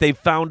 Right. But they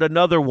found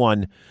another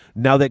one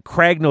now that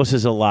Kragnos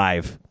is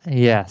alive.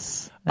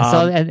 Yes.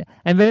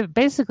 And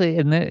basically,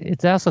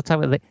 it's also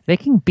talking about they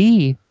can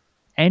be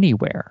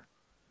anywhere.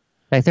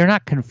 Like they're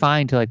not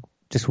confined to like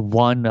just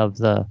one of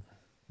the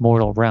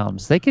mortal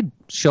realms. They could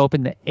show up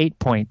in the 8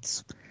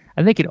 points,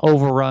 and they could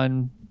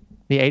overrun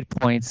the 8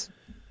 points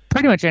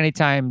pretty much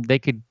anytime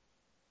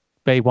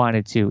they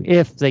wanted to,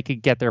 if they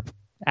could get their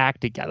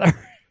act together.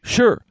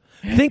 Sure.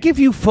 Think if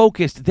you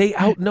focused, they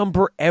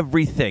outnumber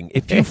everything.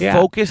 If you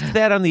focused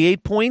that on the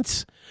 8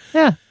 points,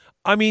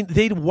 I mean,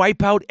 they'd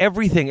wipe out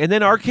everything. And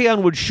then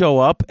Archaon would show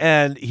up,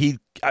 and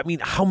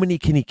how many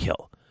can he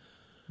kill?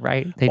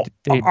 Right.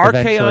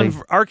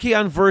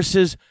 Archaon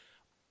versus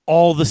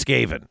all the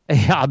Skaven.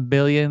 A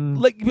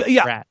billion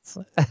rats.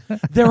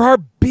 There are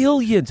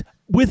billions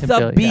with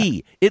a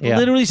B. Yeah. It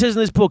literally says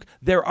in this book,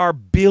 there are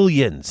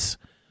billions.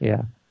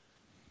 Yeah.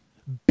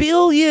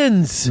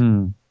 Billions.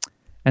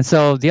 And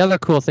so the other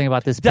cool thing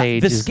about this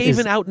page the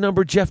Skaven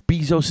outnumber Jeff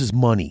Bezos'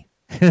 money.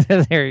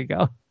 There you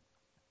go.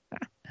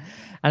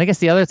 And I guess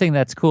the other thing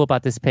that's cool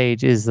about this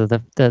page is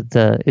the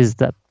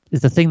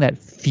thing that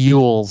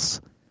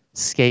fuels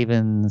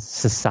Skaven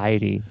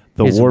society.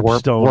 The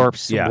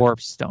Warpstone.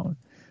 Warpstone.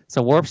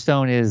 So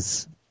Warpstone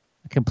is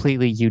a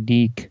completely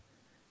unique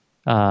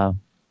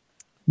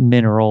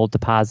mineral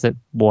deposit,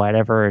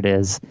 whatever it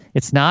is.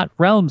 It's not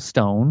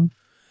Realmstone.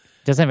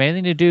 It doesn't have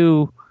anything to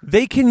do.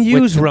 They can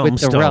use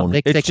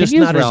Realmstone. It's just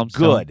not as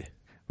good.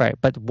 Right,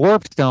 but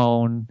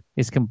Warpstone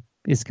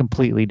is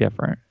completely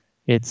different.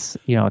 It's,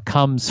 it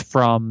comes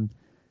from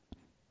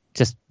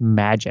just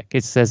magic.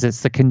 It says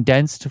it's the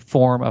condensed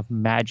form of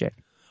magic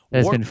that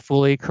has been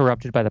fully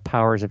corrupted by the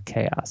powers of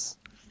chaos.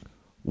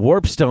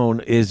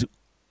 Warpstone is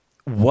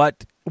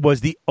what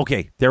was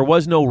there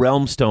was no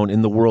Realmstone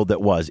in the world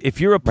that was.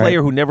 If you're a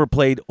player who never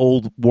played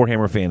old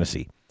Warhammer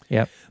Fantasy,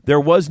 there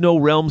was no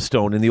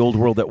Realmstone in the old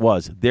world that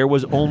was. There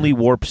was only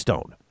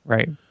Warpstone.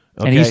 Right.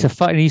 Okay. And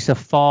it used to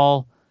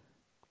fall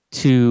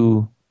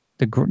to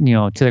the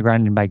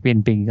ground by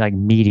being like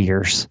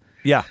meteors.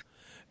 Yeah.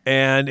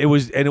 And it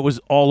was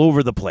all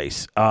over the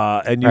place.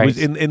 And it was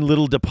in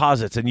little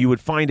deposits, and you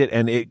would find it,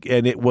 and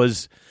it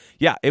was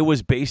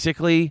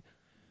basically,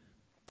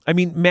 I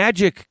mean,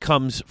 magic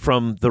comes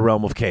from the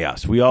realm of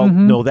chaos. We all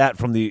know that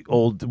from the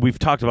old. We've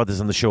talked about this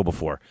on the show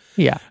before.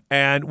 Yeah.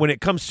 And when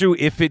it comes through,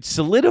 if it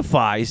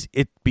solidifies,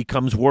 it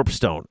becomes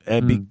Warpstone,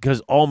 and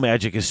because all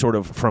magic is sort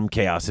of from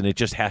chaos, and it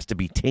just has to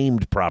be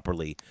tamed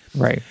properly.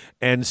 Right.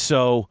 And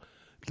so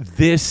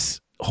this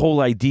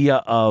whole idea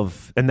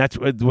of, and that's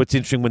what's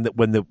interesting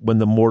when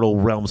the mortal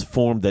realms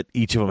formed, that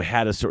each of them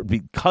had a sort,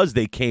 because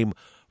they came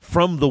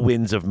from the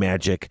winds of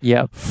magic,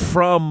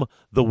 from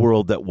the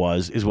world that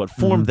was, is what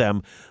formed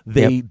them.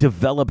 They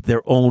developed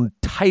their own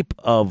type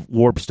of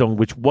Warpstone,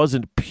 which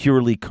wasn't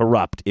purely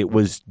corrupt. It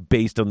was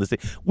based on this thing,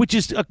 which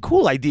is a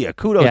cool idea.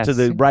 Kudos to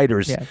the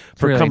writers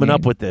for really coming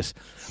up with this.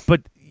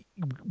 But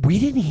we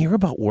didn't hear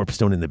about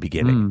Warpstone in the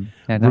beginning.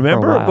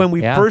 Remember when we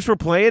first were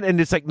playing,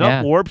 and it's like, no,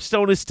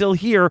 Warpstone is still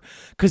here.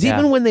 Because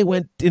even when they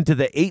went into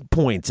the 8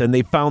 points and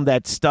they found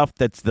that stuff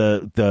that's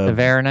the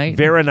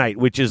Varanite,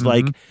 which is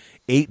like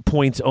 8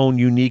 points own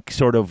unique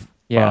sort of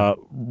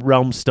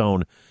realm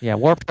stone. Yeah,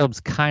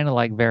 Warpstone's kind of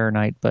like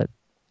Varanite, but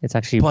it's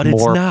actually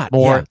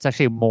it's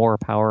actually more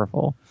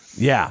powerful.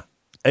 Yeah.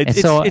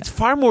 It's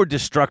far more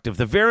destructive.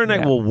 The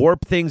Varanite will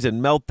warp things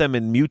and melt them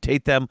and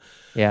mutate them.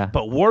 Yeah.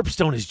 But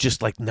Warpstone is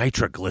just like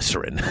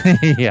nitroglycerin.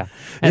 Yeah.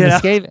 And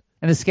the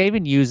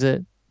Skaven use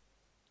it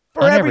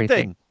for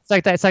everything.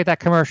 It's like that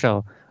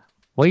commercial.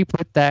 Well, you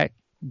put that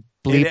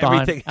bleep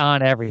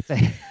on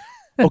everything.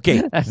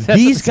 Okay, that's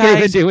these what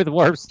guys do with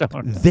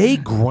Warpstone. They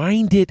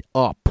grind it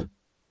up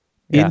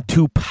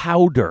into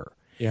powder.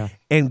 Yeah.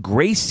 And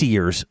Grey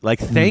Seers, like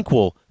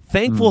Thankful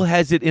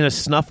has it in a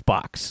snuff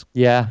box.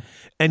 Yeah.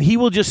 And he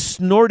will just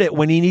snort it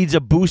when he needs a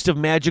boost of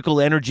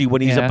magical energy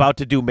when he's about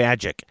to do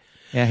magic.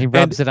 Yeah, he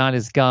rubs it on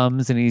his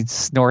gums and he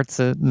snorts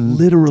it and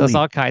Literally. does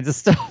all kinds of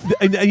stuff.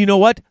 And you know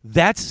what?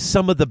 That's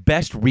some of the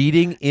best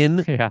reading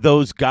in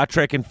those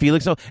Gotrek and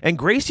Felix. And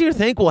Gracier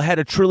Thanquol had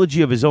a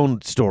trilogy of his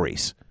own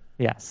stories.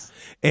 Yes.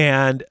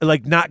 And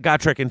like not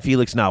Gotrek and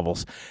Felix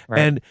novels.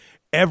 Right. And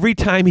every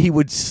time he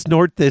would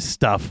snort this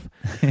stuff,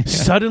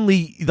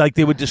 suddenly, like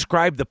they would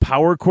describe the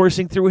power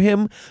coursing through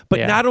him.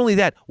 But not only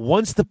that,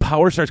 once the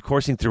power starts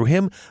coursing through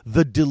him,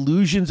 the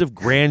delusions of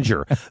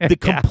grandeur, the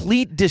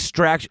complete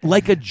distraction,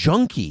 like a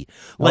junkie.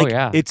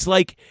 Like it's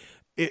like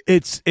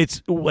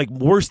it's like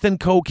worse than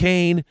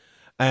cocaine.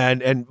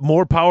 And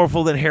more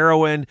powerful than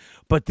heroin.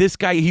 But this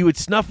guy, he would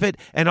snuff it,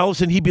 and all of a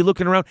sudden he'd be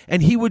looking around,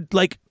 and he would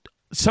like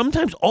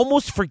sometimes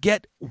almost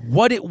forget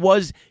what it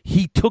was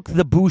he took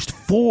the boost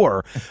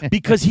for,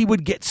 because he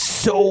would get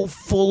so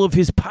full of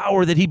his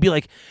power that he'd be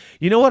like,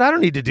 you know what, I don't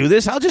need to do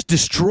this. I'll just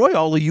destroy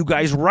all of you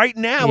guys right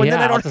now, and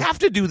then I don't have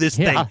to do this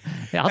thing.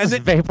 I'll just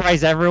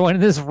vaporize everyone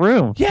in this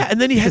room. Yeah,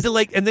 and then he had to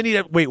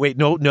wait,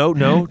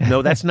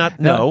 no, that's not,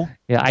 no.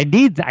 Yeah, I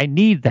need them.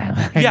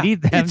 I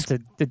need them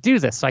to do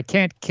this, so I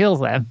can't kill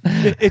them.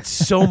 It's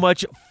so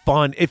much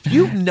fun. If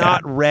you've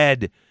not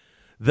read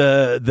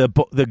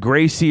the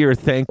Gracier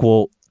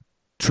Thanquol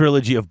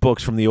trilogy of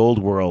books from the old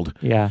world,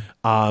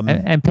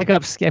 and pick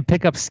up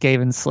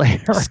Skaven Slayer.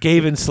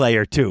 Skaven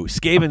Slayer too.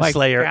 Skaven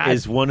Slayer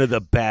is one of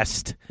the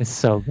best. It's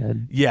so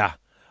good. Yeah.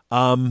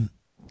 And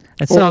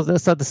so the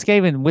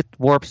Skaven with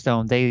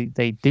Warpstone,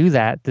 they do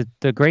that.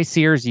 The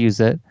Graciers use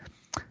it,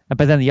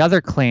 but then the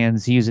other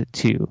clans use it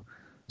too.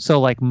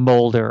 So like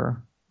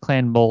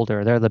Clan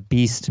Molder, they're the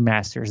Beast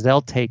Masters.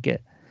 They'll take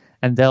it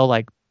and they'll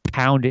like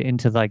pound it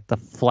into like the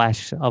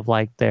flesh of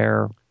like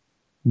their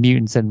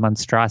mutants and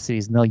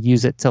monstrosities, and they'll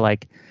use it to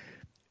like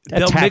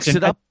they'll mix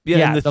it up,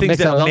 and the things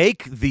that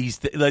make these,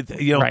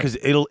 because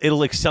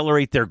it'll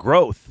accelerate their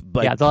growth.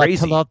 Like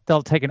crazy.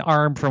 They'll take an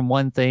arm from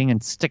one thing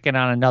and stick it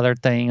on another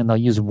thing, and they'll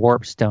use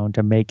Warpstone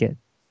to make it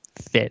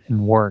fit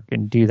and work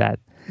and do that.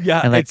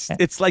 Yeah, and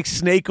it's like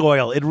snake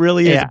oil. It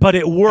really is, but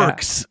it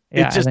works.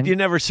 It's just you're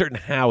never certain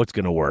how it's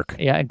going to work.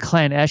 Yeah, and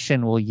Clan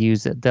Eshin will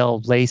use it.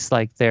 They'll lace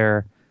like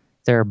their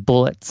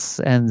bullets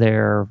and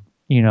their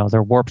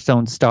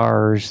Warpstone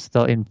stars.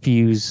 They'll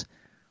infuse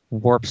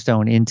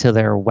Warpstone into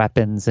their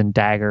weapons and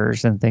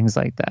daggers and things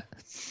like that.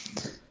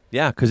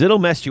 Yeah, because it'll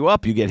mess you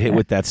up. You get hit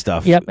with that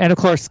stuff. Yep, and of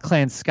course,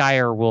 Clan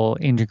Skyer will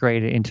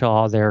integrate it into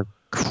all their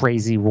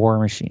crazy war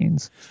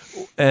machines.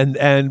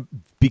 And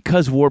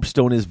because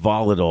Warpstone is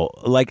volatile,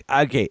 like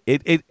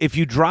if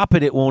you drop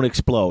it, it won't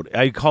explode.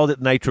 I called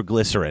it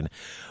nitroglycerin,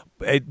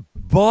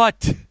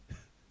 but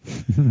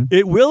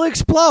it will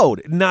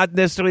explode. Not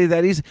necessarily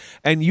that easy.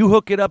 And you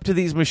hook it up to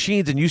these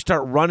machines and you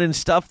start running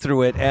stuff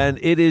through it, and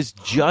it is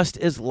just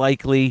as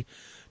likely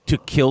to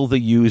kill the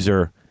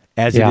user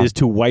as it is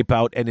to wipe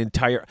out an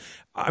entire.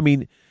 I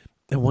mean,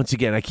 and once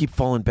again, I keep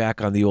falling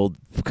back on the old,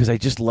 because I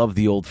just love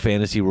the old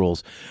fantasy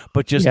rules.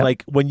 But just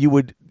like when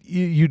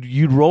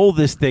you'd roll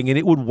this thing and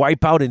it would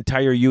wipe out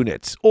entire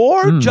units,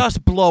 or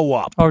just blow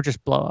up.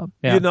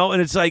 Yeah.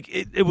 And it's like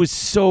it was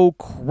so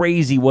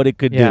crazy what it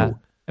could do.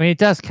 I mean,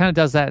 it kind of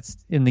does that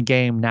in the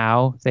game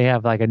now. They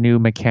have like a new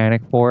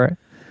mechanic for it.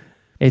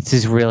 It's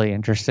just really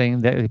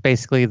interesting.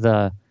 Basically,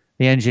 the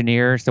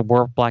engineers, the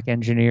warp block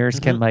engineers,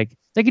 can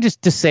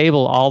just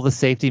disable all the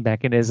safety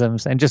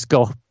mechanisms and just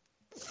go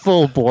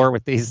full bore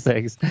with these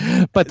things.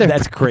 But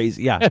that's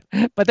crazy. Yeah,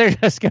 but they're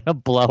just gonna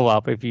blow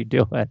up if you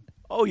do it.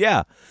 Oh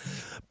yeah.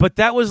 But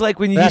that was like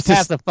when you used to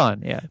have the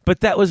fun, yeah. But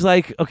that was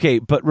like, okay.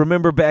 But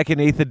remember back in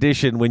 8th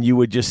edition when you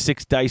would just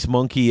 6 dice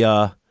monkey.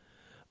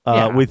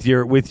 With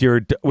your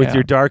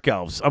dark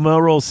elves, I'm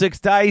gonna roll 6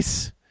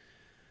 dice.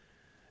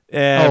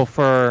 And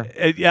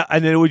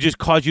then it would just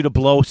cause you to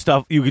blow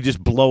stuff. You could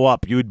just blow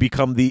up. You'd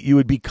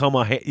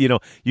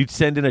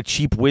send in a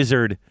cheap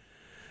wizard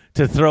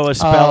to throw a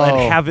spell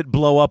and have it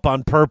blow up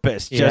on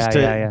purpose, just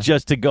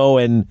to go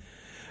and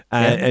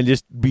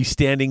just be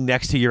standing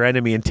next to your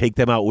enemy and take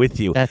them out with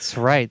you. That's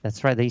right.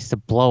 They used to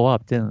blow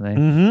up, didn't they?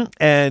 Mm-hmm.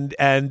 And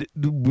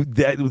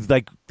that was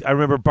like, I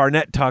remember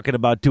Barnett talking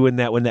about doing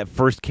that when that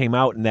first came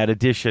out in that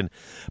edition.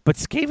 But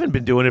Skaven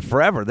been doing it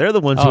forever. They're the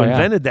ones who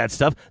invented that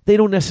stuff. They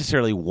don't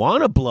necessarily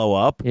want to blow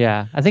up.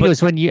 Yeah, I think it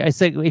was when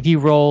if you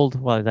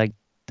rolled like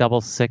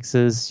double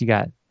 6s, you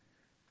got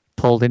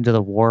pulled into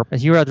the warp.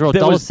 If you rolled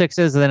double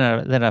 6s,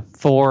 and then a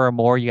 4 or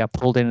more, you got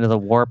pulled into the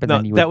warp. And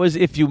then that was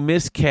if you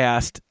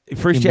miscast.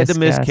 First you had to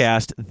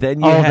miscast,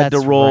 then you had to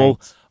roll.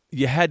 Right.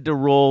 You had to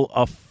roll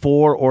a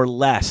 4 or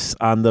less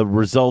on the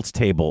results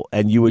table,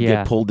 and you would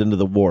get pulled into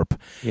the warp.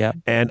 Yeah.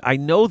 And I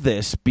know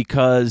this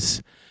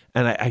because,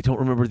 and I don't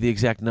remember the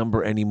exact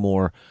number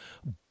anymore,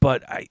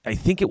 but I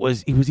think it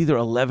was either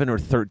 11 or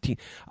 13.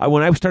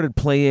 When I started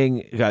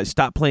playing,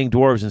 stopped playing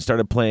dwarves and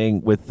started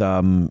playing with the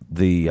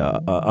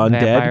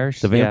undead,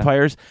 the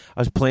vampires.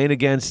 I was playing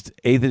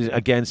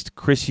against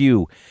Chris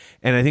Yu,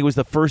 and I think it was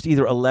the first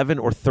either 11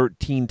 or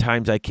 13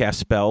 times I cast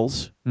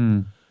spells.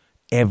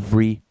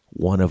 Every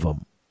one of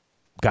them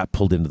got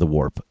pulled into the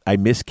warp. I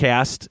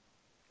miscast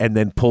and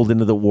then pulled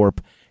into the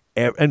warp,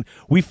 and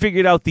we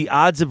figured out the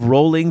odds of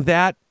rolling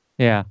that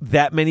Yeah.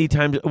 that many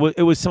times.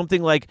 It was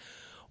something like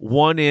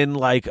 1 in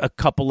like a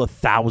couple of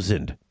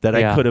thousand that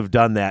I could have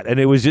done that. And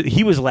it was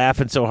he was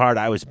laughing so hard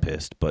I was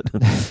pissed, but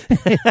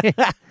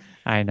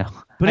I know.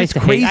 But it's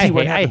crazy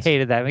what happens. I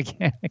hated that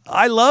mechanic.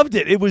 I loved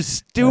it. It was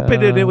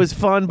stupid and it was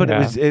fun, but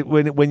yeah.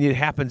 when it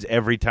happens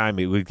every time,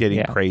 it was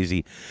getting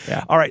crazy.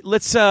 Yeah. All right,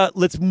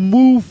 let's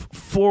move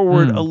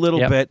forward a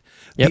little bit.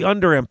 Yep. The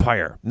Under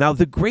Empire. Now,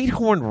 the Great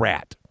Horned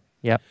Rat.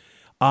 Yep.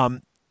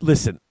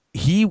 Listen,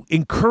 he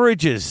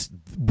encourages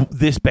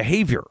this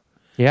behavior.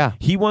 Yeah.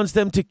 He wants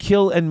them to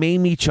kill and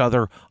maim each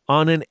other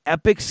on an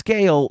epic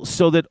scale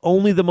so that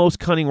only the most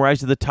cunning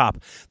rise to the top.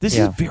 This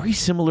is very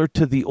similar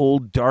to the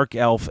old Dark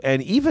Elf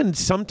and even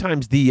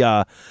sometimes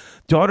the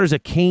Daughters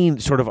of Cain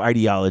sort of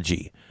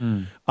ideology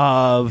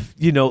of,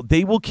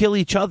 they will kill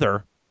each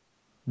other.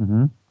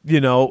 Mm-hmm.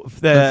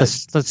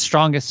 The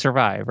strongest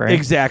survive, right?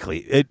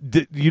 Exactly.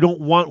 You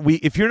don't want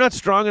if you're not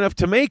strong enough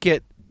to make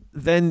it,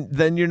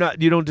 then you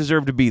don't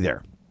deserve to be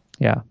there.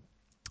 Yeah.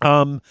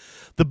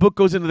 The book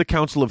goes into the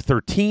Council of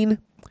 13.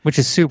 Which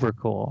is super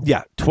cool.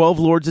 Yeah, 12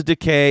 Lords of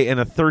Decay and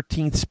a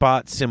 13th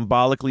spot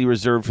symbolically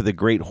reserved for the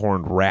Great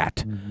Horned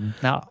Rat. Mm-hmm.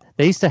 Now,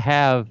 they used to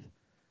have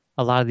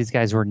a lot of these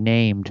guys were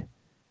named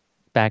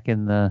back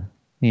in the,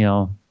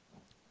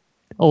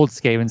 old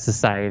Skaven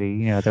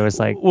society. There was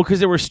like... Well, because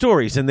there were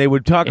stories, and they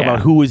would talk about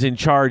who was in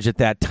charge at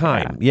that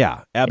time.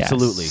 Yeah,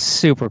 absolutely. Yeah,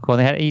 super cool.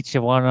 They had each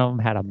one of them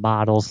had a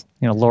models,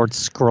 Lord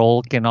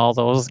Skrolk and all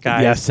those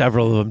guys. Yeah,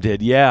 several of them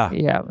did, yeah.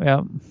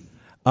 Yeah.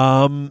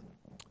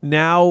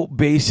 Now,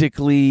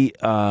 basically,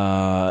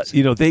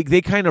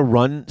 they kind of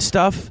run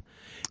stuff.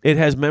 It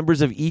has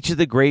members of each of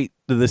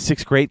the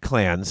 6 great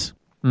clans.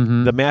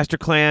 Mm-hmm. The Master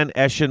Clan,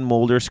 Eshin,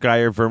 Molder,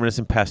 Skyer, Verminous,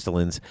 and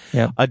Pestilence.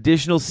 Yep.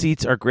 Additional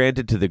seats are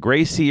granted to the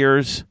Grey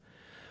Seers.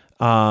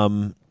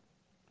 The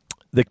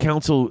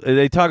council,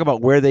 they talk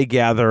about where they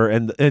gather,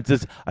 and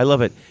I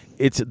love it.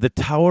 It's the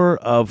Tower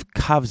of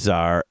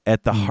Kavzar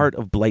at the heart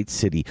of Blight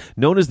City,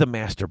 known as the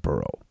Master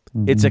Burrow.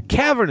 Mm-hmm. It's a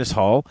cavernous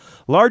hall,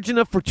 large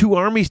enough for 2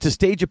 armies to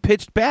stage a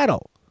pitched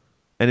battle.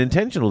 An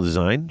intentional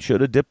design,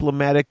 should a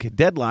diplomatic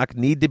deadlock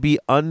need to be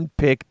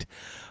unpicked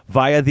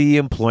via the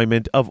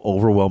employment of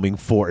overwhelming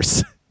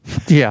force.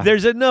 Yeah.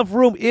 There's enough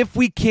room. If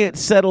we can't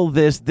settle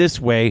this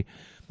way,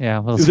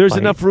 there's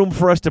enough room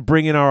for us to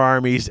bring in our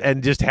armies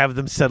and just have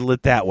them settle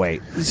it that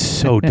way.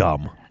 So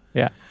dumb.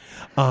 Yeah.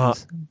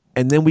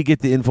 And then we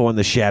get the info on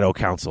the Shadow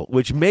Council,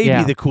 which may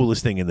be the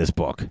coolest thing in this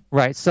book.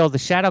 Right. So the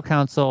Shadow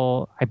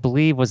Council, I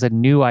believe, was a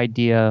new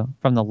idea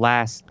from the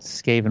last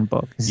Skaven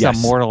book. This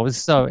is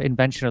the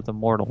invention of the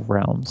mortal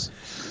realms.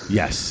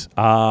 Yes.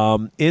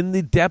 In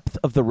the depth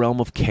of the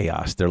realm of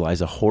chaos, there lies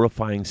a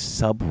horrifying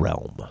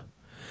sub-realm.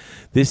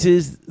 This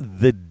is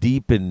the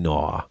Deepin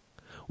Gnaw,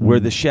 where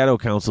the Shadow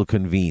Council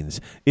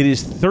convenes. It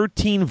is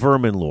 13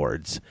 vermin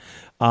lords.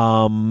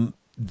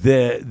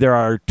 There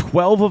are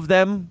 12 of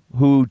them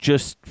who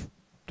just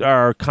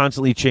are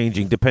constantly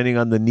changing depending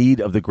on the need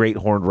of the Great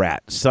Horned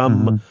Rat.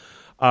 Some,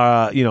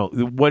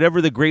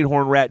 whatever the Great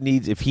Horned Rat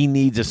needs, if he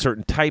needs a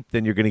certain type,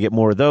 then you're going to get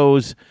more of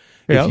those.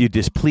 Yep. If you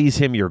displease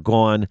him, you're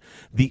gone.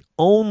 The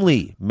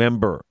only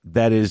member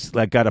that is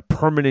got a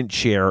permanent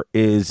chair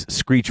is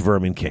Screech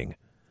Vermin King.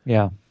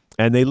 Yeah.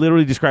 And they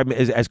literally describe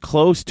him as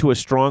close to a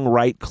strong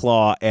right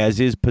claw as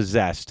is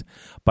possessed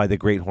by the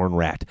Great Horned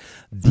Rat.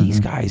 These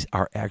guys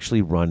are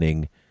actually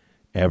running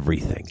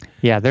everything.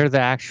 Yeah, they're the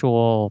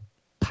actual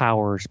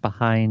powers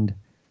behind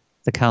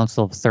the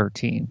Council of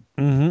 13.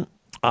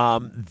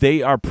 Mm-hmm.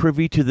 They are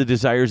privy to the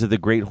desires of the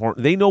Great Horn.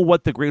 They know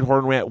what the Great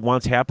Horned Rat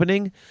wants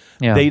happening.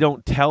 Yeah. They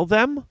don't tell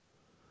them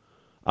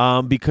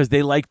because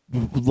they like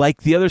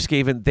the other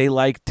Skaven, they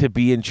like to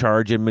be in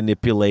charge and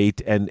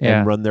manipulate and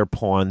run their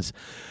pawns.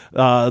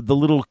 The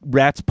little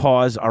rat's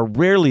paws are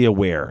rarely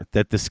aware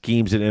that the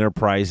schemes and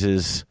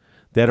enterprises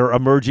that are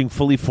emerging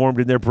fully formed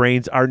in their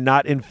brains are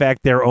not, in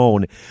fact, their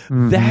own.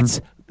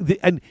 Mm-hmm.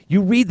 And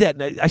you read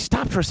that, and I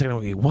stopped for a second.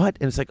 I'm like, what?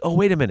 And it's like, oh,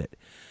 wait a minute.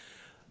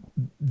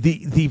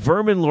 The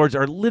vermin lords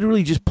are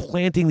literally just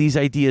planting these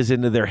ideas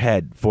into their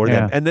head for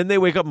them, and then they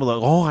wake up and are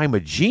like, oh, I'm a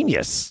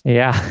genius.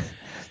 Yeah.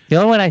 The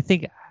only one I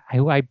think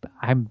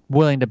I'm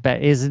willing to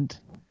bet isn't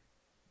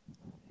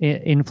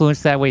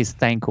influenced that way is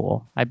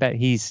Thancool. I bet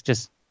he's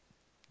just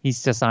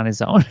on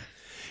his own.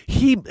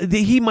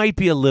 He might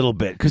be a little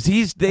bit because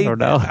I don't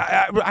know.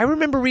 I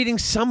remember reading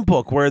some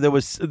book where there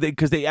was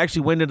because they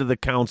actually went into the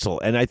council,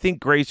 and I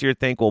think Gracier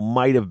Thancool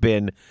might have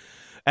been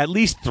at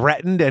least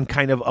threatened and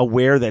kind of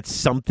aware that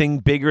something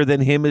bigger than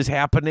him is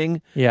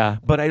happening. Yeah.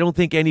 But I don't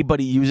think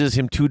anybody uses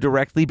him too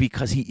directly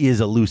because he is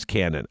a loose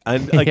cannon.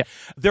 And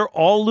they're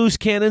all loose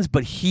cannons,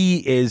 but he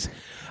is,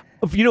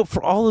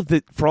 for all of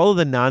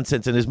the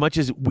nonsense, and as much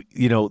as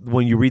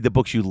when you read the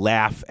books you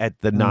laugh at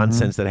the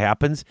nonsense that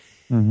happens,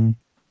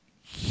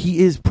 he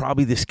is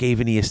probably the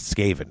Skaveniest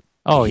Skaven.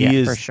 Oh,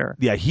 for sure.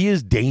 Yeah, he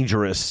is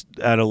dangerous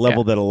at a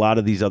level that a lot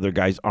of these other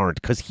guys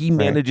aren't because he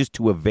manages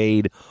to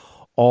evade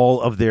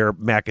all of their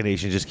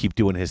machinations, just keep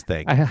doing his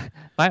thing.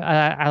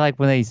 I like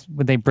when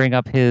they bring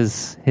up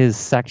his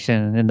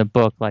section in the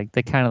book, like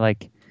they kind of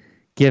like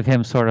give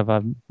him sort of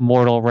a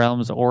Mortal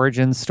Realms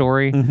origin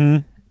story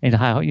and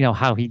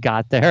how he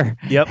got there.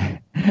 Yep.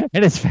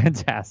 And it's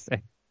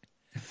fantastic.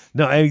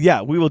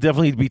 No, we will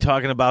definitely be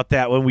talking about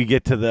that when we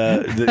get to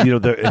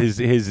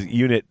his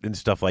unit and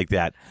stuff like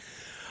that.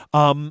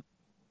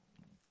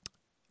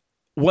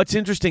 What's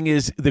interesting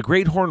is the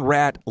Great Horned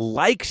Rat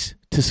likes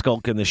to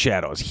skulk in the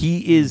shadows.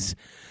 He is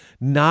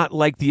not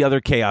like the other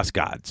Chaos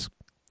Gods.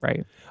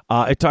 Right.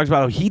 It talks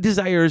about how he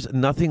desires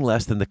nothing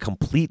less than the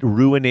complete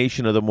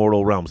ruination of the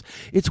mortal realms.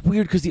 It's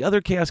weird because the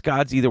other Chaos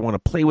Gods either want to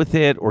play with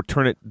it or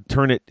turn it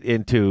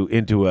into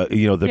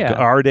the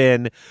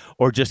garden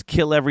or just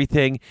kill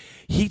everything.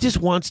 He just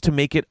wants to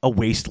make it a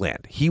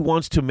wasteland. He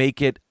wants to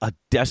make it a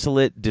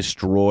desolate,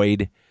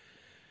 destroyed.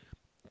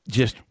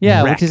 Just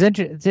which is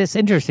it's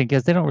interesting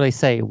because they don't really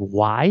say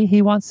why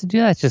he wants to do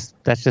that.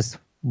 That's just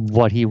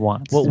what he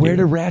wants. Well, where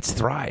do rats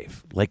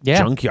thrive? Like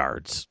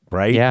junkyards,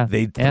 right? Yeah,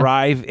 they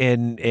thrive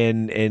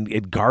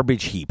in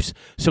garbage heaps.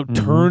 So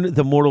turn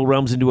the mortal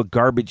realms into a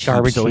garbage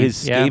heap, so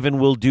his Skaven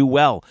will do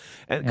well.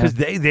 Because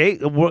they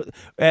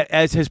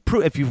as has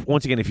proved, if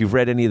you've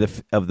read any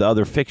of the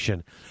other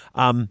fiction,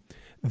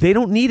 they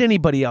don't need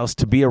anybody else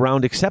to be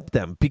around except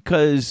them.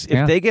 Because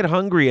if they get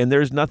hungry and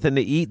there's nothing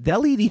to eat,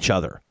 they'll eat each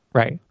other.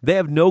 Right. They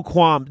have no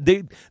qualm.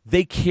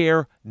 They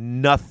care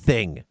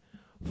nothing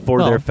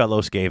for their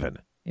fellow Skaven.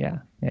 Yeah.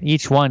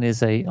 Each one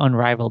is a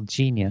unrivaled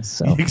genius.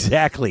 So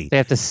exactly. They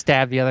have to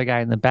stab the other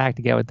guy in the back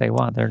to get what they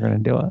want. They're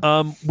going to do it.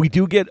 We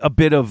do get a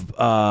bit of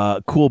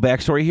cool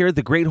backstory here.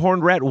 The Great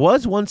Horned Rat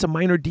was once a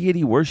minor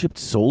deity worshipped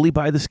solely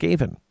by the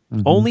Skaven,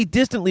 only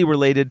distantly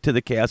related to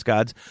the Chaos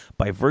Gods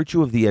by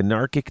virtue of the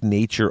anarchic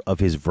nature of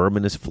his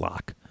verminous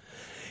flock.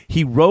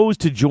 He rose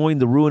to join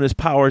the ruinous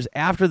powers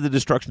after the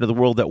destruction of the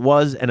world that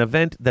was, an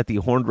event that the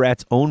Horned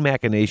Rat's own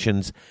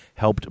machinations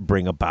helped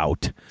bring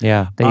about.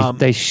 Yeah,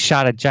 they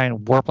shot a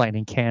giant warp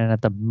lightning cannon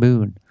at the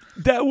moon.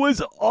 That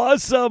was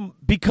awesome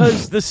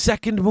because the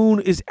second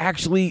moon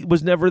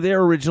was never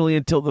there originally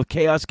until the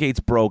Chaos Gates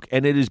broke,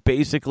 and it is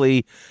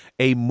basically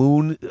a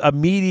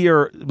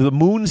meteor, the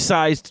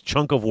moon-sized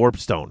chunk of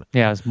warpstone.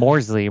 Yeah, it's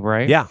Morrslieb,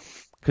 right? Yeah.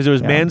 Because there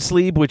was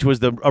Mansleeb, which was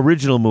the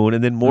original moon,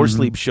 and then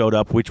Morrslieb showed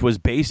up, which was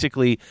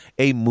basically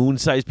a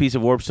moon-sized piece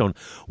of warpstone,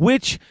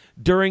 which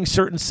during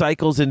certain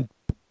cycles and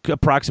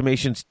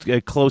approximations,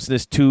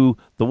 closeness to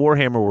the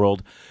Warhammer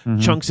world,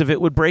 chunks of it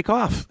would break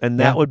off, and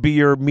that would be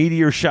your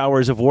meteor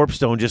showers of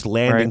warpstone just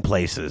landing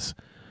places.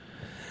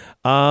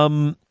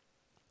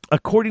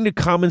 According to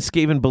common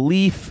Skaven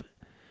belief,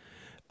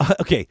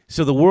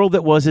 so the world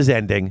that was is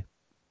ending.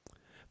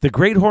 The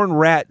Great Horned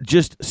Rat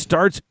just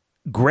starts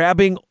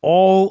grabbing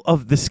all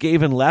of the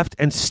Skaven left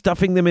and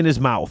stuffing them in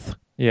his mouth.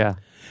 Yeah.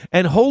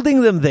 And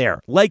holding them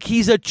there like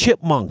he's a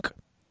chipmunk.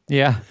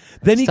 Yeah.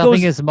 Then he stuffing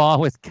goes his maw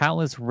with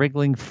countless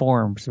wriggling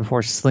forms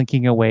before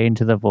slinking away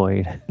into the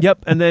void.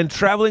 Yep. And then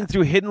traveling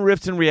through hidden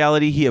rifts in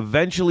reality, he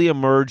eventually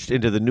emerged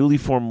into the newly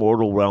formed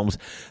mortal realms.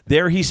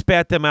 There he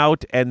spat them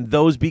out, and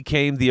those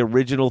became the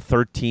original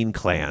 13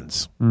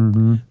 clans.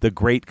 The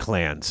Great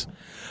Clans.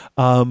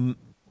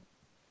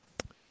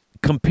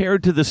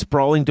 Compared to the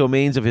sprawling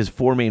domains of his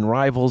four main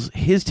rivals,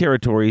 his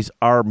territories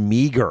are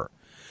meager.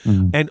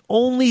 And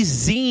only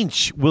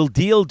Tzeentch will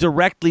deal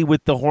directly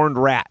with the Horned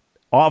Rat.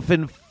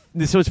 Often,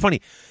 so it's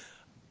funny.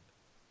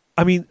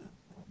 I mean,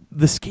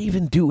 the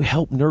Skaven do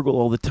help Nurgle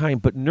all the time,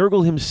 but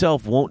Nurgle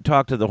himself won't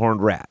talk to the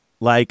Horned Rat.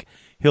 Like,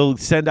 he'll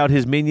send out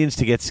his minions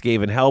to get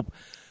Skaven help.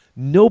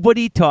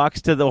 Nobody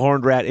talks to the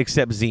Horned Rat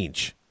except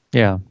Tzeentch.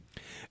 Yeah.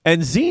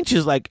 And Tzeentch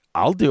is like,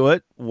 I'll do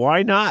it.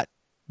 Why not?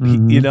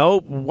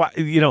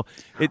 Well,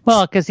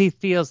 because he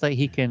feels that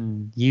he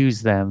can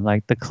use them,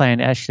 like the Clan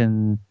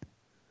Eshin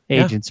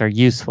agents are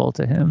useful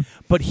to him.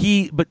 But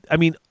I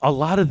mean, a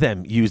lot of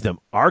them use them.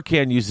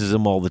 Arcan uses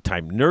them all the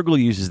time. Nurgle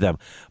uses them.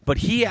 But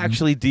he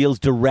actually deals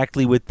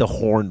directly with the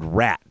Horned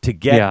Rat to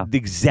get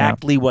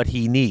exactly what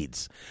he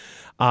needs.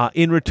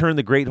 In return,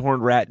 the Great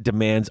Horned Rat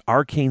demands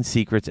arcane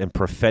secrets and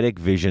prophetic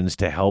visions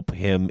to help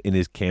him in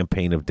his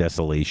campaign of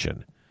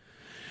desolation.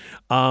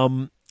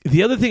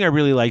 The other thing I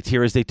really liked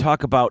here is they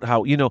talk about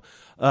how,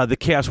 the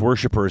Chaos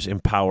Worshippers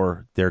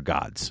empower their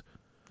gods.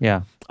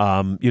 Yeah.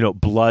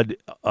 Blood,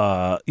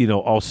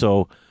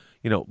 also,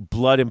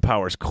 blood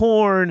empowers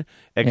Khorne,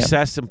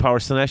 excess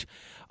empowers Slaanesh.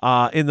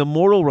 In the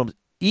mortal realms,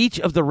 each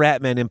of the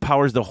Ratmen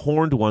empowers the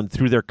Horned One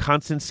through their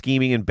constant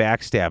scheming and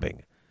backstabbing.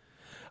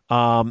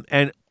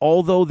 And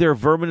although their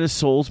verminous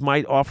souls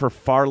might offer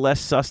far less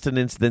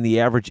sustenance than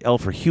the average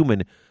elf or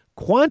human,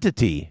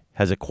 quantity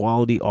has a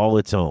quality all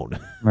its own.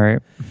 Right.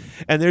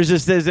 And there's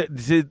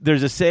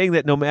a saying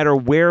that no matter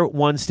where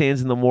one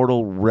stands in the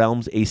mortal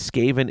realms, a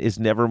Skaven is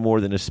never more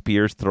than a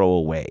spear's throw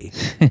away.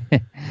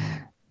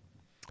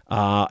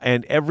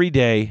 And every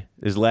day,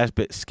 this last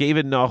bit,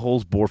 Skaven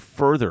gnawholes bore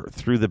further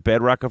through the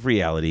bedrock of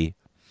reality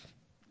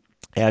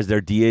as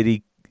their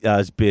deity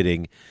is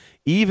bidding.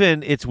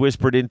 Even it's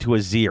whispered into a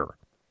Zir.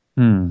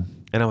 And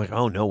I'm like,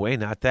 oh, no way,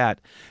 not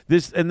that.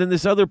 And then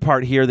this other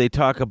part here, they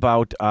talk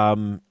about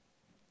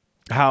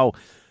how,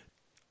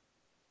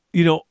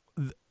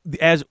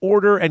 as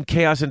order and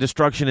chaos and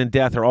destruction and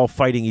death are all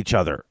fighting each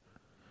other,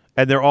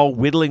 and they're all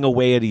whittling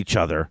away at each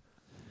other,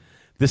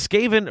 the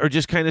Skaven are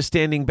just kind of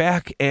standing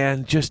back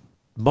and just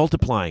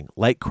multiplying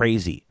like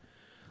crazy.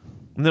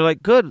 And they're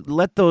like, good,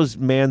 let those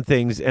man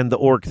things and the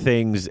orc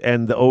things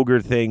and the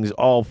ogre things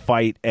all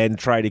fight and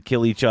try to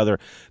kill each other.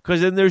 Because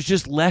then there's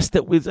just less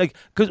that we like.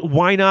 Because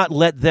why not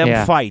let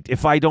them fight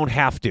if I don't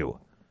have to?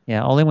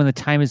 Yeah, only when the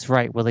time is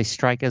right will they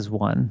strike as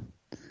one.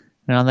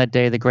 And on that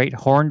day, the great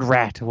horned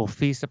rat will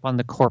feast upon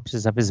the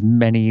corpses of his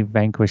many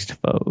vanquished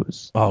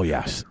foes. Oh,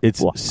 yes.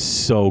 It's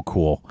so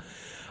cool.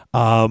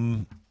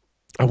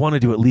 I want to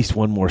do at least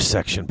one more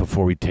section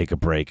before we take a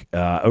break,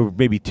 or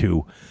maybe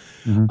two.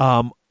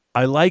 Mm-hmm.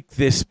 I like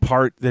this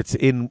part that's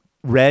in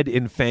red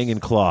in Fang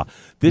and Claw.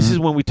 This is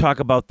when we talk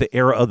about the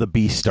era of the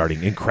beast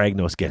starting and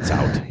Kragnos gets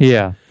out.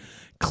 Yeah.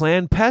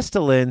 Clan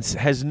Pestilence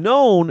has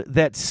known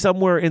that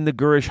somewhere in the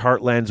Gurish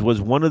Heartlands was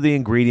one of the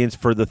ingredients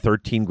for the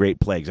 13 Great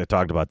Plagues. I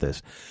talked about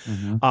this.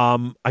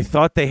 Mm-hmm. I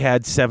thought they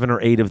had 7 or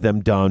 8 of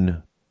them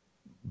done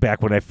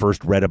back when I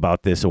first read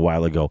about this a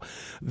while ago.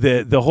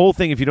 The whole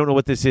thing, if you don't know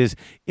what this is,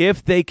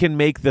 if they can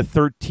make the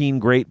 13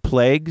 Great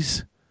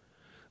Plagues,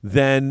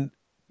 then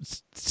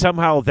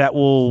somehow that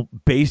will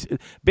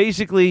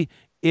basically,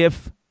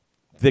 if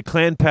the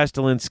Clan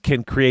Pestilence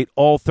can create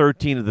all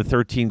 13 of the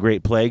 13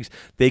 Great Plagues,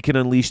 they can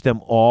unleash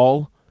them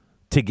all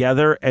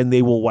together and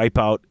they will wipe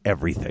out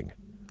everything.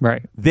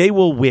 Right. They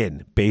will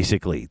win,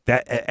 basically.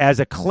 That as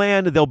a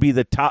clan, they'll be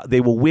the top.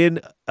 They will win,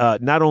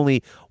 not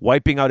only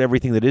wiping out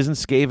everything that isn't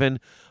Skaven,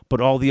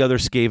 but all the other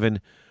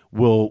Skaven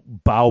will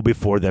bow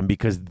before them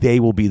because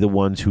they will be the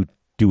ones who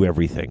do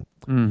everything.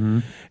 Mm-hmm.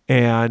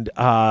 And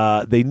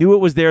they knew it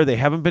was there. They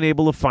haven't been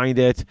able to find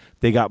it.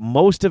 They got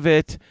most of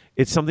it.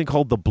 It's something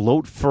called the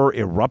Bloat Fur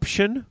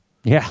Eruption.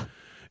 Yeah.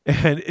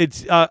 And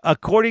it's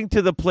according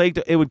to the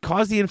plague, it would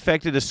cause the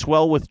infected to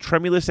swell with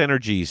tremulous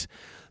energies.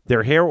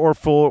 Their hair or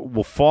fur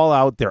will fall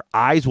out. Their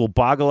eyes will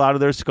boggle out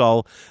of their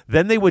skull.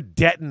 Then they would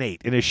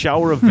detonate in a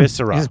shower of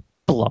viscera. Just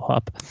blow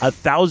up.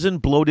 1,000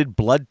 bloated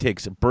blood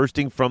ticks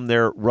bursting from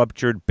their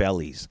ruptured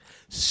bellies.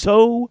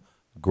 So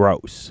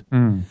gross.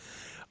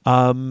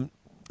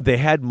 They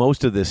had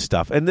most of this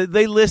stuff, and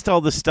they list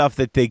all the stuff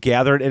that they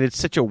gathered, and it's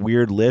such a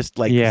weird list.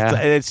 Like,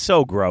 it's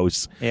so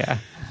gross. Yeah.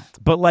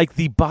 But like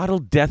the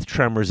bottled death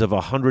tremors of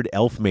 100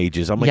 elf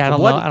mages. I'm like, I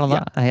don't what? know. I don't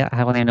know.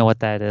 I don't even know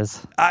what that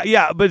is.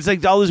 Yeah, but it's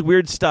like all this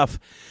weird stuff.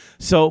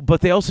 So, but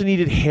they also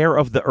needed hair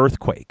of the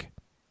earthquake.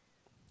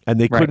 And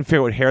they couldn't figure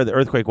out what hair of the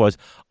earthquake was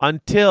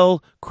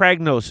until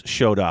Kragnos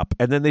showed up.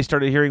 And then they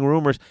started hearing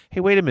rumors, hey,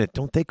 wait a minute,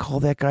 don't they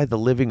call that guy the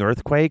living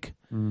earthquake?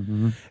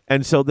 Mm-hmm.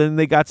 And so then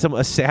they got some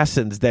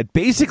assassins that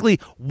basically,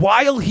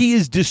 while he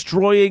is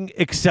destroying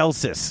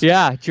Excelsis.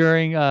 Yeah,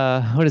 during,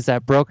 what is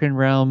that, Broken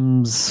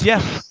Realms? Yeah.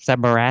 Is that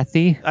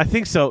Marathi? I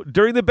think so.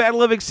 During the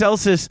Battle of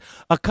Excelsis,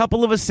 a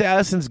couple of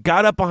assassins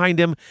got up behind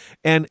him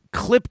and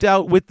clipped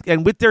out with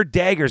their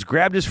daggers,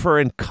 grabbed his fur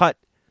and cut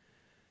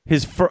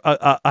his fur,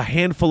 a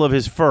handful of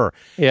his fur.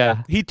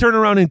 Yeah. He turned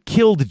around and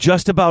killed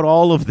just about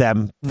all of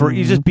them for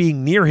just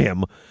being near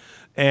him,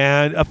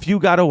 and a few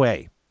got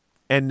away.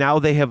 And now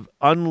they have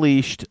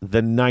unleashed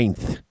the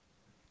 9th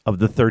of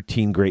the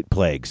 13 Great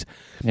Plagues.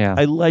 Yeah.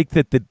 I like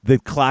that the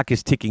clock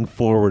is ticking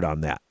forward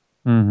on that.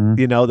 Mm-hmm.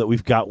 You know, that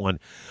we've got one.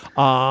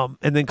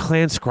 And then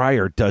Clan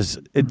Scryer does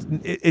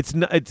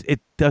it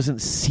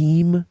doesn't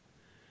seem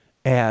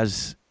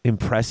as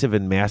impressive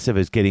and massive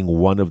as getting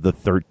one of the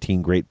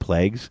 13 Great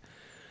Plagues.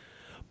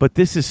 But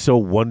this is so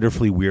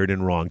wonderfully weird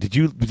and wrong. Did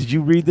you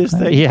read this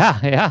thing?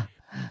 Yeah.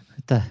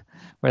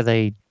 Where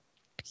they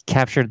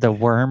captured the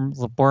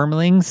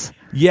wormlings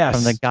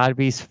from the god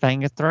beast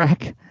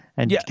Fangathrak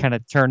and kind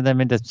of turned them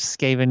into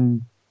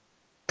Skaven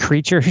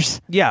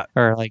creatures. Yeah.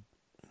 Or like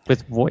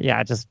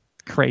just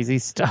crazy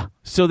stuff.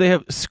 So they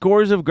have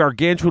scores of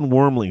gargantuan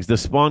wormlings, the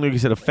spawn, like you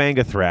said, of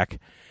Fangathrak,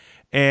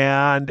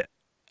 and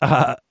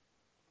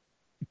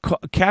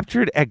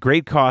captured at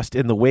great cost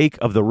in the wake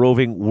of the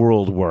roving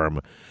world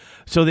worm.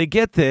 So they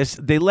get this.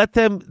 They let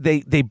them.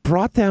 They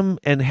brought them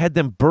and had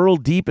them burrow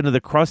deep into the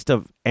crust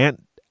of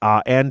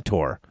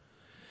Antor,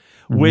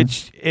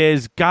 which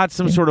is got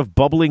some sort of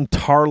bubbling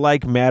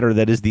tar-like matter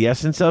that is the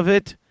essence of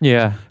it.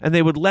 Yeah. And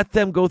they would let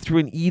them go through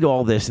and eat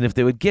all this. And if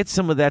they would get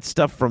some of that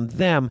stuff from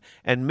them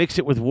and mix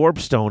it with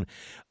warpstone,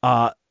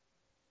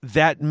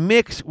 that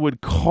mix would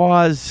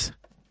cause.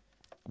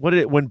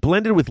 When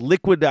blended with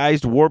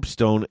liquidized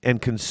warpstone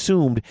and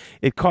consumed,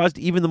 it caused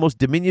even the most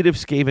diminutive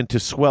Skaven to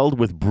swell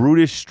with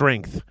brutish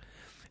strength.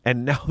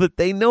 And now that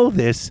they know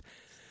this,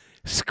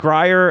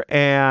 Scryer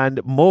and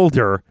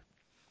Mulder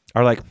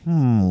are like,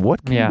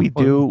 what can we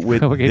do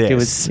with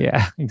this?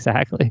 Yeah,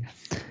 exactly.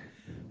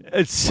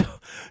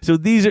 So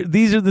these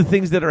are the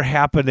things that are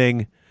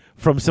happening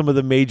from some of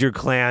the major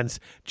clans.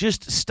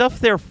 Just stuff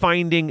they're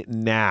finding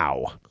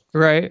now.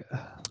 Right.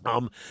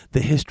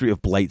 The history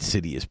of Blight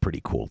City is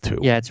pretty cool too.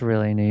 Yeah, it's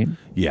really neat.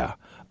 Yeah.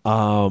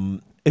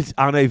 It's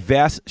on a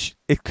vast.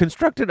 It's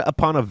constructed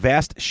upon a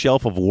vast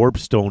shelf of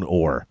warpstone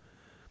ore.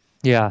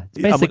 Yeah,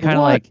 it's basically kind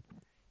of like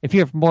if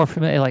you're more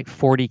familiar, like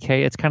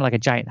 40K, it's kind of like a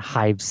giant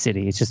hive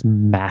city. It's just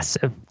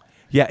massive.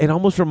 Yeah, it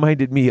almost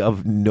reminded me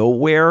of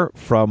Nowhere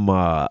from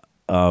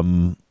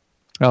From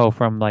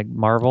like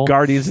Marvel?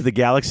 Guardians of the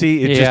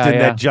Galaxy. It's just in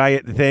that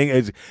giant thing.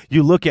 As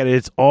you look at it,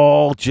 it's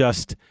all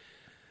just,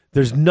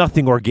 there's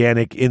nothing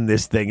organic in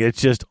this thing. It's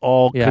just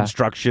all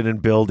construction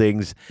and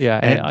buildings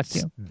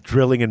and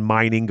drilling and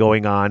mining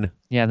going on.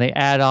 Yeah, they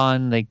add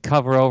on, they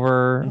cover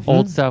over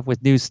old stuff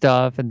with new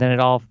stuff, and then it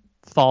all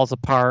falls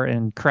apart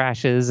and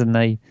crashes, and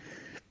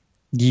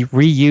you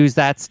reuse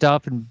that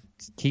stuff and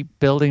keep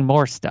building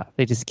more stuff.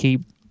 They just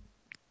keep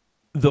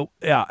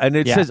and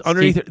it says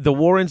underneath the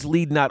Warrens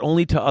lead not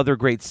only to other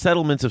great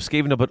settlements of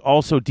Skaven, but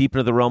also deep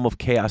into the realm of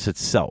chaos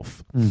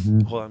itself. Hold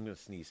on, I'm going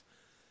to sneeze.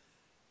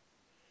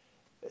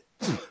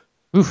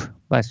 Oof,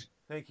 bless.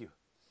 Thank you.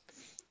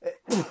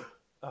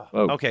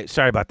 Okay,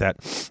 sorry about that.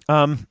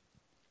 And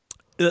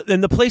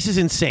the place is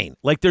insane.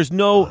 Like there's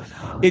no,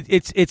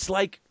 it's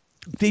like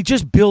they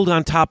just build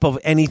on top of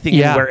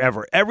anything and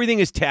wherever. Everything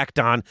is tacked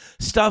on.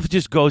 Stuff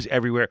just goes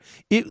everywhere.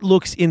 It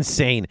looks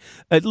insane.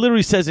 It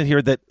literally says in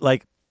here that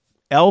like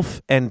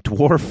elf and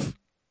dwarf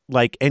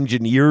like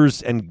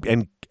engineers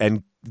and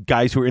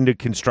guys who are into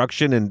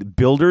construction and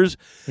builders,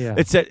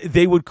 it said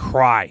they would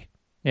cry.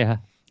 Yeah.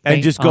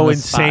 And just go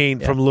insane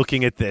from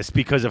looking at this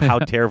because of how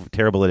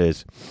terrible it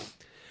is.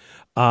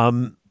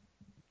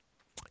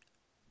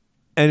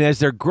 And as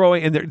they're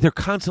growing, and they're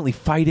constantly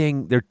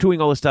fighting, they're doing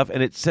all this stuff,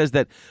 and it says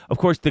that, of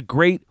course, the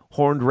great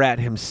horned rat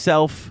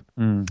himself...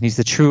 he's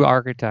the true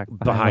architect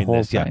behind the whole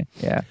this, thing.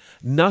 Yeah.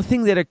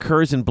 Nothing that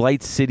occurs in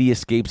Blight City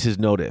escapes his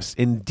notice.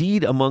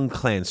 Indeed, among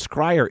Clan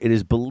Scryer, it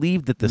is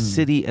believed that the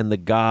city and the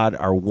god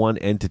are one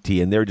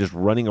entity, and they're just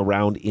running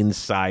around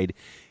inside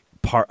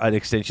an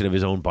extension of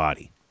his own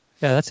body.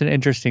 Yeah, that's an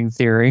interesting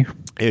theory.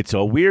 It's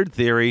a weird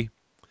theory.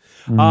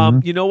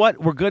 You know what?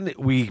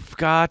 We've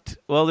got,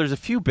 there's a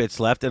few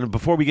bits left. And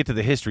before we get to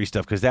the history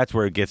stuff, because that's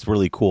where it gets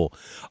really cool.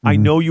 I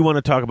know you want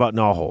to talk about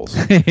Gnawholes.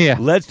 Yeah.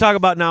 Let's talk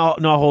about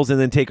Gnawholes and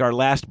then take our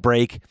last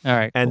break. All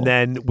right. And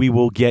then we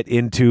will get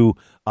into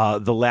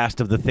the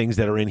last of the things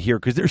that are in here,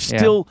 because there's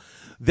still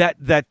that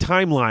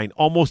timeline.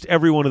 Almost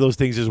every one of those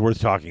things is worth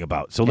talking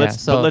about. So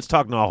let's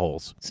talk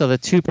Gnawholes. So the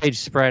 2-page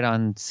spread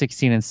on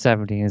 16 and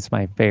 17 is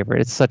my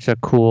favorite. It's such a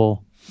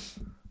cool...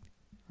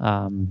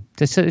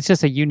 it's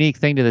just a unique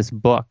thing to this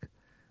book.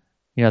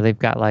 You know, they've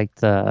got like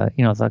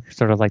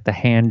sort of like the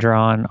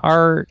hand-drawn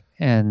art,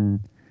 and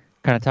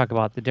kind of talk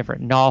about the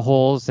different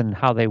Gnawholes and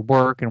how they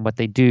work and what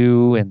they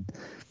do. And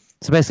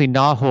so basically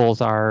Gnawholes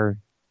are,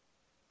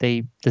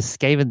 the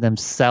Skaven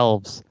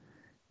themselves,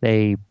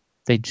 they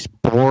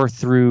just bore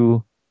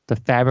through the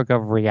fabric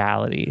of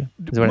reality,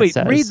 is what it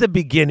says. Read the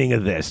beginning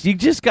of this. You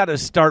just got to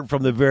start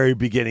from the very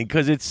beginning,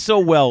 because it's so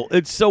well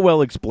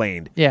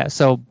explained. Yeah,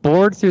 so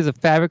bored through the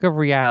fabric of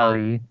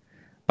reality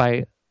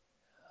by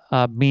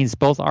means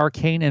both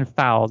arcane and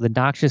foul. The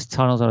noxious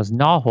tunnels known as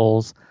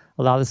Gnawholes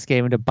allow the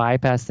Skaven to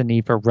bypass the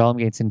need for realm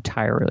gates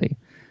entirely.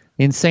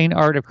 The insane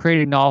art of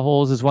creating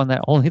Gnawholes is one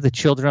that only the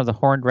children of the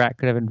Horned Rat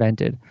could have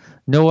invented.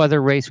 No other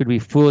race would be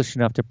foolish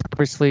enough to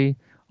purposely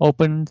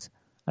open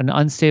an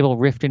unstable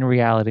rift in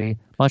reality,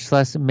 much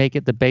less make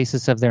it the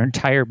basis of their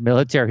entire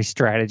military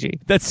strategy.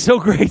 That's so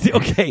great.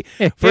 Okay,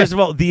 first of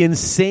all, the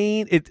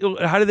insane. It's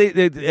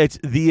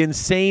the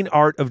insane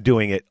art of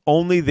doing it.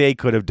 Only they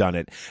could have done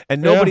it,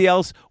 and nobody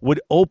else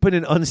would open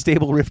an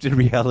unstable rift in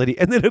reality.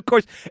 And then, of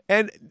course,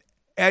 and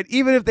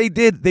even if they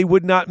did, they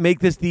would not make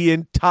this the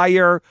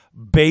entire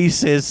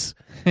basis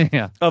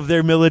of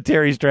their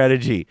military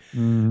strategy.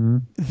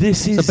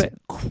 This is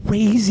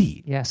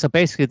crazy. Yeah. So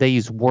basically, they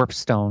use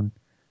warpstone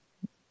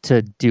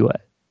to do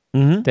it.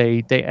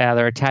 They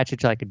either attach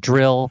it to like a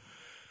drill,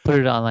 put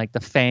it on like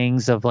the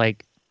fangs of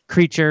like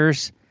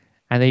creatures,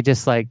 and they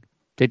just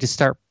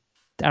start.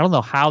 I don't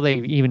know how they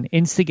even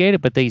instigate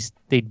it, but they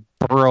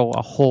burrow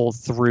a hole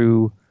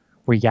through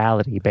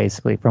reality,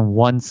 basically from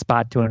one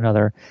spot to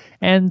another,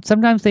 and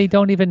sometimes they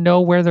don't even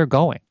know where they're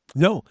going.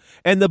 No,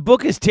 and the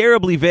book is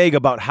terribly vague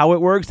about how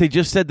it works. They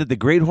just said that the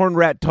Great Horned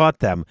Rat taught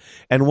them,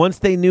 and once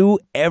they knew,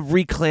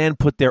 every clan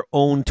put their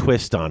own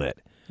twist on it.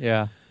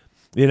 Yeah.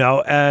 You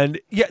know, and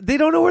they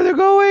don't know where they're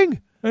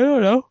going. I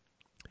don't know.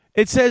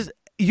 It says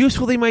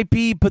useful they might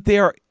be, but they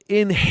are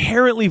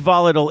inherently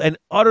volatile and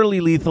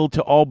utterly lethal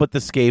to all but the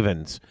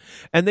Skavens.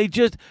 And they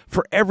just,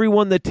 for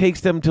everyone that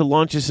takes them to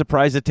launch a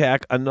surprise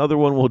attack, another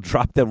one will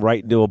drop them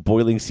right into a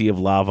boiling sea of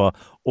lava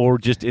or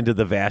just into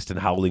the vast and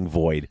howling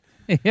void.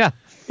 Yeah.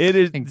 It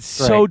is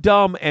so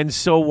dumb and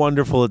so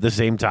wonderful at the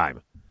same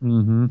time.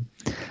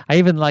 I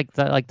even like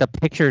the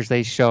pictures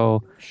they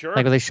show. Sure.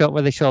 Like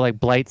where they show like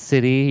Blight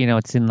City. You know,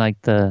 it's in like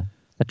the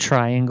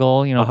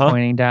triangle. You know,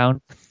 pointing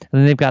down. And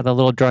then they've got the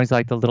little drawings,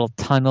 like the little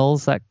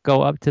tunnels that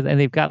go up to, and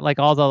they've got like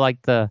all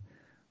the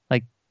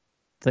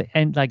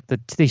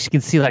you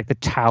can see like the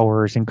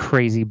towers and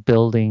crazy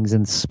buildings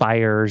and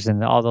spires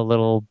and all the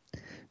little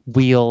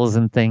wheels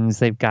and things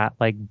they've got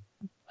like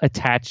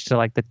attached to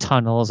like the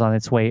tunnels on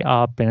its way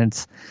up,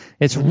 and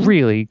it's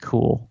really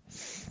cool.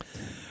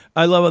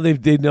 I love how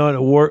they've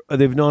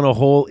known a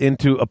hole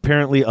into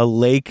apparently a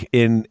lake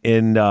in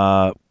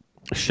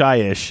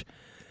Shyish,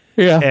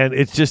 and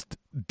it's just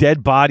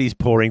dead bodies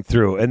pouring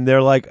through, and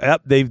they're like,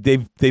 yep,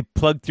 they've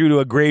plugged through to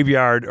a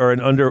graveyard or an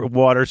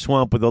underwater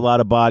swamp with a lot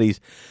of bodies,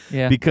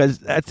 because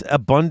that's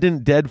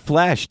abundant dead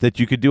flesh that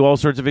you could do all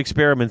sorts of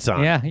experiments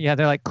on. Yeah,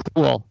 they're like,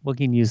 cool, we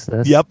can use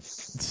this. Yep,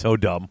 so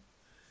dumb.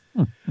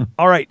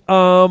 All right,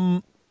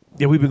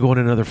 we've been going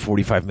another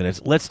 45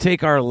 minutes. Let's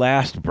take our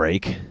last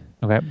break.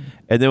 Okay,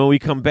 and then when we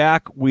come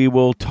back, we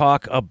will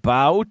talk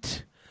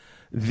about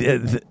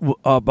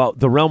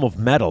the realm of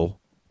metal.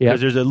 Because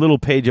there's a little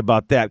page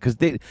about that, because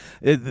they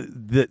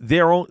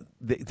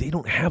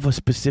don't have a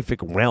specific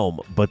realm,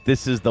 but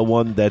this is the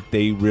one that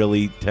they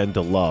really tend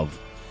to love.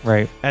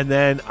 Right. And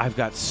then I've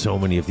got so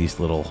many of these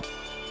little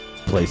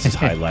places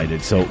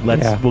highlighted, so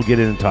we'll get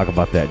in and talk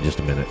about that in just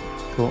a minute.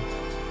 Cool.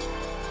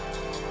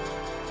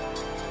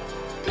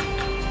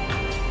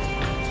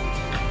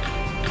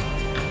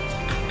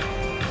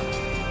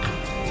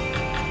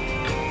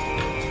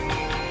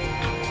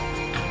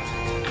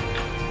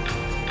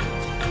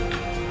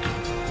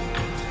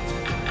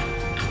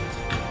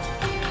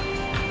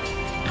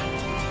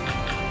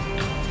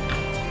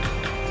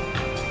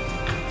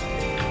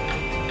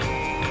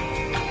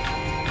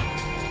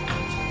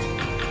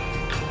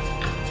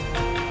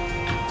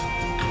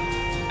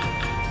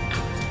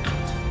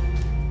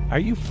 Are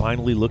you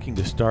finally looking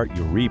to start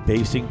your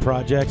rebasing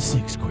project?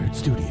 6 Squared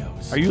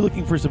Studios. Are you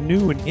looking for some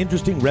new and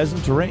interesting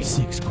resin terrain?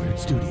 6 Squared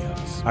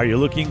Studios. Are you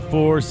looking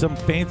for some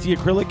fancy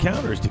acrylic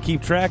counters to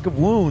keep track of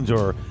wounds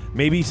or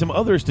maybe some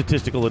other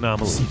statistical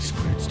anomalies? 6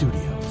 Squared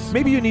Studios.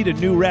 Maybe you need a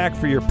new rack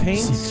for your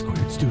paints? 6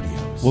 Squared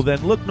Studios. Well,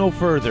 then look no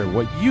further.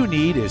 What you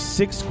need is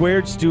 6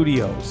 Squared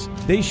Studios.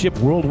 They ship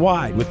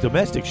worldwide with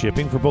domestic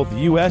shipping for both the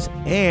U.S.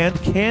 and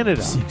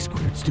Canada. 6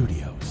 Squared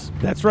Studios.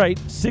 That's right,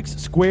 6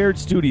 Squared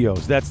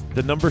Studios. That's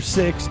the number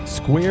 6,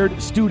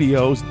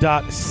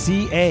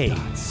 squaredstudios.ca.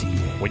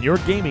 When your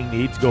gaming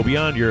needs go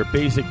beyond your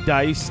basic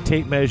dice,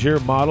 tape measure,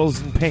 models,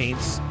 and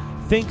paints,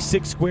 think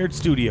 6 Squared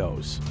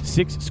Studios.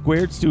 6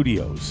 Squared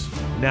Studios.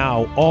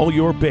 Now all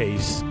your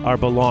base are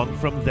belong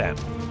from them.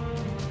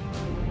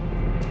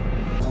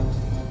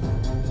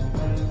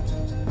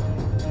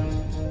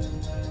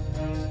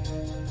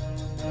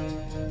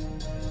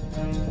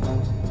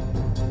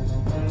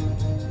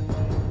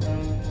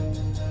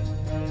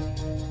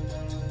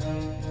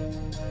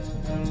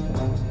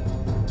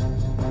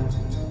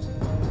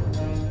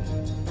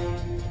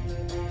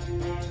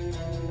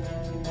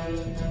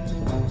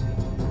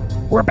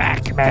 We're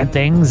back, man.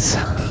 Things.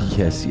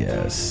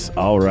 Yes.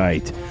 All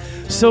right.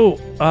 So,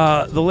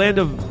 the land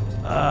of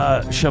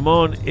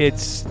Shamon,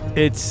 it's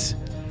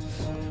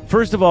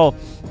first of all,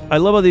 I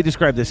love how they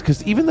describe this,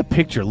 because even the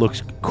picture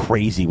looks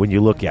crazy when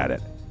you look at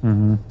it.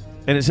 Mm-hmm.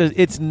 And it says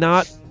it's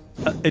not,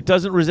 it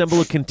doesn't resemble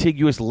a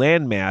contiguous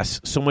landmass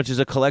so much as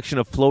a collection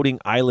of floating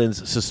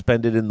islands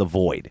suspended in the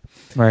void.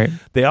 Right.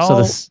 They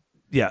all,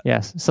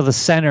 Yes. So the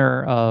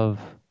center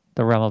of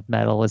the realm of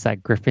metal is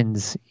that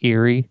Griffin's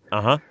Eyrie.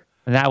 Uh-huh.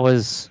 And that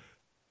was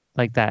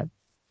like that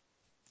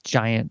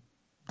giant,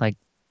 like,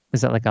 is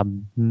that like a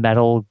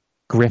metal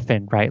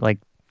griffin, right? Like,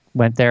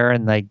 went there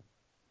and like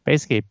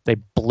basically they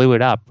blew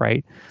it up,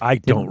 right? I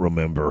don't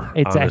remember.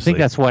 I think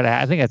that's what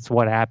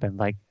happened.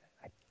 Like,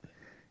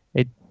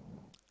 it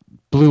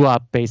blew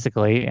up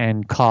basically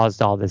and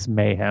caused all this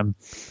mayhem.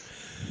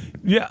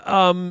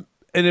 Yeah.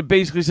 And it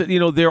basically said,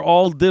 they're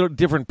all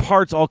different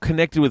parts, all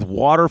connected with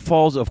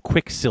waterfalls of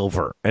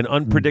quicksilver and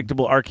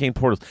unpredictable arcane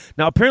portals.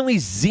 Now, apparently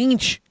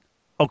Tzeentch,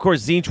 of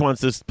course, Tzeentch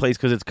wants this place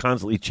because it's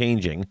constantly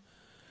changing.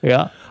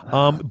 Yeah.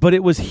 But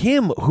it was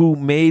him who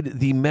made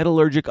the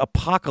metallurgic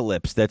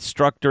apocalypse that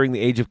struck during the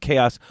Age of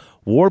Chaos,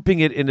 warping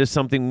it into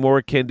something more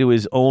akin to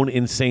his own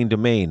insane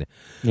domain.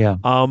 Yeah.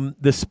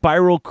 The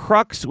Spiral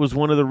Crux was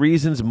one of the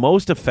reasons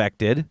most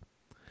affected.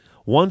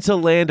 Once a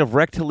land of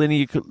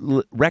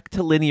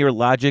rectilinear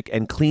logic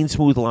and clean,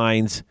 smooth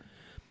lines,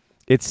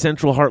 its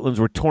central heartlands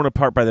were torn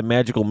apart by the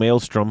magical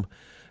maelstrom.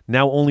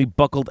 Now only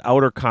buckled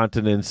outer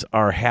continents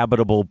are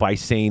habitable by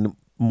sane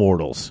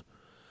mortals.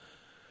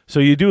 So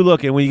you do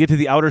look, and when you get to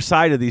the outer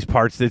side of these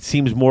parts, that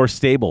seems more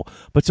stable.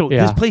 But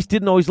this place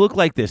didn't always look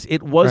like this.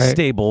 It was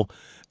stable.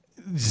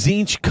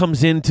 Tzeentch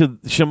comes into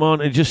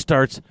Shamon and just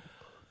starts...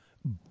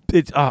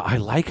 I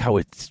like how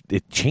it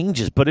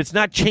changes, but it's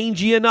not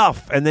changey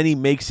enough. And then he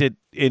makes it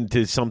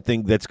into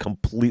something that's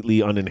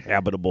completely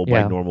uninhabitable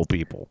by normal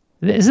people.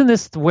 Isn't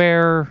this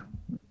where...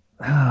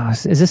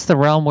 is this the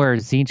realm where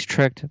Tzeentch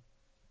tricked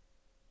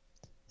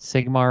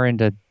Sigmar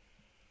into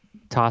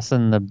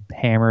tossing the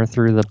hammer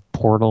through the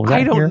portal?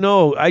 I don't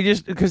know.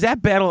 Because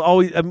that battle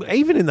always...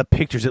 even in the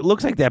pictures, it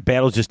looks like that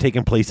battle's just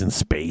taking place in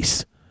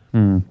space.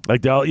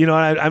 Like,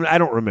 I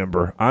don't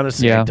remember.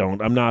 Honestly, I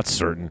don't. I'm not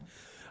certain.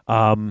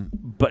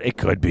 But it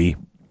could be.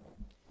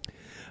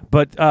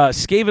 But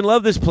Skaven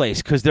love this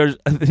place because they're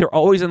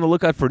always on the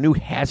lookout for new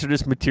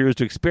hazardous materials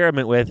to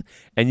experiment with,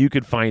 and you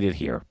could find it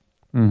here.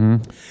 Mm-hmm.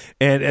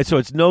 And so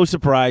it's no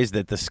surprise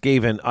that the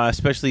Skaven,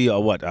 especially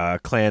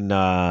Clan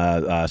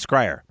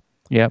Scryer,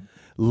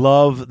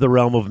 love the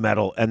realm of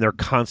metal, and they're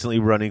constantly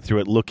running through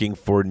it looking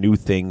for new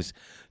things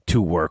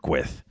to work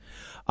with.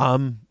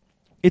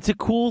 It's a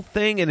cool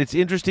thing, and it's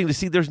interesting to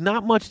see. There's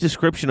not much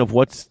description of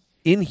what's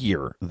in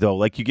here, though,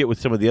 like you get with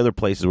some of the other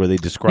places where they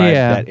describe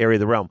that area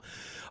of the realm.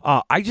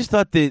 I just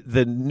thought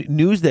the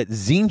news that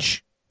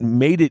Tzeentch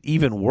made it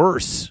even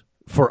worse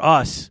for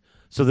us,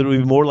 so that it would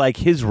be more like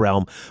his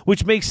realm,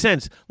 which makes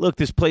sense. Look,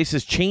 this place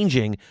is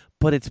changing,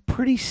 but it's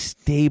pretty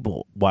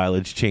stable while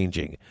it's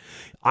changing.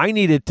 I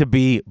need it to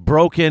be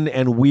broken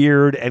and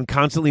weird and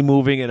constantly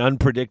moving and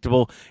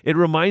unpredictable. It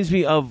reminds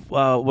me of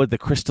the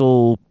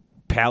Crystal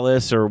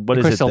Palace, or what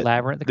is Crystal it?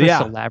 Labyrinth. The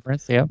Crystal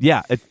Labyrinth, yeah.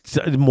 Yeah, it's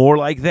more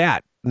like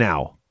that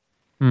now.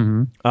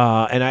 Mm-hmm.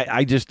 And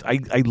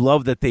I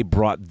love that they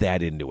brought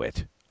that into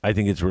it. I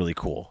think it's really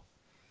cool.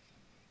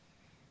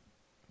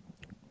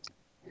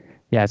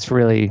 Yeah, it's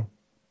really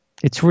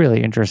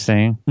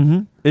interesting.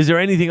 Mm-hmm. Is there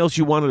anything else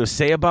you wanted to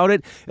say about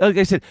it? Like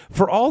I said,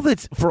 for all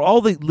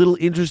the little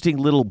interesting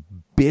little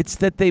bits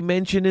that they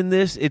mention in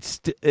this, it's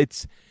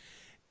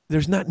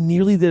there's not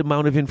nearly the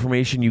amount of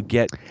information you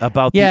get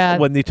about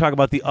when they talk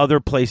about the other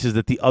places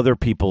that the other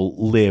people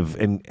live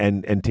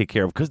and take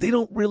care of, because they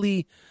don't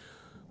really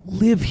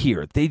live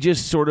here. They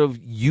just sort of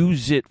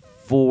use it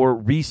for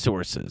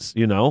resources,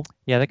 you know?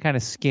 Yeah, they kind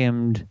of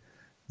skimmed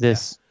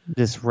this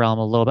realm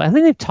a little bit. I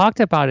think they've talked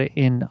about it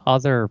in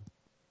other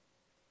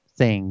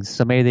things,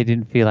 so maybe they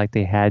didn't feel like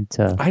they had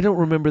to. I don't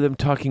remember them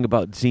talking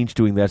about Tzeentch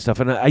doing that stuff,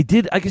 and I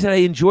did. Like I said, I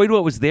enjoyed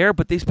what was there,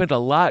 but they spent a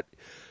lot.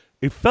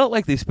 It felt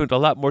like they spent a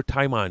lot more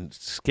time on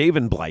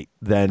Skaven Blight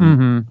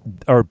than,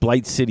 or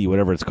Blight City,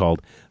 whatever it's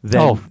called,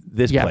 than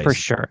this place. Yeah, for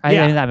sure.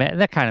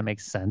 That kind of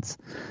makes sense.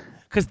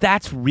 Because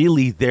that's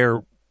really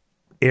their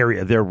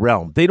area, their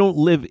realm. They don't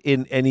live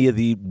in any of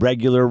the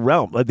regular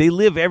realm. Like, they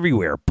live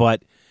everywhere,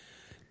 but,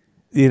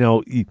 you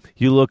know,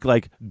 you look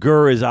like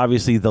Gur is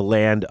obviously the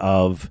land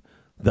of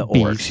the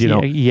orcs, you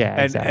know.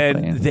 Yeah,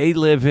 exactly. And they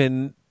live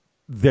in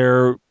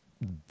their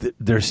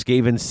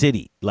Skaven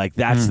City. Like,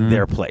 that's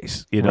their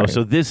place, you know. Right.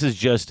 So this is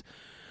just,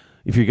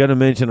 if you're going to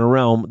mention a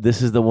realm,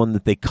 this is the one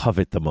that they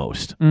covet the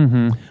most.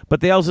 Mm-hmm.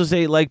 But they also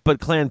say, like, but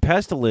Clan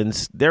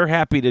Pestilence, they're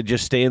happy to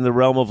just stay in the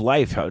realm of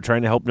life,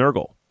 trying to help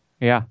Nurgle.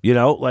 Yeah. You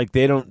know, like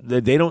they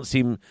don't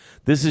seem,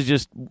 this is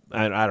just,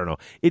 I don't know.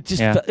 It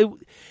just,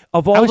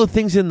 of all the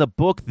things in the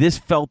book, this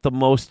felt the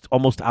most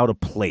almost out of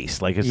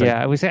place. Like, it's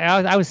I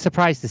was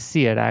surprised to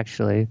see it,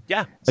 actually.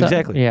 Yeah, So,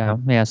 exactly.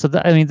 Yeah. So,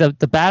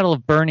 the Battle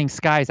of Burning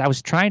Skies, I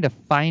was trying to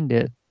find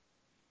it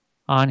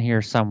on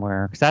here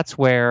somewhere, because that's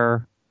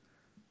where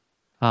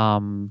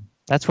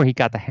he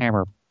got the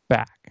hammer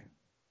back.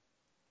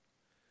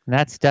 And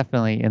that's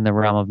definitely in the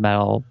realm of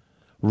metal.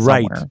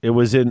 Right. Somewhere. It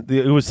was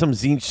some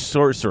Tzeentch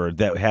sorcerer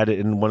that had it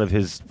in one of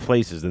his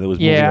places, and it was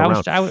moving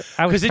around. I was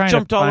because it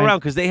jumped all around,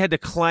 because they had to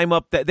climb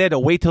up they had to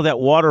wait till that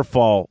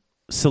waterfall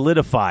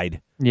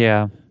solidified.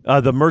 Yeah.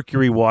 The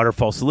Mercury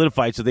waterfall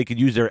solidified, so they could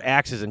use their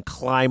axes and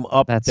climb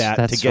up to get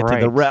to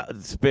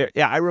the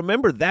I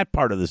remember that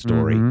part of the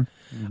story.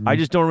 Mm-hmm. I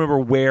just don't remember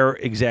where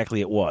exactly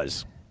it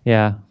was.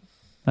 Yeah.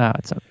 Oh,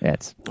 it's all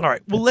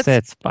right. Well,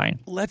 it's fine.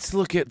 Let's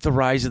look at the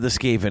rise of the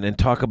Skaven and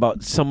talk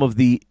about some of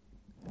the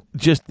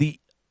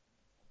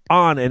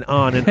on and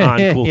on and on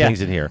cool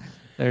things in here.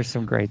 There's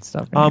some great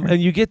stuff in here.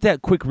 And you get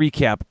that quick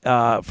recap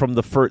from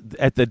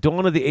at the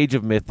dawn of the Age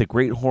of Myth, the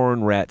great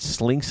horned rat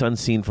slinks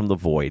unseen from the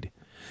void.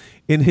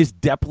 In his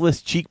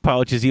depthless cheek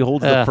pouches, he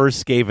holds the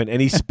first Skaven,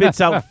 and he spits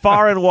out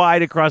far and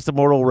wide across the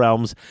mortal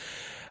realms.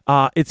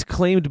 It's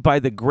claimed by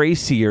the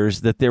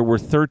Greyseers that there were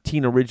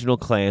 13 original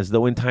clans,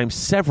 though in time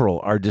several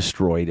are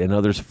destroyed and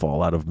others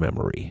fall out of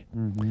memory.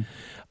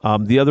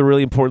 Mm-hmm. The other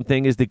really important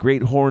thing is the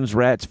Great Horned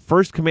Rat's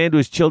first command to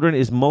his children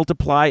is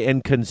multiply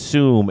and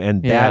consume,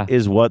 and that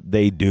is what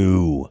they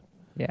do.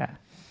 Yeah.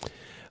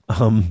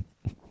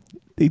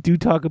 They do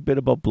talk a bit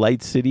about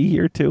Blight City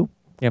here, too.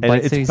 Yeah,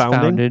 Blight City's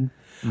founded.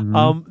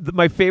 Mm-hmm.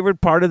 My favorite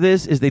part of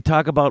this is they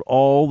talk about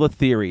all the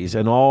theories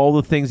and all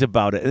the things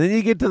about it. And then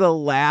you get to the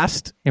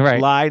last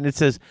line, it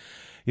says,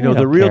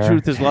 the real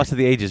truth is lost to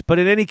the ages. But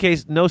in any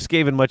case, no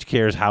Skaven much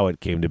cares how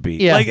it came to be.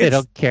 Yeah, they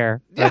don't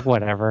care. Yeah. Like,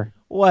 whatever.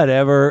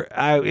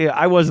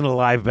 I wasn't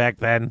alive back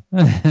then.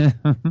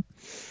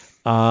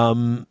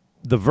 The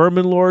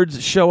Vermin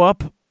Lords show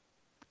up,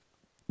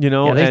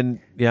 and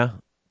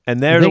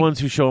they're the ones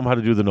who show them how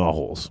to do the gnaw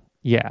holes.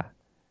 Yeah.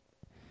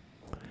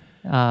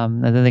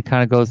 And then they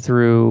kind of go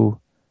through,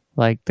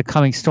 like, the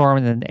coming storm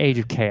and then the Age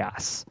of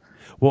Chaos,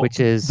 which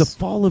is the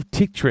fall of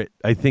Tictrit.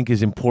 I think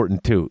is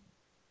important too.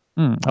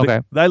 Okay,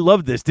 I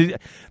love this. The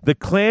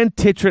clan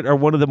Tictrit are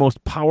one of the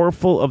most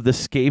powerful of the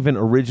Skaven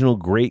original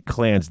great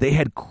clans. They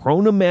had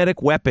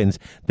chronomatic weapons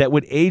that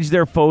would age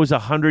their foes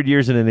 100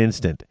 years in an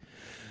instant.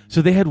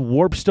 So they had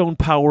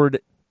warpstone-powered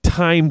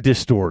time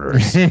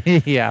distorters.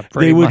 Yeah,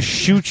 they would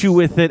shoot you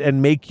with it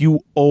and make you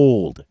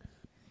old.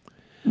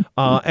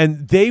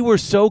 And they were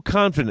so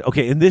confident.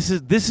 Okay, and this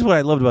is what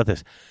I loved about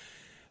this.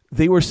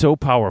 They were so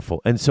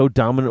powerful and so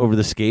dominant over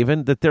the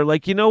Skaven that they're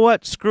like, you know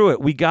what? Screw it.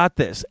 We got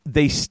this.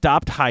 They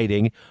stopped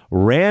hiding,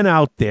 ran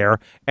out there,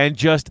 and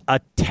just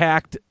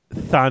attacked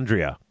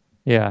Thandria.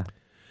 Yeah.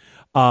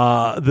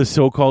 The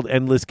so-called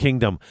Endless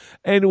Kingdom.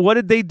 And what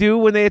did they do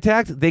when they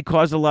attacked? They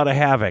caused a lot of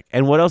havoc.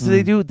 And what else did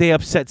they do? They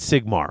upset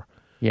Sigmar.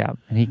 Yeah,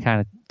 and he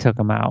kind of took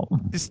him out.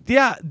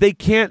 Yeah, they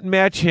can't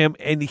match him,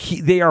 and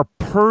they are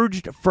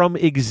purged from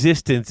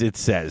existence, it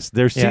says.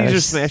 Their cities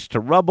are smashed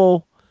to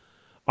rubble,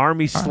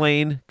 army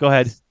slain. Go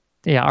ahead.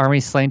 Yeah,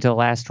 army slain to the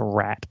last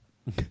rat.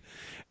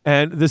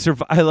 And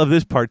I love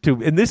this part,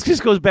 too. And this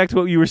just goes back to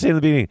what you were saying in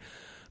the beginning.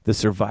 The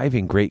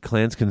surviving great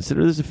clans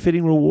consider this a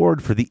fitting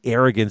reward for the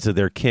arrogance of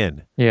their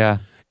kin. Yeah.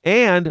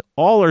 And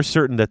all are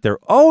certain that their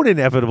own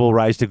inevitable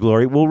rise to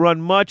glory will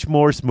run much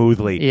more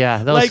smoothly.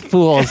 Yeah, those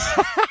fools.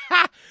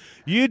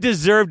 You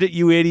deserved it,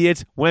 you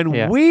idiots.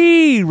 When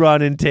we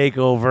run and take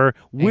over,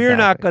 we're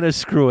not going to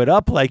screw it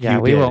up like you did. Yeah,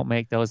 we won't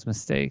make those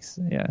mistakes.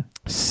 Yeah.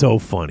 So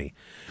funny.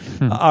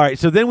 All right,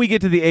 so then we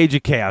get to the Age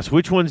of Chaos.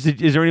 Which ones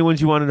is there any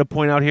ones you wanted to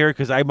point out here?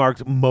 Because I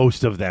marked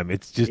most of them.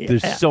 It's just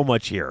there's so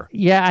much here.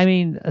 Yeah, I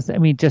mean,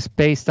 just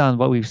based on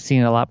what we've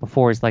seen a lot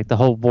before is like the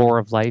whole War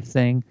of Life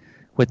thing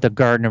with the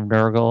Garden of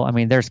Nurgle. I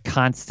mean, there's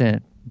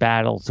constant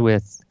battles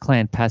with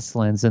Clan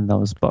Pestilence in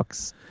those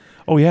books.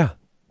 Oh yeah.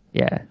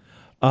 Yeah.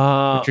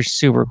 Which are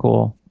super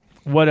cool.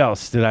 What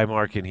else did I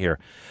mark in here?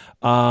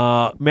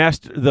 The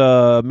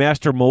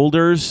Master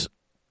Molders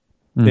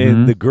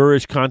in the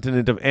Gurish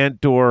continent of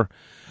Antdor.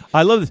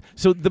 I love this.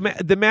 So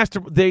the Master,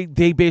 they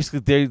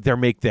basically they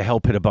make the Hell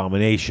Pit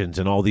abominations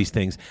and all these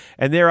things,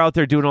 and they're out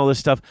there doing all this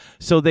stuff.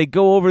 So they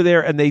go over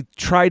there and they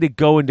try to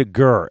go into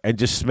Gur and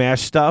just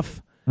smash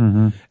stuff.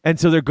 And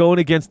so they're going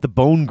against the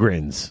Bone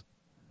Grins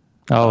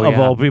of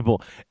all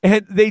people,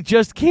 and they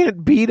just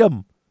can't beat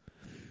them.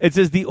 It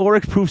says the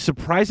Orcs prove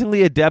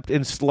surprisingly adept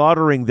in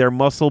slaughtering their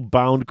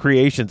muscle-bound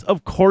creations.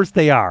 Of course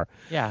they are.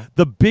 Yeah.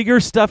 The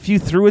bigger stuff you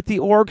threw at the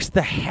Orcs,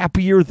 the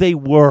happier they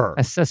were.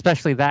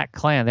 Especially that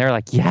clan. They're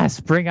like, yes,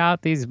 bring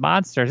out these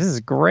monsters. This is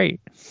great.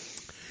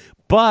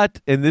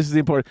 But, and this is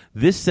important,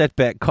 this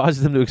setback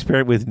causes them to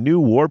experiment with new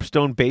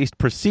Warpstone-based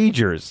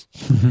procedures.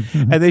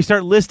 And they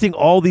start listing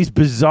all these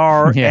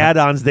bizarre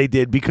add-ons they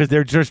did because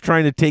they're just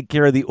trying to take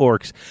care of the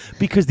Orcs.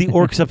 Because the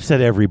Orcs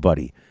upset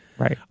everybody.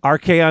 Right.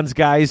 Archaon's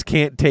guys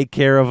can't take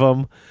care of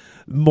them.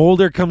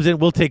 Molder comes in,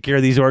 we'll take care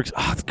of these Orcs.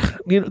 Oh,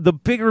 the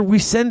bigger we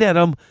send at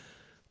them,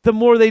 the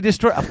more they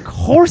destroy. Of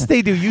course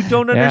they do. You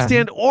don't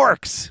understand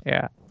Orcs.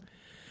 Yeah.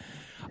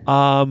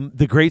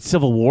 The Great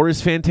Civil War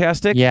is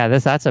fantastic. Yeah,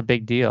 that's a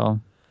big deal.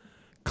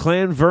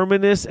 Clan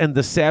Verminus and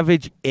the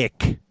Savage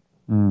Ick.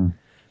 And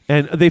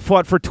they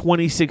fought for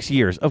 26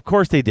 years. Of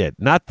course they did.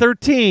 Not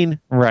 13.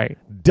 Right.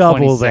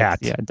 Double that.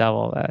 Yeah,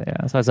 double that.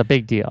 Yeah. So it's a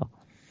big deal.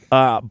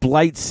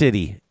 Blight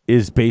City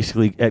is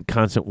basically at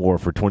constant war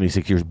for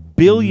 26 years.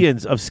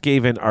 Billions of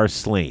Skaven are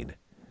slain.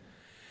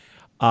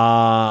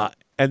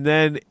 And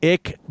then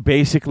Ick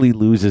basically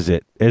loses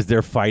it as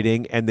they're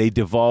fighting, and they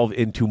devolve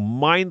into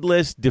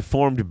mindless,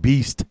 deformed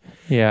beast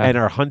and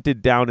are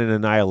hunted down and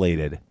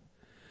annihilated.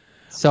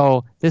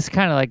 So this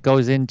kind of like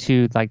goes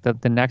into like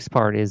the next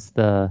part is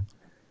the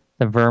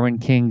Vermin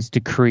King's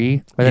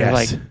decree, where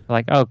they're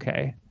like,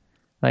 okay,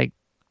 like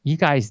you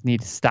guys need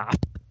to stop.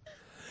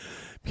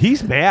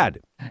 He's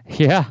mad.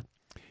 Yeah.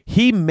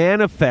 He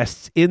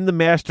manifests in the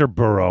Master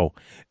Burrow,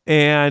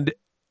 and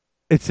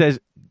it says,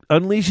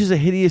 unleashes a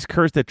hideous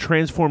curse that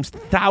transforms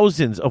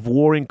thousands of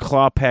warring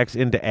claw packs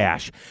into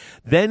ash.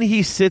 Then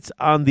he sits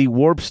on the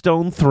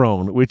Warpstone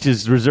throne, which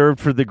is reserved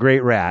for the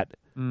Great Rat,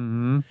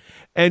 and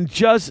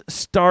just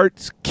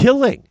starts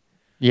killing.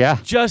 Yeah.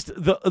 Just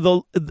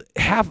the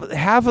half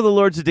of the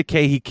Lords of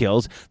Decay he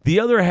kills. The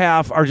other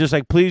half are just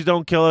like, please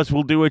don't kill us.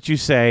 We'll do what you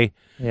say.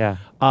 Yeah.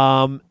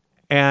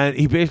 And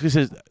he basically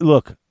says,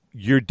 look,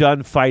 you're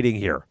done fighting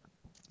here.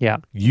 Yeah.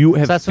 You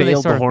have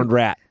failed the Horned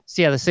Rat.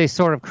 So yeah, they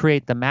sort of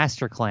create the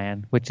Master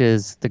Clan, which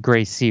is the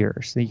Grey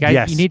Seers. You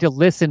guys, you need to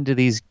listen to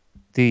these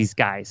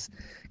guys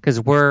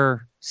because we're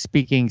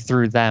speaking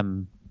through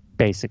them,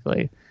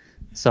 basically.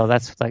 So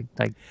that's like.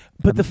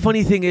 But the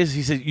funny thing is,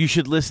 he said you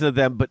should listen to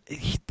them, but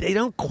they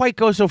don't quite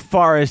go so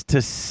far as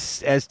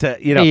to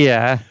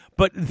Yeah.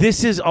 But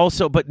this is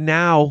also. But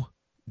now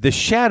the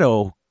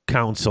Shadow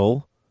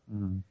Council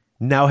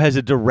now has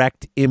a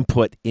direct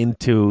input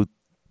into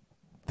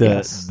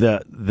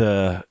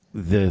the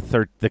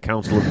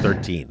Council of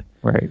 13.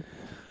 Right.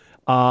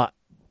 I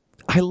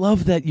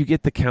love that you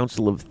get the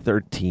Council of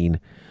 13,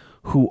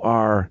 who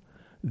are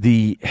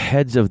the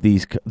heads of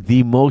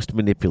the most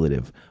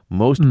manipulative,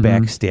 most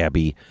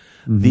backstabby.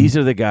 These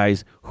are the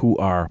guys who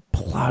are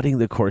plotting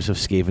the course of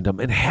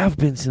Skavendom and have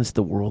been since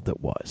the world that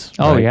was.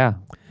 Oh, right? yeah.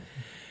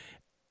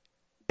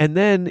 And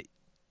then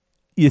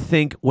you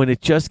think when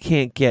it just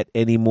can't get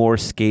any more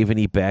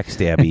Skaven-y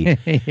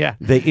backstabby,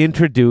 they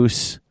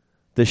introduce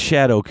the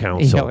Shadow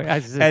Council.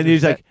 And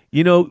he's like,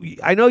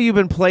 I know you've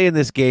been playing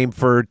this game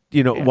for,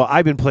 well,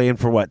 I've been playing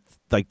for what,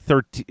 like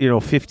 13,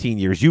 15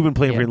 years. You've been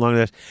playing for longer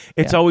than this.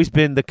 It's always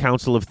been the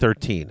Council of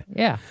 13.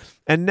 Yeah.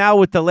 And now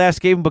with the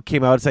last Skaven book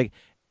came out, it's like,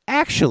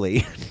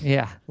 actually.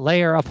 Yeah.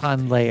 Layer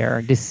upon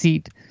layer,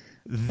 deceit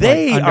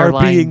they like are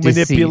underlying being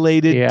deceit.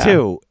 manipulated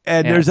too.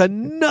 And Yeah. there's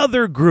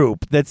another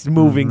group that's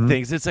moving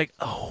things. It's like,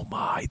 oh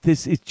my,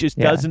 it just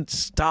doesn't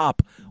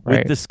stop with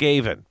Right. the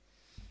Skaven.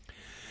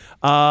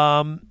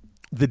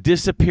 The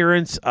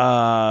disappearance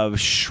of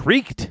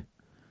Shrieked.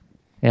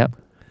 Yep.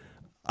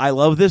 I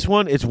love this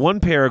one. It's one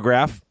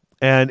paragraph,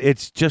 and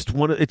it's just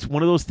one of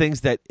those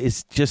things that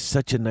is just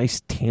such a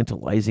nice,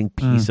 tantalizing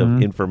piece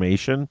of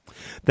information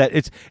that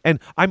it's. And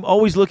I'm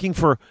always looking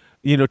for,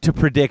 to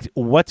predict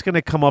what's going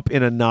to come up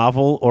in a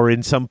novel or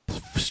in some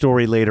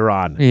story later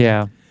on.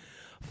 Yeah.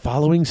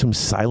 Following some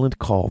silent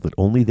call that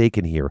only they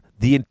can hear,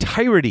 the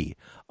entirety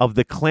of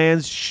the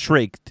clans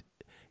Shrieked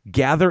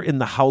gather in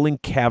the howling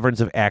caverns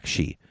of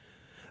Akshi.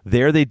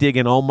 There they dig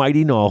an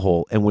almighty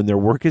gnawhole, and when their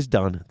work is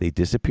done, they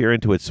disappear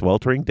into its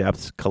sweltering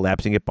depths,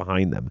 collapsing it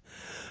behind them.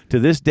 To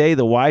this day,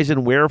 the whys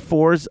and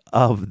wherefores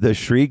of the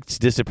Shrieked's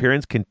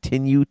disappearance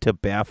continue to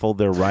baffle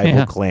their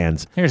rival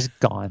clans. They're just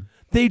gone.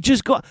 They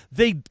just go.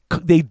 They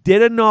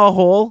did a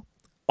gnawhole,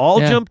 all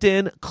jumped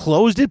in,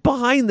 closed it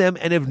behind them,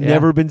 and have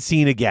never been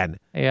seen again.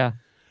 Yeah.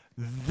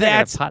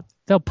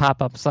 They'll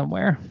pop up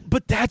somewhere.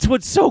 But that's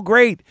what's so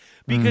great,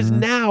 because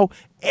now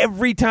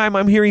every time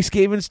I'm hearing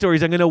Skaven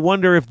stories, I'm going to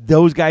wonder if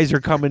those guys are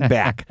coming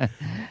back.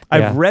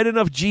 I've read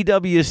enough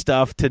GW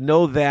stuff to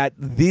know that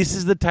this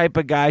is the type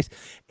of guys.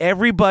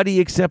 Everybody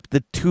except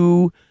the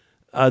two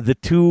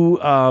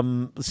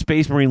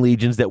Space Marine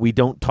legions that we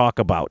don't talk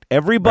about.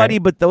 Everybody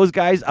but those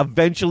guys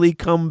eventually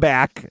come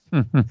back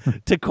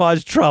to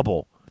cause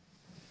trouble.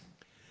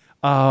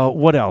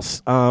 What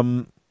else?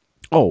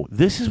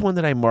 This is one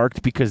that I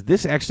marked because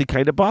this actually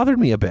kind of bothered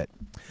me a bit.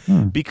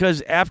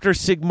 Because after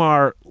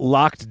Sigmar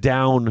locked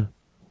down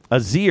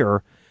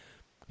Azir,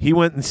 he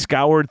went and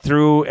scoured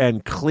through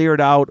and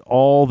cleared out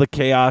all the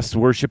chaos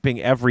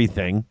worshipping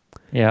everything.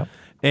 Yeah.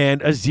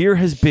 And Azir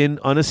has been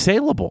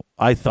unassailable,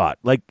 I thought.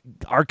 Like,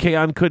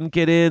 Archaon couldn't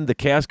get in, the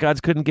Chaos Gods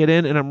couldn't get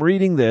in, and I'm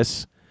reading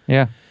this.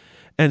 Yeah.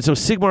 And so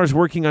Sigmar is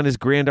working on his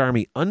grand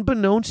army.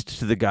 Unbeknownst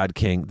to the God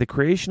King, the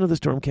creation of the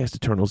Stormcast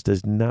Eternals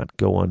does not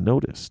go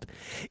unnoticed.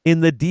 In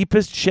the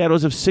deepest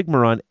shadows of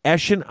Sigmaron,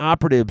 Eshin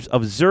operatives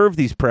observe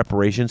these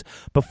preparations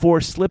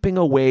before slipping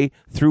away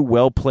through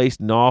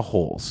well-placed gnaw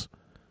holes.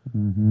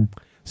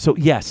 So,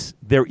 yes,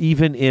 they're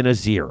even in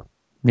Azir.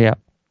 Yeah.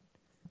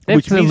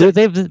 Which means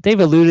they've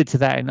alluded to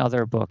that in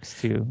other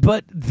books, too.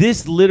 But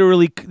this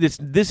literally, this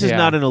is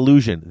not an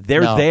illusion.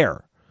 They're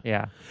there.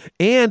 Yeah.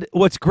 And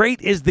what's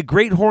great is the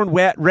Great Horned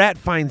Rat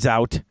finds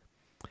out,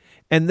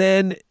 and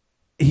then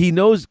he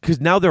knows,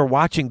 because now they're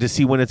watching to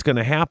see when it's going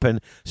to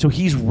happen, so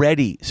he's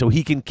ready, so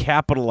he can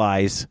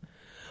capitalize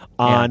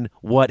on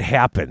what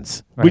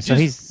happens, which so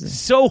is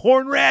so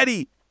Horned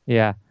Ratty.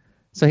 Yeah.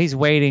 So he's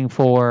waiting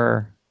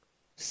for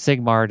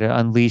Sigmar to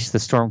unleash the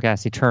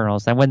Stormcast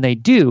Eternals, and when they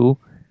do,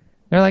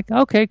 they're like,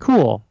 okay,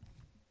 cool.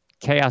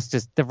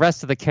 The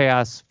rest of the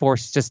Chaos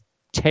Force just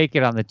take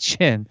it on the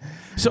chin.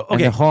 So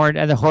okay,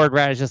 and the Horned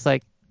Rat is just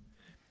like,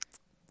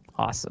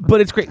 awesome.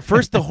 But it's great.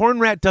 First, the Horned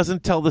Rat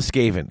doesn't tell the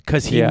Skaven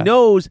because he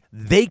knows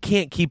they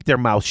can't keep their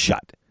mouth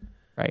shut.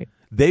 Right.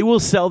 They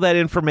will sell that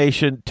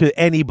information to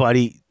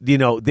anybody.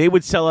 They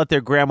would sell out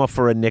their grandma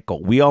for a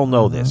nickel. We all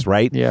know this,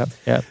 right? Yeah.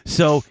 Yeah.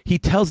 So he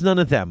tells none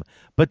of them.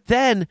 But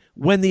then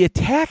when the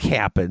attack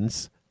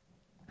happens,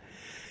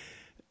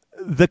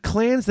 the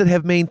clans that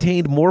have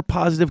maintained more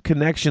positive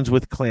connections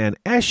with Clan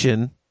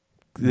Eshin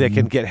that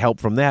can get help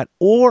from that,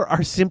 or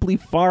are simply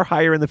far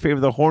higher in the favor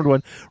of the Horned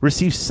One,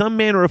 receive some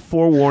manner of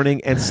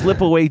forewarning and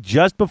slip away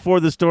just before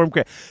the storm.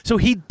 So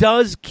he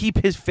does keep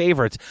his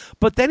favorites,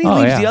 but then he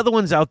leaves the other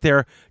ones out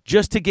there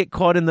just to get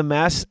caught in the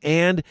mess,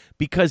 and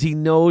because he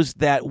knows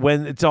that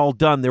when it's all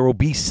done, there will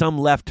be some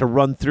left to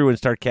run through and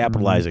start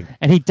capitalizing.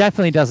 And he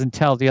definitely doesn't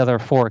tell the other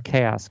 4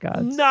 Chaos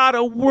Gods. Not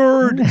a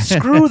word.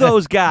 Screw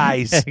those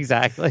guys.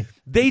 Exactly.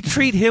 They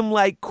treat him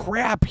like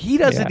crap. He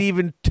doesn't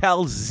even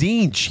tell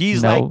Tzeentch.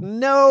 He's like,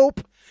 nope,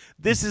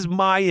 this is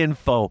my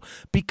info.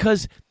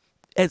 Because,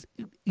 as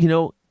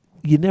you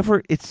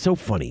never, it's so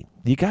funny.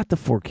 You got the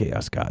 4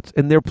 Chaos Gods,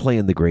 and they're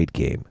playing the great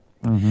game.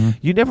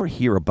 You never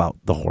hear about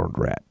the Horned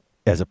Rat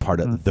as a part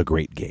of the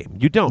great game.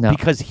 You don't,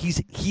 because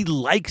he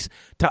likes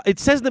to. It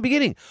says in the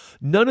beginning,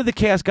 none of the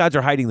Chaos Gods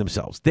are hiding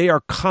themselves. They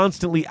are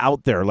constantly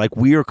out there, like,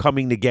 we are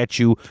coming to get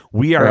you.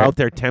 We are out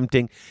there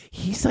tempting.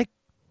 He's like,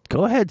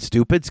 go ahead,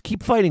 stupids.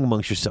 Keep fighting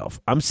amongst yourself.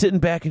 I'm sitting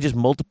back and just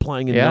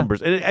multiplying in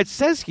numbers. And it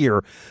says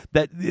here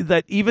that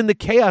even the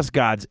Chaos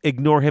Gods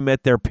ignore him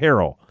at their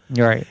peril.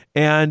 Right.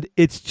 And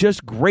it's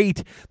just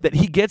great that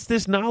he gets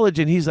this knowledge,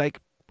 and he's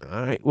like,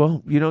 all right,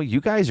 well,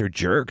 you guys are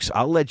jerks.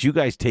 I'll let you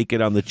guys take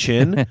it on the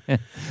chin.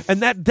 And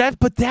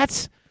but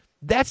that's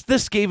the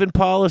Skaven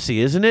policy,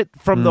 isn't it?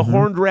 From the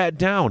Horned Rat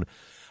down.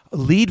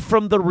 Lead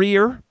from the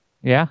rear.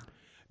 Yeah.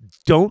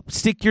 Don't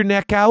stick your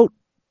neck out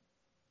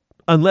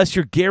unless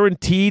you're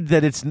guaranteed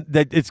that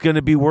it's going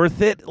to be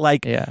worth it.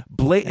 Like,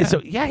 So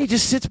he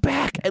just sits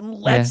back and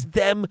lets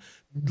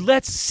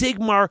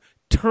Sigmar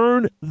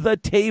turn the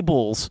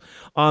tables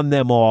on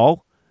them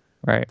all.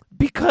 Right.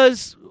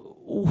 Because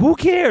who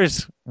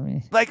cares? I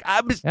mean, Like,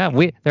 I'm just, yeah,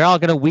 they're all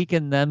going to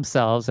weaken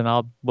themselves, and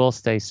we'll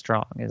stay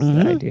strong. Is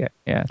the idea?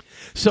 Yeah.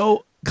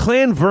 so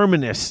Clan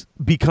Verminous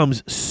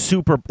becomes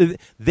super.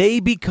 They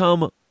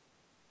become,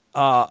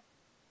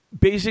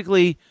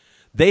 basically,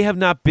 they have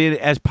not been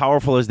as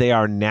powerful as they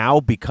are now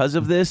because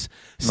of this.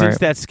 Since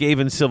that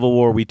Skaven Civil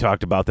War we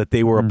talked about that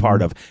they were a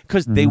part of,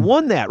 because they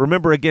won that.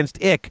 Remember,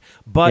 against Ick,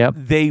 but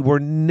they were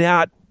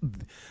not.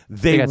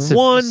 They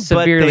won, but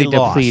severely they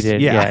lost.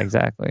 depleted. Yeah,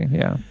 exactly.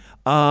 Yeah.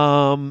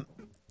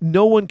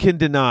 No one can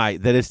deny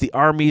that it's the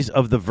armies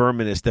of the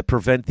Verminous that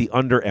prevent the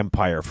Under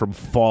Empire from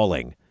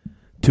falling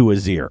to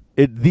Azir.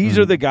 These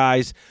are the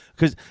guys,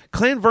 because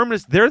Clan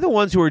Verminous, they're the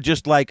ones who are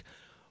just like,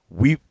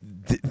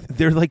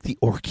 they're like the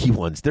orky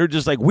ones. They're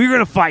just like, we're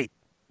going to fight.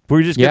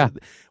 We're just going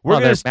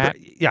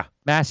to,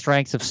 massed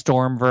ranks of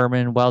storm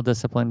vermin,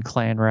 well-disciplined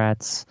clan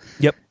rats.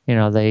 Yep.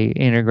 They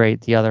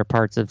integrate the other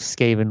parts of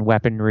Skaven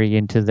weaponry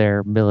into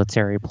their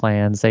military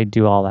plans. They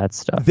do all that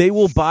stuff. They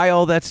will buy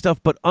all that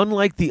stuff, but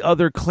unlike the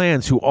other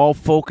clans who all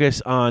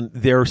focus on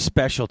their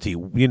specialty,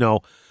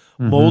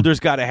 Molder's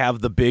got to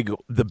have the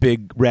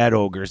big rat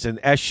ogres, and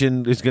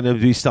Eshin is going to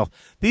be stealth.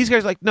 These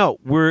guys are like, no,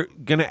 we're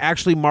going to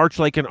actually march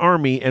like an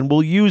army, and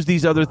we'll use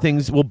these other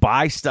things. We'll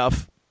buy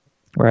stuff.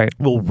 Right.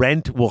 We'll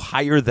rent. We'll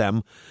hire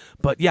them.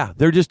 But yeah,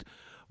 they're just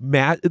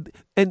mad.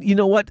 And you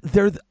know what?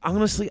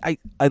 Honestly, I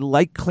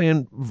like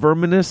Clan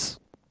Verminous,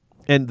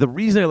 and the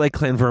reason I like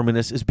Clan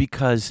Verminous is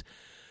because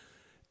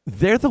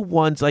they're the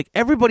ones, like,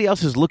 everybody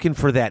else is looking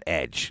for that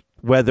edge.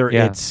 Whether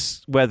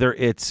it's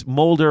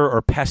Molder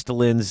or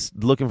Pestilence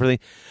looking for the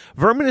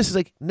Verminous is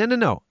like,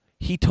 no.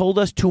 He told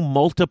us to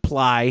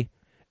multiply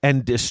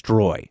and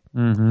destroy.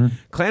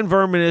 Clan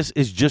Verminous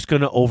is just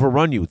going to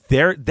overrun you.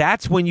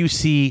 That's when you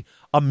see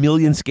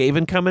 1,000,000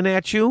 Skaven coming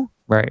at you.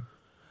 Right.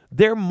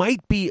 There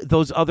might be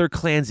those other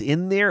clans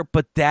in there,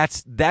 but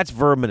that's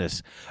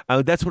Verminous.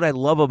 That's what I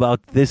love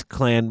about this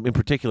clan in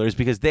particular, is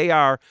because they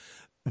are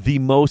the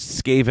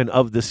most Skaven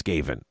of the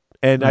Skaven.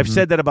 And I've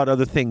said that about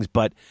other things,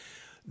 but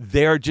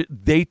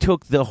they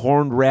took the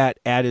horned rat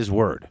at his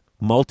word.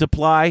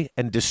 Multiply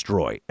and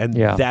destroy. And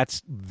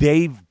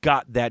they've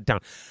got that down.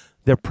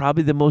 They're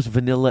probably the most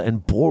vanilla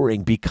and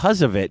boring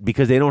because of it,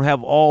 because they don't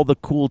have all the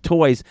cool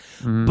toys.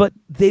 But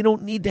they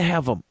don't need to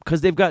have them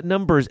because they've got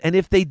numbers. And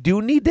if they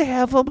do need to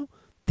have them,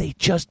 they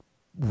just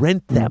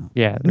rent them.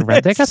 Yeah,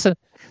 right.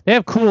 They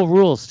have cool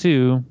rules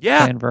too.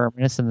 Yeah, Clan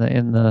Verminous in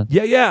the.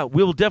 Yeah.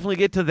 We'll definitely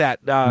get to that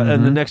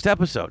in the next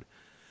episode.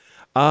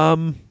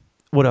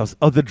 What else?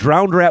 Oh, the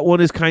drowned rat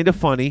one is kind of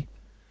funny.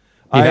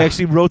 Yeah. I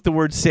actually wrote the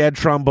word sad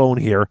trombone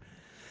here.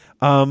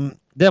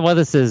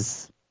 This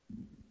is.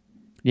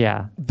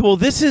 Yeah. Well,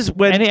 this is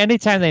when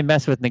anytime they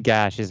mess with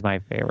Nagash is my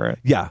favorite.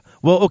 Yeah.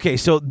 Well, okay,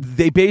 so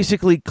they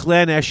basically,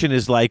 Clan Eshin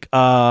is like,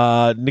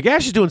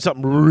 Nagash is doing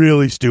something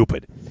really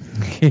stupid.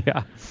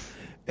 Yeah.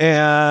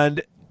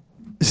 And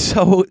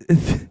so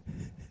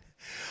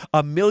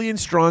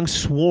 1,000,000-strong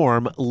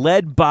swarm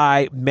led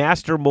by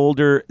Master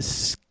Molder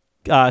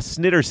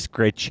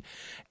Snitterskritch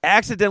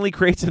accidentally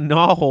creates a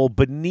gnawhole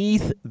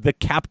beneath the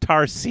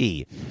Kaptar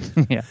Sea.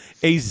 Yeah.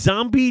 A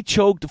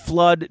zombie-choked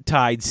flood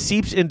tide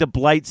seeps into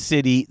Blight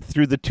City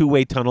through the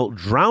two-way tunnel,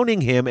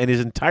 drowning him and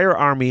his entire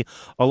army,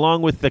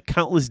 along with the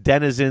countless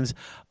denizens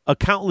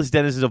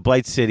of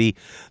Blight City.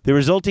 The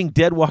resulting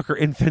Deadwalker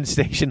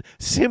infestation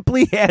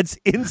simply adds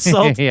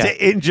insult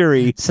to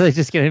injury. So they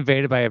just get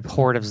invaded by a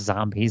horde of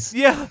zombies.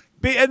 Yeah,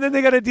 and then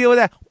they got to deal with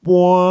that.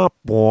 Womp,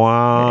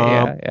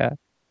 womp. Yeah.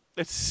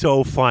 It's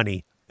so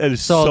funny. It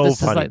is so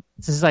funny.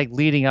 This is like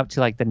leading up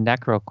to like the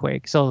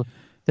Necroquake. So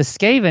the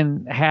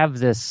Skaven have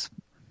this,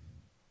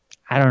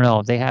 I don't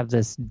know, they have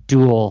this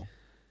duel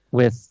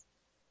with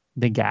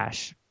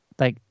Nagash.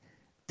 Like,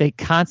 they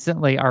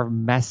constantly are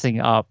messing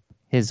up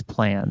his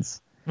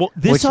plans. Well,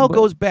 this all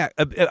goes back.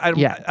 I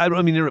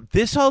don't mean to interrupt.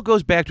 This all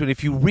goes back to it.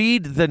 If you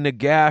read the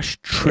Nagash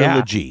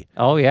trilogy,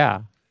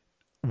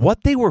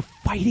 what they were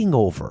fighting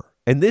over,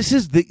 and this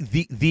is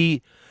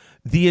the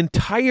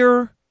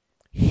entire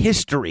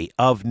history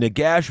of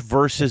Nagash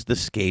versus the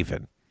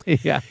Skaven,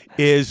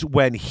 is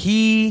when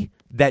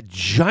that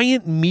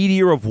giant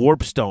meteor of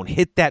Warpstone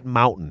hit that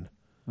mountain,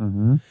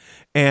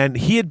 and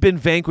he had been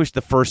vanquished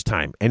the first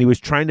time, and he was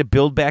trying to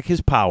build back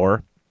his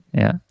power.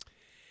 Yeah.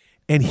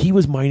 And he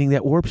was mining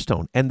that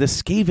Warpstone, and the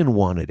Skaven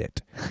wanted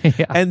it.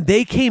 And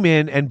they came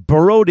in and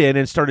burrowed in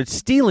and started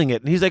stealing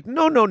it. And he's like,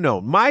 no.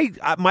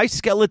 My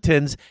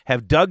skeletons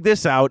have dug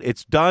this out.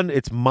 It's done.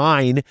 It's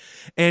mine.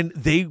 And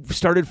they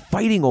started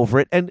fighting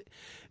over it. And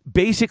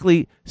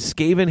basically,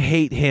 Skaven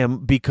hate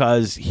him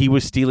because he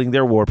was stealing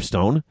their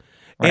Warpstone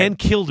and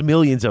killed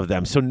millions of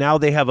them. So now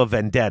they have a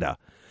vendetta.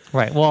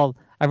 Right. Well,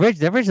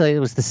 originally it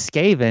was the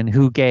Skaven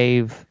who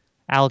gave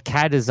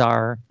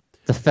Al-Kadazar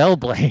the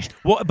Fellblade.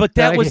 Well, but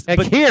that was go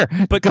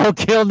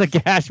kill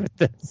Nagash with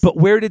this. But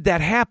where did that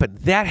happen?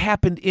 That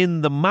happened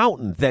in the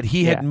mountain that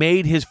he had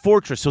made his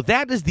fortress. So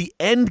that is the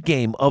end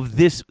game of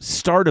this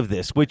start of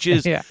this, which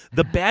is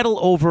the battle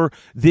over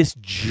this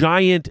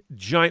giant,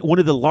 one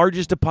of the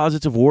largest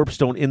deposits of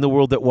Warpstone in the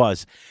world that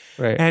was.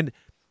 Right. And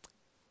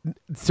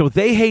So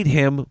they hate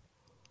him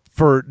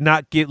for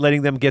not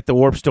letting them get the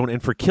warp stone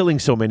and for killing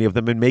so many of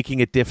them and making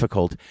it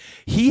difficult.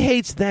 He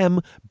hates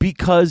them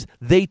because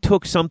they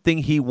took something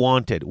he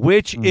wanted,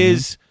 which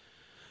is,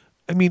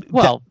 I mean,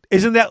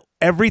 isn't that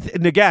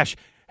everything? Nagash,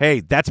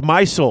 hey, that's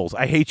my souls.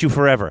 I hate you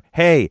forever.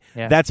 Hey,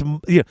 that's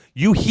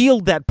you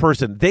healed that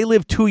person. They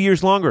lived 2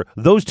 years longer.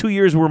 Those 2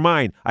 years were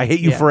mine. I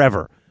hate you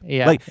forever.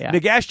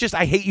 Nagash just,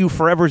 I hate you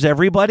forever is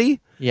everybody.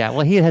 Yeah,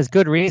 well, he has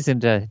good reason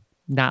to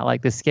not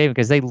like this Skaven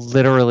because they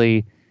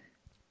literally...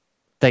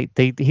 They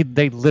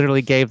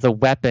literally gave the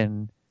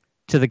weapon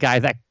to the guy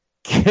that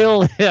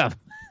killed him.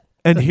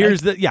 And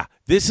here's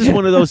this is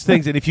one of those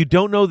things. And if you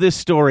don't know this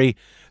story,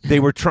 they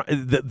were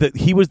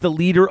he was the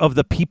leader of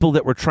the people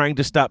that were trying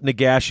to stop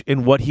Nagash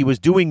in what he was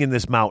doing in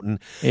this mountain.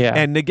 Yeah.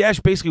 And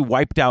Nagash basically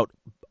wiped out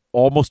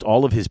almost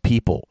all of his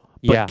people,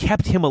 but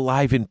kept him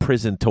alive in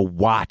prison to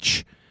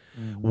watch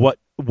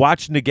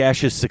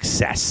Nagash's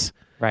success.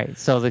 Right.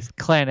 So the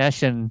Clan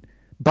Eshin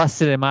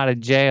busted him out of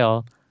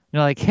jail.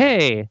 They're like,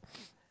 hey,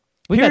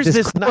 here's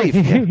this knife.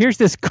 Here's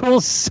this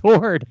cool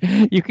sword.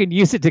 You can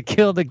use it to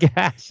kill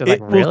Nagash.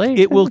 Really?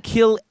 It will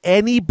kill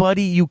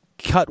anybody you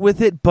cut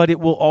with it, but it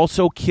will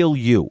also kill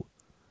you.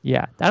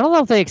 Yeah, I don't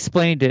know if they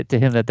explained it to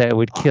him that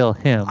would kill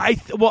him. I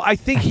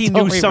think he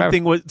knew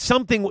something was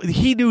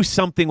He knew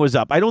something was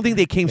up. I don't think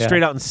they came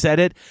straight out and said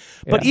it,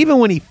 but even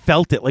when he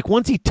felt it, like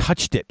once he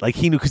touched it, like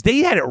he knew because they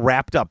had it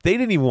wrapped up. They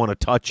didn't even want to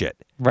touch it.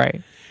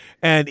 Right.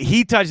 And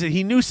he touched it.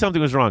 He knew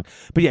something was wrong.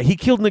 But yeah, he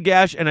killed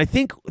Nagash, and I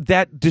think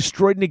that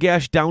destroyed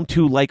Nagash down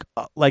to like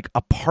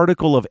a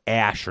particle of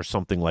ash or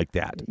something like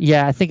that.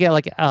 Yeah, I think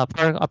a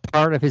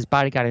part of his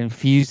body got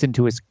infused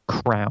into his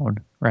crown,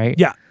 right?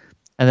 Yeah.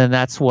 And then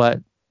that's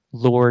what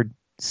Lord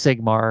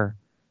Sigmar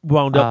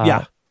wound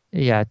up,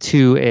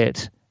 to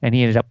it. And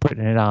he ended up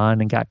putting it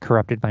on and got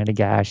corrupted by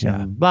Nagash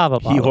and blah, blah,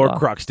 blah. He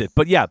Horcruxed it.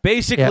 But yeah,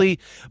 basically,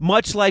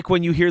 much like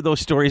when you hear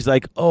those stories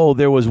like, oh,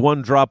 there was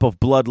one drop of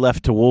blood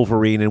left to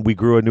Wolverine and we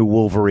grew a new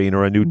Wolverine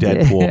or a new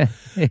Deadpool.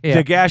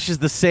 Nagash is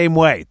the same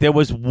way. There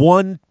was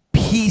one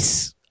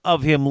piece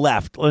of him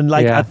left and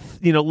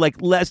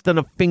like less than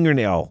a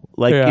fingernail.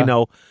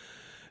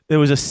 There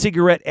was a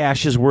cigarette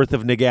ash's worth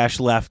of Nagash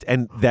left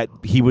and that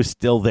he was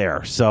still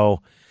there.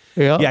 So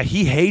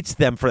he hates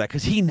them for that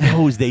because he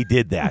knows they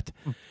did that.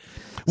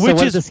 So what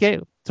did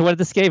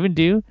the Skaven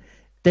do?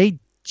 They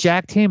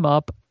jacked him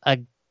up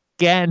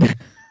again.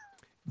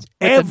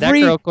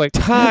 Every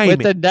time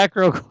with the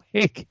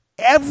Necroquake.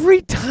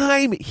 Every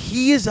time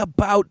he is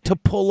about to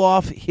pull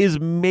off his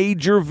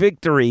major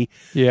victory.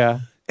 Yeah.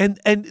 And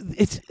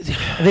it's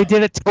they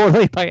did it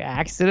totally by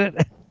accident.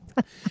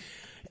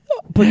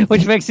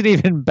 Which makes it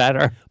even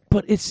better.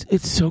 But it's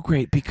so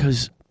great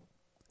because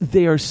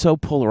they are so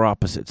polar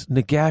opposites.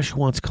 Nagash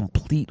wants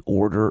complete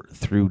order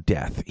through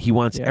death. He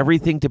wants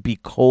everything to be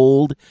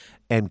cold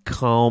and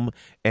calm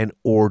and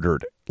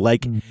ordered.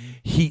 Like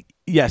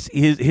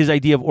his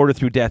idea of order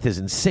through death is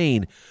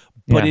insane,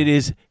 but it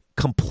is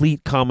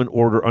complete calm and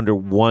order under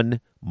one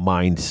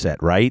mindset,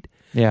 right?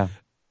 Yeah.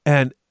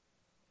 And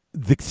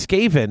the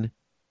Skaven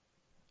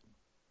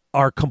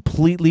are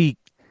completely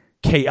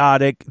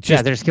chaotic.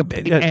 There's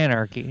complete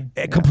anarchy.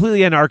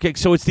 Completely anarchic.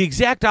 So it's the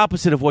exact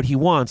opposite of what he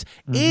wants.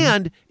 Mm-hmm.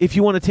 And if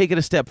you want to take it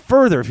a step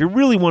further, if you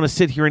really want to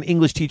sit here and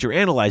English teacher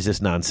analyze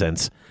this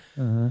nonsense,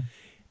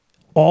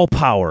 all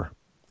power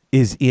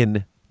is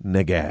in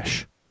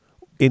Nagash.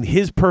 In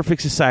his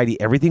perfect society,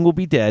 everything will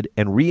be dead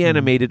and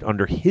reanimated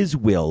under his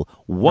will.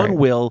 One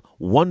will,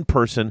 one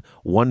person,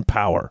 one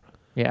power.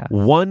 Yeah.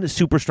 One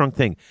super strong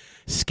thing.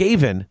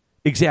 Skaven,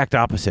 exact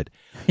opposite.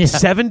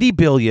 70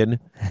 billion,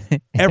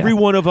 every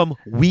one of them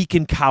weak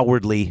and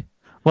cowardly.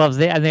 Well,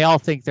 they all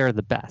think they're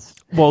the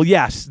best. Well,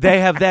 yes, they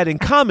have that in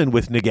common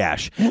with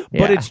Nagash.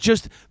 But it's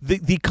just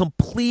the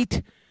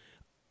complete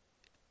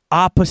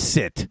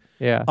opposite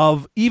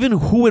of even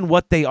who and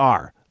what they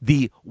are.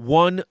 The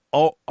one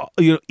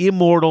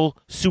immortal,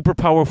 super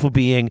powerful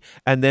being,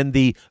 and then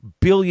the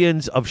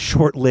billions of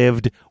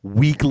short-lived,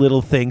 weak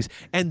little things.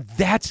 And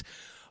that's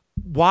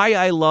why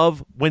I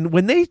love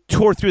when they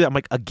tore through that. I'm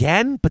like,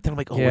 again? But then I'm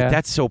like, wait,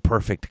 that's so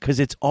perfect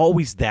because it's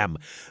always them.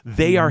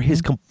 They are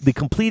the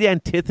complete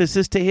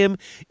antithesis to him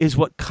is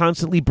what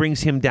constantly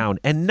brings him down,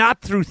 and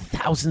not through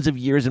thousands of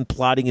years and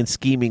plotting and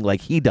scheming like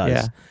he does.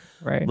 Yeah,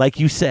 right. Like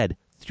you said,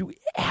 through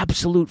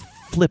absolute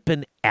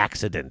flippin'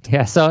 accident.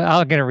 Yeah, so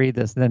I'm going to read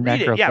this. And then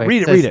read it. Yeah,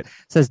 read it. It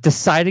says,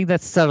 deciding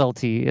that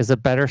subtlety is a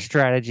better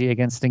strategy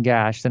against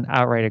Nagash than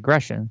outright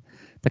aggression.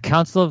 The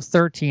Council of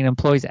 13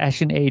 employs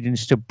Eshin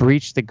agents to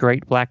breach the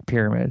Great Black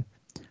Pyramid.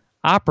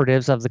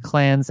 Operatives of the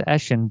clans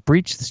Eshin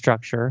breach the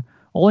structure,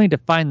 only to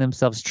find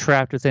themselves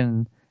trapped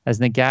within as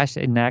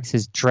Nagash enacts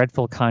his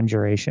dreadful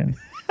conjuration.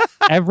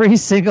 Every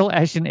single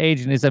Eshin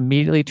agent is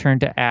immediately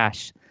turned to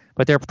ash,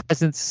 but their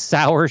presence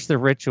sours the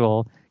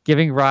ritual,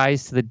 giving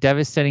rise to the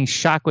devastating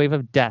shockwave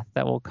of death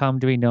that will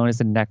come to be known as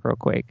the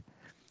Necroquake.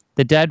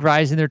 The dead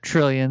rise in their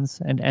trillions,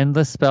 and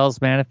endless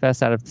spells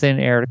manifest out of thin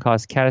air to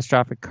cause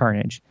catastrophic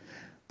carnage.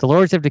 The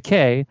Lords of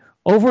Decay,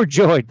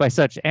 Overjoyed by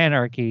such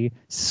anarchy,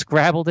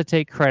 scrabble to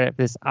take credit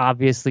for this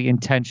obviously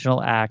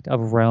intentional act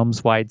of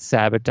realms-wide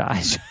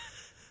sabotage.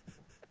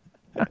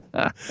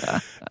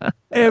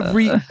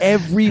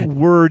 Every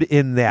word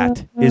in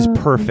that is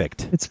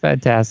perfect. It's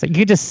fantastic. You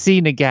can just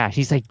see Nagash.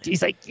 He's like,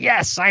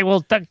 yes, I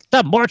will.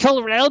 The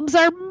mortal realms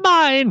are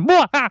mine.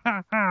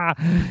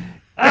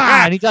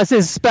 And he does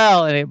his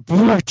spell, and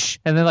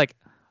and then like,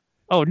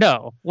 oh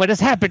no, what is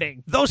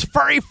happening? Those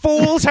furry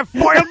fools have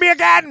foiled me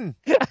again.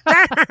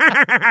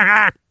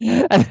 And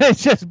then it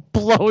just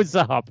blows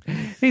up.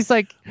 He's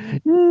like,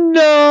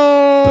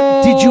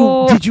 no.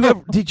 But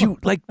did you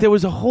like, there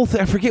was a whole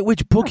thing, I forget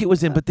which book it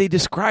was in, but they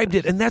described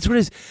it, and that's what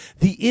it is,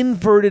 the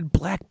inverted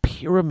black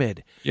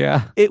pyramid.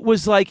 Yeah. It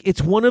was like,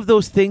 it's one of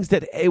those things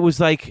that it was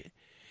like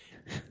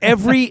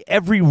every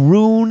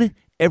rune,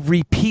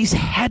 every piece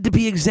had to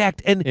be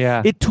exact, and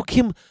it took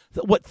him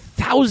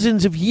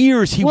thousands of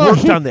years he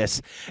worked on this.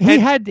 He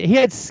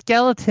had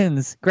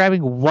skeletons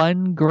grabbing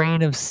 1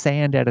 grain of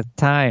sand at a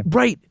time.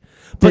 Right.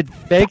 But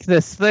make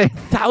this thing.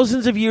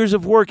 Thousands of years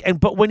of work,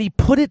 but when he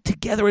put it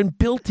together and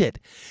built it,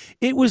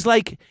 it was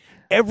like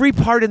every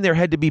part in there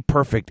had to be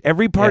perfect.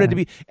 Every part had to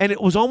be, and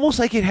it was almost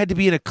like it had to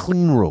be in a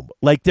clean room.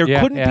 Like there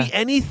couldn't be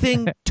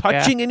anything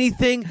touching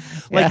anything.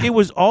 Like it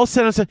was all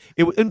set on.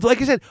 And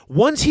like I said,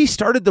 once he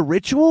started the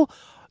ritual,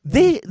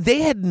 they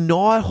had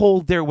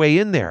gnawholed their way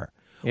in there.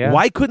 Yeah.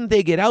 Why couldn't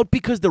they get out?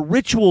 Because the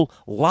ritual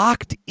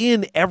locked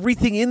in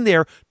everything in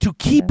there to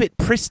keep it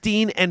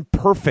pristine and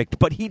perfect.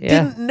 But he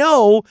didn't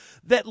know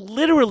that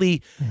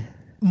literally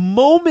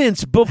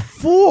moments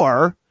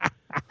before...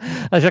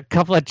 There's a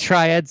couple of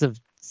triads of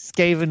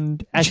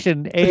Skaven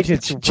Eshin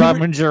agents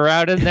rummage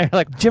around in there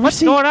like,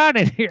 what's going on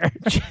in here?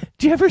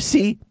 Do you ever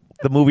see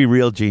the movie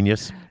Real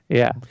Genius?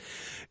 Yeah.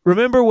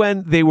 Remember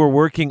when they were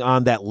working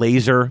on that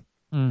laser...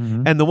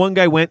 Mm-hmm. And the one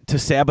guy went to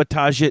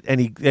sabotage it, and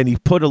he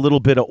put a little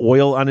bit of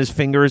oil on his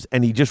fingers,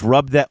 and he just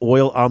rubbed that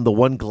oil on the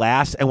one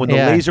glass, and when the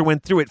laser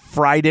went through, it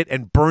fried it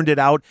and burned it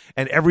out,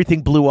 and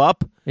everything blew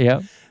up.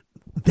 Yeah,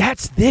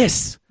 that's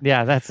this.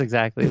 Yeah, that's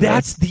exactly.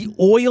 That's the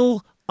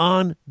oil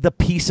on the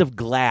piece of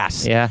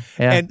glass. Yeah.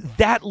 And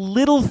that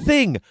little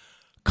thing,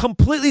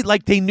 completely,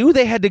 like they knew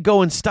they had to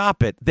go and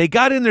stop it. They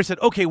got in there and said,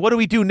 "Okay, what do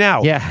we do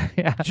now?" Yeah.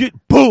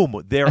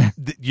 Boom! There,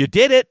 you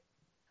did it.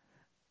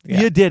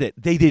 Yeah. You did it.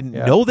 They didn't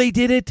know they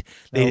did it.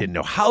 They didn't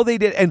know how they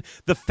did it. And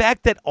the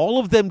fact that all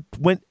of them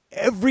went,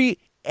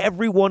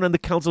 everyone on the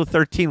Council of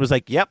 13 was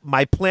like, yep,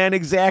 my plan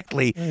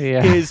exactly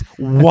is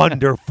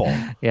wonderful.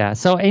 Yeah.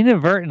 So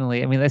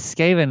inadvertently, I mean, the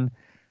Skaven,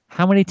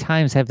 how many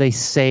times have they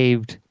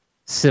saved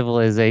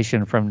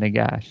civilization from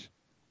Nagash?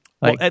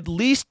 Like, well, at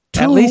least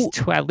two. At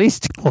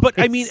least twice.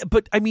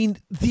 But I mean,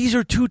 these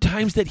are 2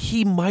 times that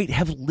he might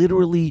have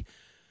literally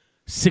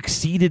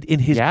succeeded in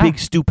his big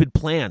stupid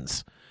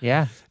plans.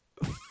 Yeah.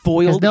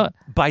 Foiled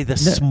by the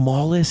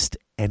smallest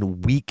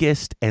and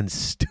weakest and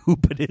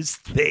stupidest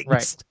things.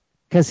 Right.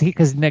 Because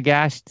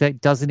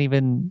Nagash doesn't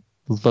even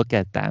look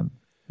at them.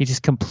 He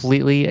just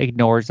completely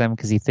ignores them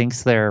because he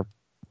thinks they're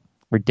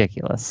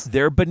ridiculous.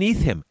 They're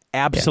beneath him.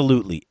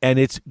 Absolutely. Yeah. And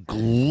it's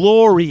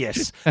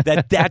glorious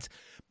that's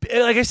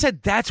like I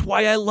said, that's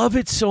why I love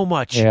it so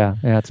much. Yeah,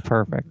 it's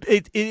perfect.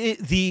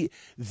 The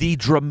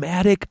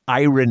dramatic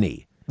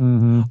irony.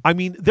 Mm-hmm. I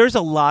mean, there's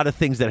a lot of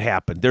things that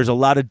happen. There's a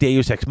lot of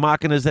Deus Ex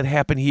Machinas that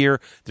happen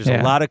here. There's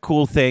a lot of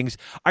cool things.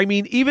 I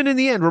mean, even in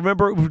the end,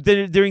 remember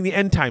during the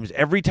end times,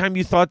 every time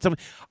you thought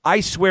something,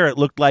 I swear it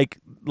looked like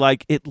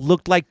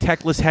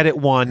Teclis had it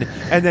won,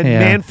 and then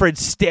Manfred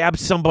stabbed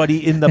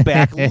somebody in the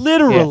back,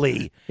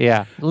 literally.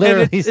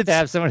 Literally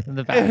stabbed somebody in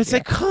the back. It's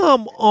like,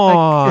 come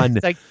on,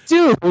 it's like,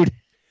 dude.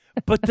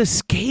 But the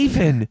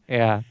Skaven,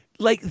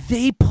 like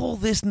they pull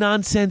this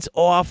nonsense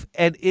off,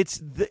 and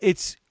it's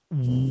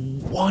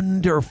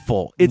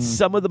wonderful. It's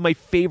some of my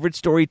favorite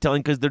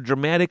storytelling because the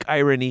dramatic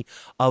irony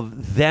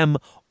of them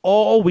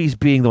always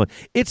being the one.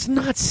 It's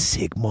not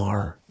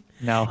Sigmar.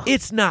 No.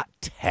 It's not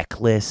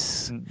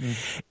Teclis.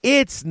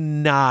 It's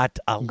not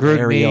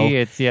Grugni.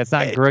 It's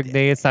not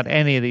Grugni. It's not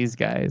any of these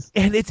guys.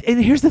 And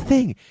here's the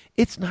thing.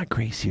 It's not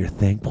Gracie or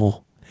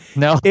Thankful.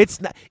 No.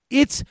 It's not.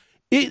 It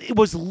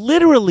was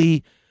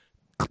literally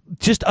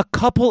just a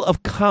couple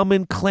of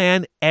common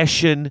clan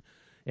Eshin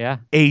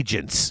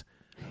agents.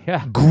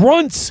 Yeah.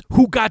 Grunts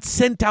who got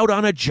sent out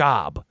on a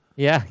job.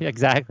 Yeah,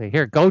 exactly.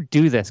 Here, go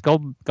do this.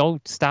 Go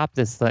stop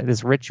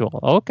this ritual.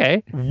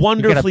 Okay.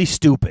 Wonderfully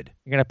stupid.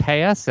 You're going to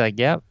pay us? Like,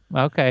 yep.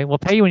 Okay. We'll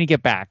pay you when you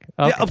get back.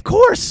 Okay. Yeah, of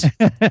course.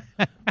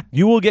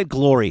 You will get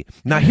glory.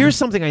 Now, here's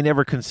something I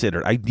never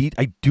considered. I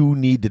do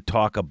need to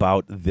talk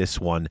about this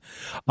one.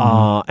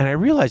 And I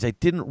realized I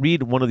didn't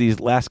read one of these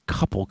last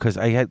couple because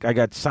I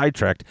got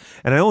sidetracked.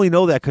 And I only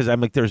know that because I'm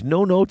like, there's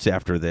no notes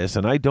after this,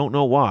 and I don't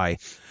know why.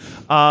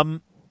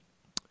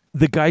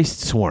 The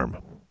Geist Swarm.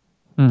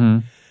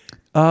 Mm-hmm.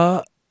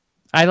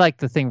 I like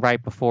the thing right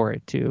before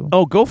it too.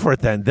 Oh, go for it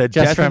then. The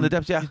Death in the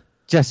Depths, yeah.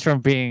 Just from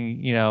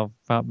being,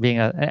 from being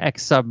an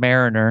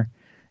ex-submariner,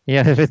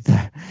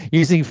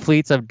 using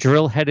fleets of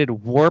drill-headed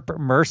warp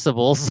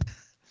mercibles,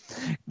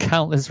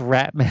 countless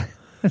ratmen,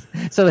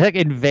 so they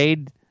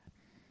invade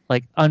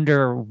like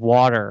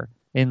underwater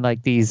in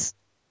like these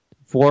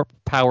warp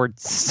powered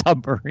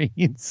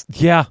submarines.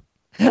 Yeah.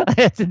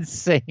 That's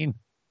insane.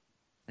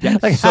 Yeah,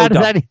 Like so how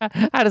dumb.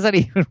 does that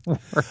even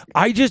work?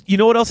 I just, you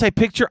know what else I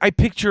picture? I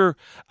picture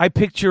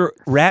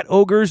rat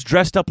ogres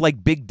dressed up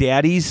like big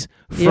daddies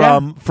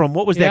from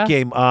what was that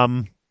game?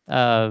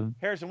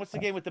 Harrison, what's the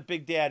game with the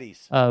big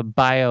daddies?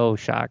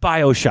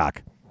 BioShock.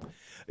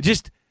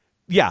 Just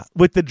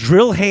with the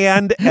drill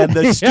hand and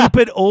the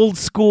stupid old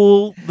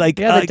school the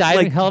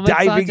diving helmet.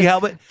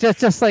 Helmet.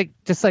 Just like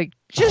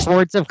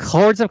hordes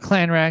of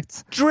clan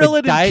rats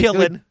drilling and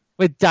killing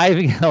with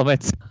diving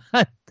helmets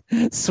on,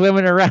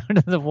 swimming around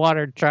in the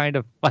water trying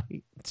to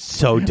fight.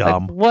 So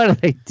dumb. Like, what are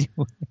they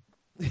doing?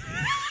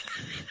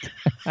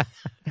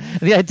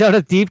 The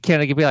Idona Deep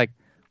Cannon could be like,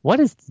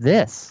 what is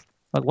this?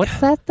 Like, what's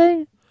that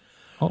thing?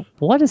 Oh,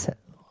 what is it?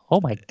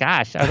 Oh my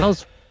gosh. Are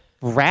those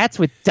rats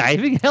with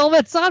diving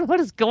helmets on? What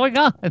is going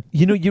on?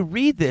 You know, you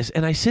read this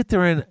and I sit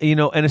there and,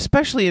 and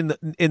especially in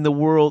the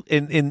world,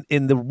 in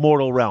the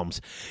mortal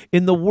realms,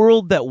 in the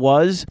world that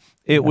was,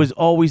 it was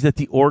always that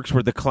the orcs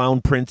were the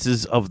clown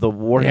princes of the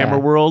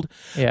Warhammer world.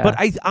 Yeah. But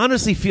I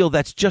honestly feel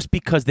that's just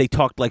because they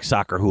talked like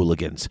soccer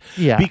hooligans.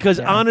 Yeah. Because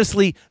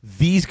honestly,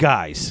 these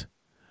guys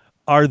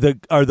are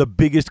the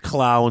biggest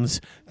clowns.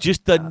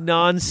 Just the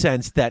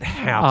nonsense that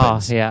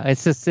happens. Oh yeah,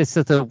 it's just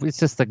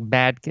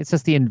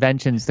the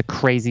inventions, the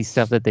crazy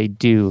stuff that they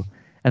do,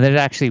 and then it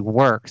actually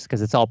works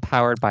because it's all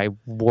powered by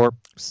warp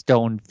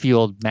stone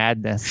fueled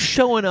madness.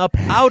 Showing up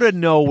out of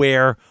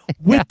nowhere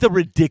with the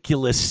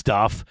ridiculous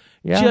stuff.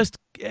 Yeah. Just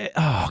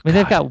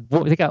they've got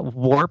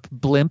warp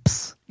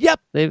blimps. Yep.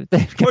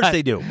 Of course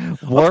they do.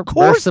 Warp of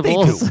course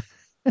mercibles. They do.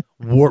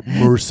 Warp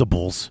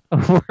mercibles.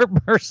 Warp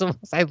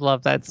mercibles. I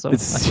love that so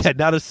much. Yeah,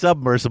 not a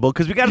submersible,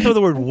 because we got to throw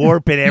the word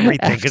warp in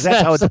everything, because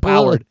that's how it's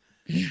powered.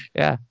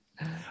 Yeah.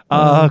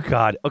 Oh,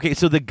 God. Okay,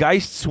 so the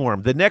Geist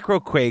Swarm, the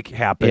Necroquake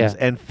happens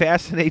and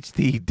fascinates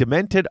the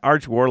demented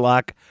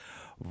arch-warlock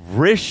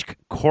Vrishk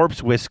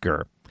Corpse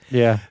Whisker.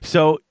 Yeah.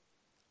 So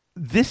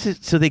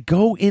they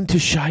go into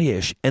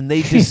Shyish, and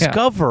they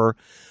discover,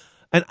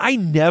 and I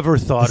never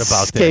thought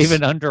about this.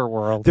 Skaven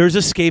underworld. There's a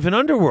Skaven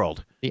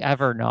underworld. The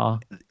Evernaw.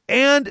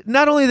 And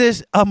not only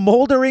this, a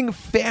moldering,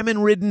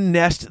 famine-ridden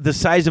nest the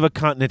size of a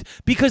continent,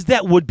 because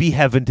that would be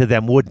heaven to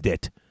them, wouldn't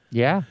it?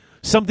 Yeah.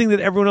 Something that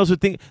everyone else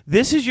would think,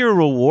 this is your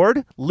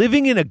reward?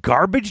 Living in a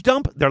garbage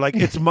dump? They're like,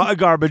 it's my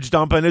garbage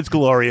dump and it's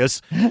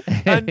glorious.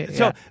 And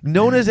so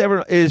known as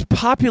Evernaw is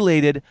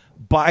populated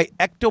by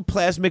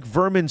ectoplasmic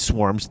vermin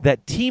swarms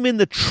that teem in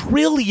the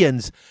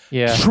trillions.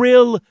 Yeah.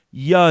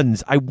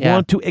 Trillions. I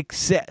want to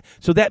accept.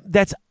 So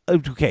that's,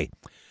 okay.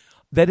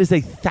 That is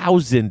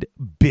 1,000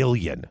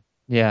 billion.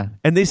 Yeah.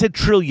 And they said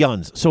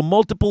trillions, so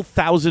multiple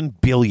thousand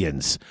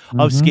billions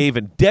of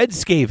Skaven, dead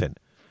Skaven.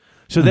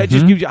 So that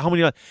just gives you how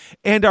many,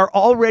 and are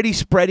already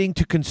spreading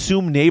to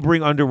consume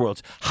neighboring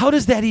underworlds. How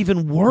does that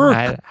even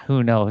work?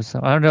 Who knows?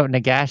 I don't know what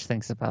Nagash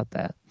thinks about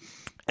that.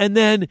 And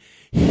then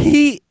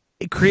he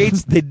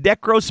creates the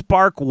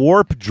Necrospark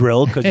warp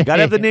drill, because you got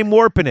to have the name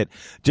warp in it.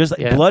 Just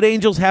like Blood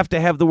Angels have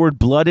to have the word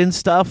blood in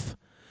stuff.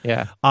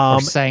 Yeah. Or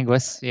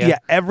Sanguis. Yeah.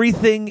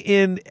 Everything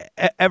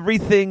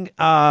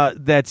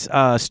that's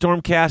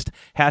Stormcast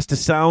has to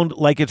sound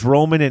like it's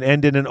Roman and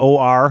end in an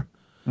OR.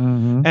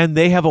 And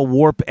they have a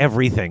warp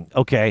everything.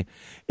 Okay.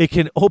 It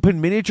can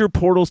open miniature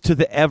portals to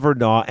the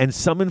Evernaw and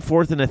summon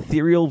forth an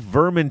ethereal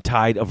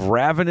vermintide of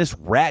ravenous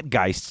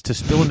ratgeists to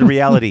spill into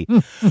reality.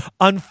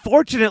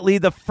 Unfortunately,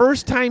 the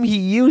first time he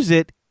used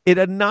it, it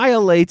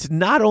annihilates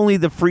not only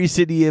the free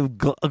city of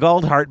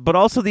Galdhart, but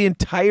also the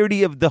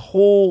entirety of the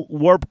whole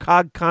Warp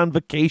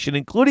Convocation,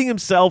 including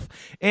himself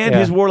and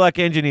his Warlock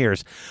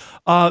engineers.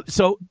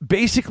 So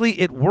basically,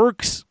 it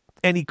works,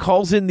 and he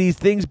calls in these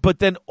things, but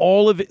then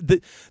all of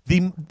it,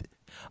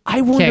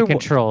 I wonder, can't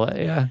control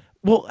it. Yeah.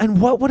 Well,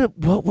 and what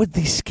would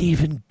these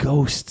Skaven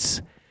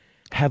ghosts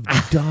have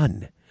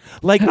done?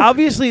 Like,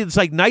 obviously, it's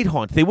like Night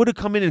Haunt. They would have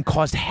come in and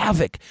caused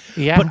havoc.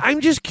 Yeah. But I'm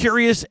just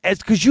curious,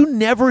 because you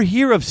never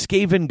hear of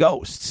Skaven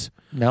ghosts.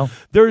 No.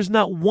 There's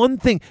not one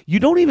thing. You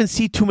don't even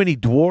see too many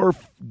dwarf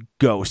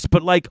ghosts,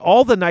 but like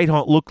all the Night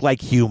Haunt look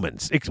like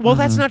humans. Well,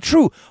 that's not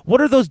true.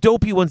 What are those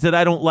dopey ones that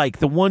I don't like?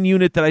 The one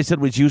unit that I said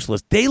was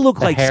useless. They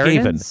look like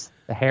Skaven.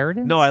 The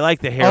Harridans? No, I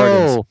like the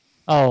Harridans.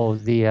 Oh,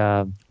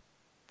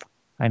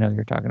 I know what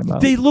you're talking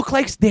about. They look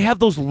like they have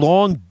those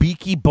long,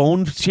 beaky,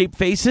 bone-shaped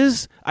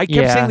faces. I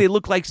kept saying they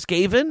look like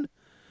Skaven.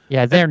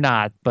 Yeah, they're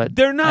not, but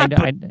they're not.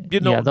 They're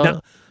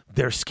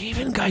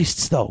Skaven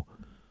Geists, though.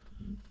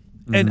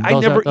 And I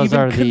never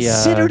even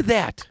considered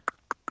that.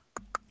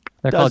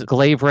 They're called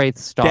Glaive Wraith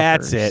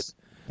Stalkers. That's it.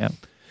 Yeah.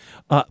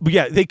 But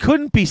yeah, they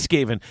couldn't be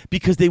Skaven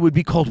because they would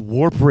be called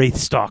Warp Wraith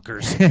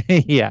Stalkers.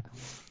 Yeah.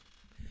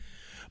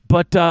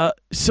 But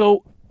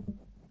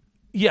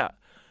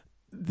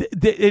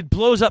it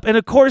blows up. And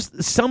of course,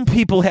 some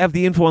people have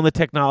the info on the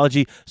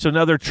technology, so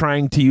now they're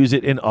trying to use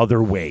it in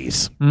other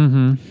ways.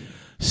 Mm-hmm.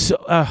 So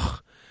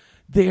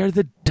they are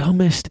the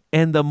dumbest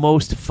and the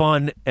most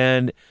fun.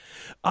 And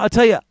I'll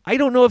tell you, I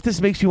don't know if this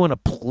makes you want to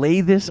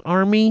play this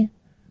army,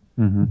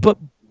 but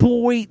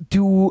boy,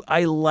 do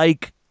I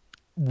like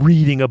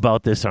reading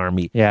about this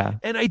army. Yeah.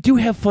 And I do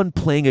have fun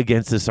playing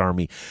against this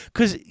army.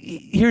 Because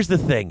here's the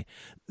thing.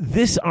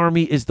 This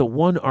army is the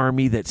one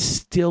army that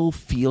still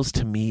feels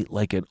to me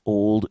like an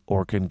old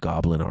Orc and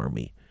Goblin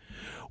army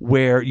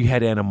where you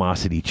had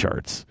animosity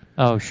charts.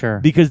 Oh, sure.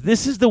 Because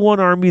this is the one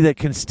army that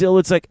can still,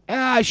 it's like,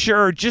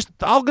 sure,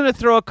 I'm going to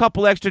throw a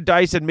couple extra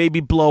dice and maybe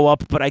blow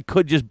up, but I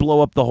could just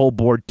blow up the whole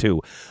board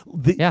too.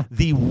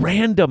 The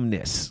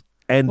randomness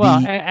and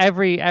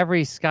every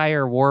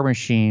Skyer war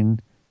machine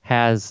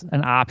has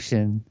an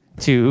option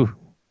to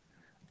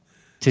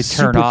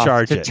turn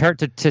off, to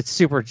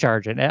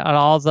supercharge it. And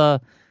all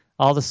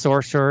the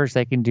sorcerers,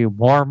 they can do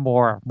more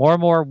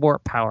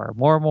warp power,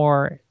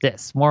 more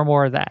this,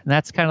 more that. And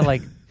that's kind of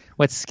like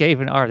what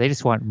Skaven are. They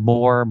just want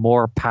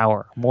more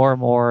power,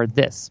 more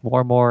this,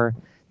 more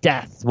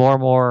death,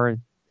 more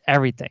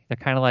everything. They're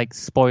kind of like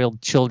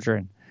spoiled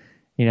children.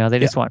 They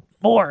just want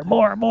more.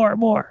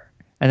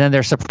 And then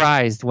they're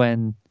surprised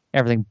when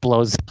everything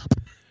blows up.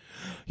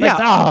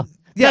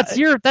 That's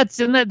your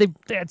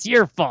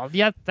fault.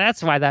 Yeah,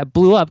 that's why that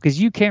blew up,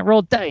 because you can't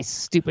roll dice,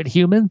 stupid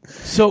human.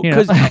 So,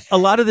 because a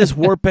lot of this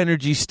warp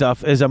energy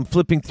stuff, as I'm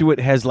flipping through it,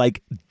 has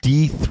like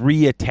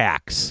D3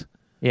 attacks.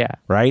 Yeah.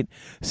 Right?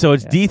 So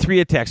it's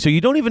D3 attacks. So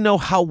you don't even know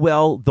how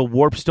well the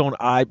Warpstone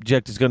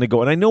object is going to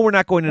go. And I know we're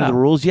not going into the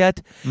rules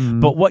yet,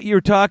 but what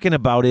you're talking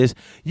about is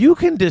you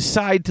can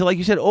decide to, like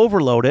you said,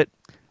 overload it.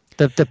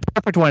 The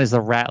perfect one is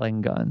the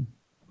rattling gun.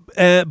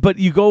 But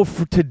you go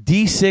to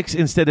D6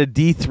 instead of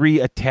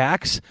D3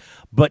 attacks,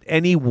 but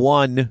any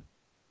one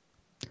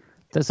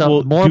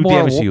will do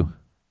damage to you.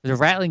 The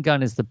rattling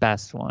gun is the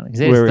best one.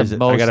 Where is it?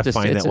 I got to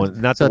find that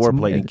one. Not the warp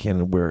lightning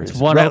cannon. Where is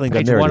it? Rattling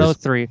gun. There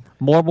 103.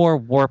 More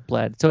warp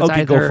lead. So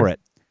it's go for it.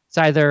 It's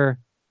either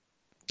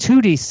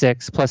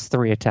 2d6 plus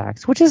 3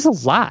 attacks, which is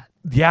a lot.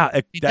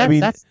 Yeah,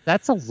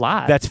 that's a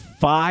lot. That's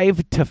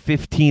 5 to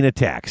 15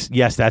 attacks.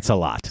 Yes, that's a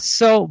lot.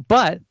 So,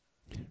 but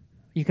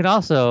you can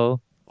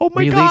also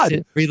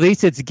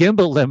release its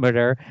gimbal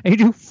limiter, and you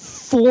do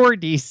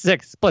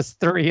 4d6 plus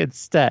 3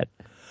 instead.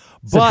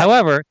 So,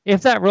 however,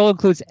 if that roll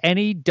includes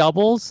any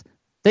doubles,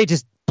 they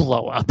just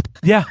blow up.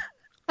 Yeah.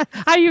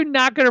 How are you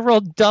not going to roll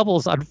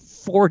doubles on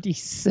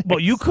 4d6? Well,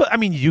 you could.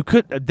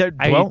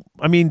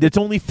 It's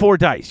only 4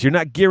 dice. You're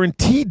not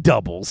guaranteed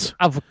doubles.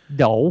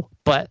 No,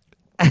 but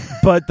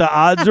but the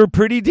odds are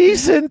pretty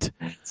decent.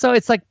 So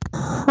it's like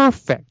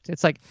perfect.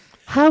 It's like,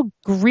 how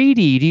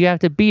greedy do you have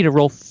to be to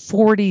roll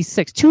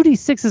 4d6?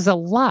 2d6 is a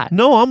lot.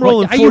 No, I'm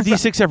rolling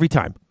 4d6 every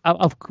time.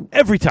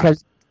 Every time.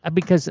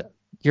 Because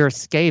you're a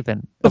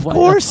Skaven. Of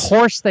course. Of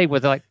course they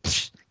would. They're like,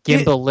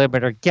 gimbal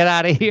limiter, get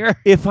out of here.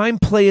 If I'm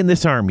playing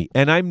this army,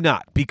 and I'm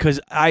not, because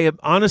I am,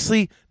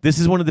 honestly, this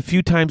is one of the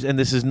few times, and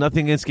this is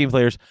nothing against game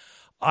players,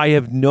 I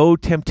have no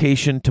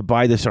temptation to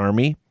buy this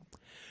army.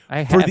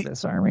 I have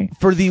this army.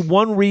 For the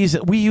one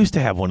reason, we used to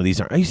have one of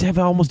these. I used to have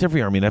almost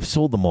every army, and I've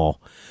sold them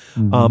all.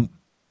 Mm-hmm.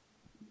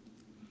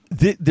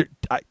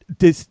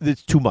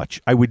 This too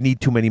much. I would need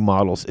too many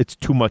models. It's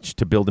too much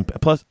to build.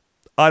 Plus,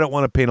 I don't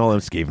want to paint all them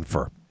Skaven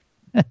fur.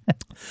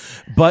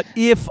 But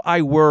if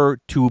I were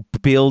to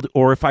build,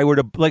 or if I were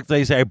to, like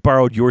I say, I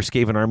borrowed your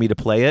Skaven army to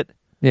play it.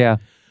 Yeah.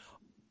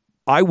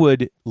 I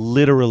would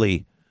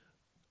literally,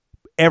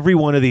 every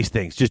one of these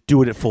things, just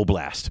do it at full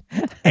blast.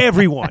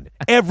 Everyone.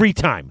 Every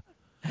time.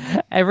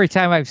 Every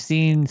time I've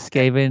seen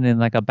Skaven in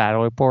like a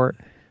battle report,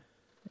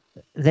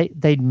 they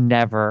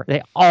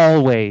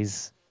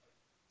always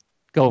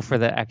go for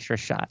the extra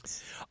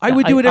shots. I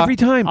would do it every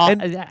time.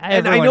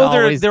 And I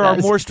know there are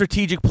more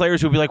strategic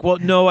players who would be like, well,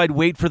 no, I'd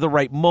wait for the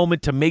right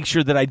moment to make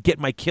sure that I'd get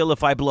my kill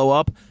if I blow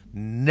up.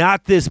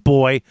 Not this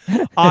boy.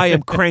 I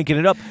am cranking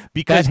it up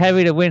because bet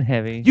heavy to win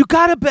heavy. You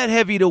got to bet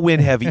heavy to win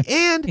heavy.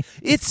 And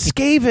it's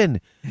Skaven.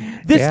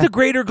 That's the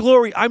greater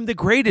glory. I'm the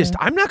greatest.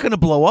 I'm not going to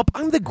blow up.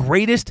 I'm the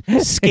greatest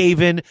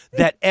Skaven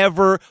that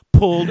ever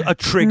pulled a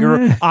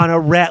trigger on a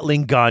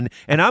rattling gun.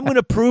 And I'm going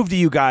to prove to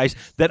you guys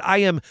that I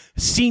am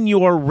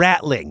senior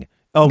rattling.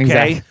 Okay,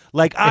 exactly.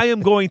 Like I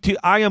am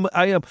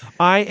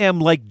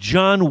like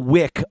John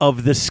Wick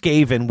of the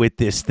Skaven with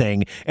this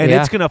thing, and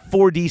it's gonna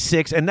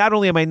 4d6. And not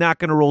only am I not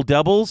gonna roll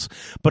doubles,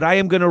 but I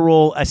am gonna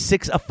roll a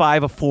 6, a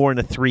 5, a 4, and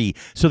a 3,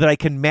 so that I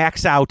can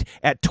max out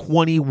at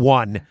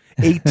 21.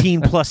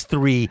 18 plus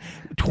 3,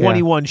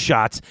 21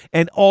 shots,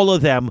 and all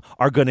of them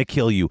are going to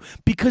kill you,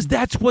 because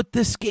that's what the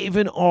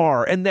Skaven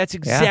are, and that's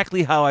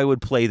exactly how I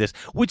would play this,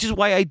 which is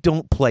why I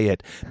don't play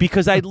it,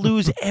 because I'd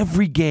lose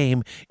every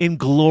game in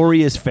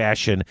glorious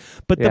fashion.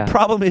 But the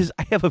problem is,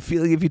 I have a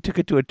feeling if you took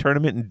it to a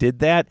tournament and did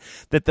that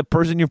the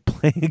person you're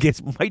playing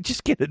against might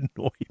just get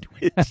annoyed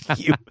with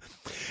you.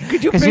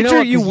 Could you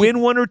picture you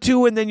win one or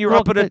two, and then you're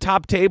up at a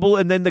top table,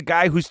 and then the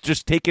guy who's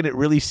just taking it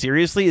really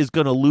seriously is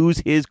going to lose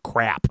his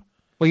crap?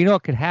 Well, you know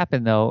what could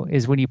happen though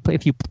is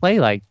if you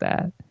play like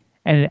that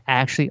and it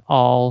actually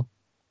all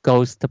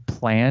goes to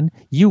plan,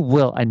 you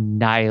will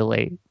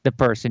annihilate the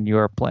person you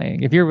are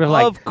playing. If you're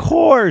like, of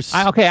course,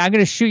 I'm going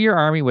to shoot your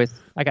army with.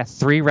 I got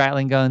 3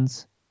 rattling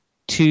guns,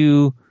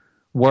 2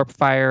 warp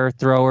fire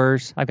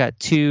throwers. I've got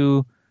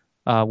 2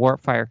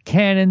 Warpfire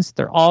cannons.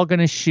 They're all going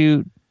to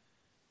shoot,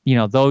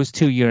 those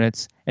 2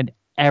 units, and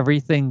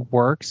everything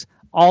works.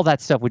 All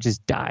that stuff would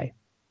just die.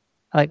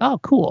 Like, oh,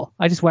 cool.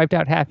 I just wiped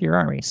out half your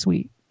army.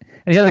 Sweet.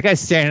 And the other guy's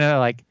standing there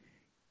like,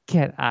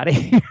 get out of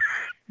here.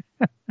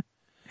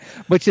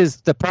 Which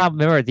is the problem.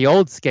 Remember, the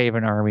old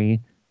Skaven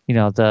army,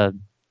 the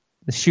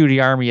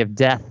shooty army of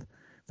death,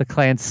 the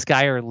Clan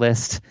Skyer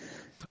list.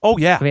 Oh,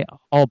 yeah. I mean,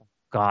 oh,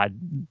 God.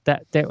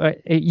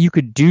 You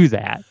could do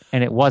that,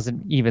 and it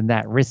wasn't even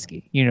that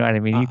risky. You know what I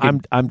mean?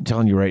 I'm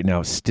telling you right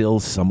now, still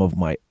some of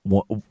my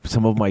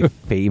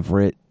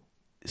favorite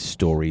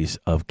stories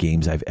of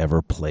games I've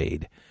ever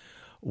played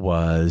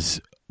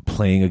was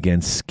playing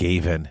against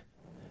Skaven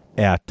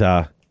at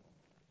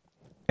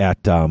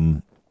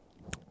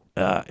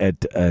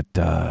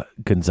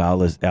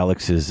Gonzalez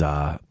Alex's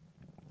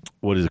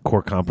what is it,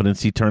 core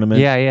competency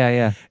tournament?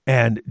 Yeah.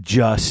 And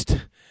just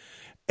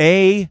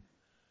winning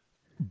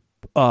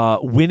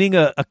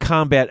a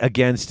combat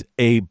against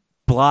a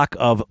block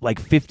of like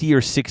 50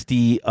 or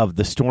 60 of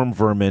the storm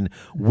vermin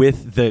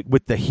with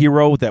the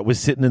hero that was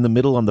sitting in the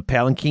middle on the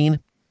palanquin.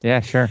 Yeah,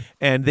 sure.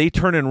 And they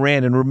turned and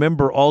ran. And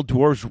remember, all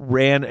dwarves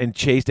ran and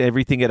chased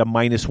everything at a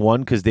 -1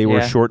 because they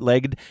were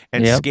short-legged.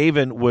 And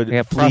Skaven would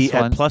flee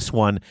at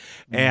 +1.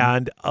 Mm-hmm.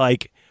 And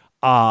like,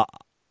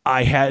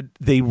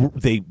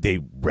 they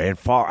ran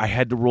far. I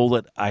had to roll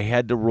it. I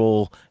had to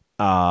roll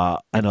an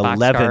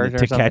 11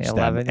 to catch them.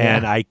 11, yeah.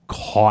 And I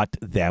caught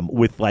them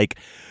with like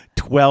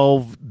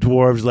 12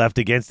 dwarves left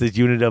against this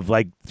unit of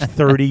like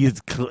 30.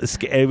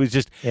 It was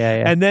just,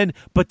 and then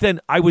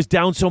I was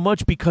down so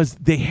much because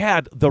they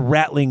had the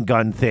rattling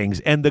gun things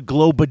and the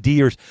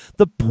globadiers.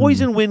 The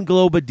poison wind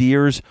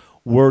globadiers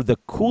were the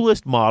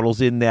coolest models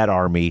in that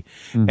army,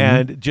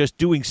 and just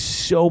doing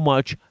so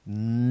much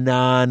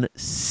nonsense.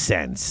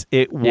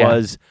 It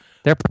was.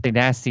 They're pretty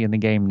nasty in the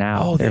game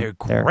now. Oh, they're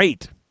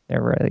great.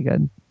 They're really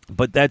good.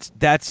 But that's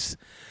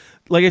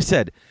like I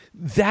said,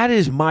 that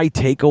is my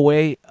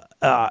takeaway.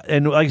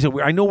 And like I said,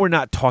 I know we're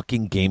not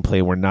talking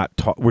gameplay.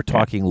 We're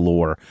talking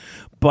lore,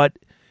 but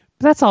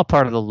that's all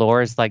part of the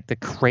lore. Is like the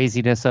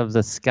craziness of the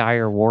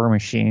Skyer war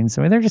machines.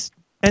 I mean, they're just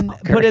and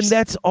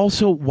that's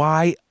also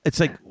why it's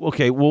like,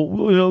 okay,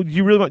 well,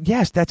 you really want?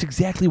 Yes, that's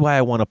exactly why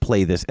I want to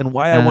play this and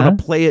why I want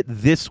to play it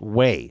this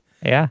way.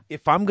 Yeah.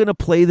 If I'm going to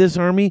play this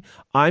army,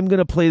 I'm going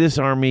to play this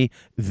army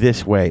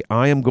this way.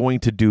 I am going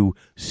to do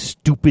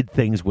stupid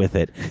things with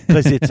it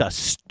because it's a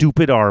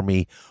stupid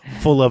army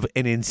full of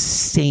an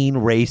insane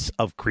race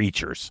of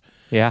creatures.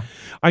 Yeah.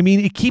 I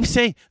mean, it keeps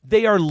saying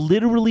they are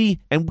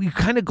literally, and we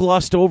kind of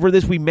glossed over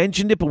this. We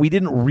mentioned it, but we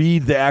didn't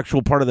read the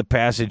actual part of the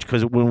passage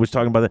because when we was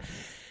talking about it,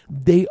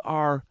 they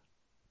are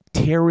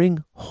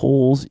tearing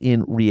holes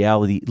in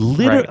reality,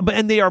 literally, right.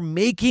 And they are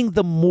making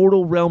the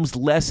mortal realms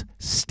less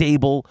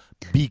stable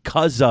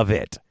because of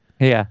it.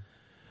 Yeah,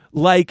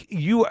 like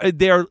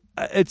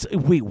it's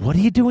wait, what are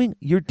you doing?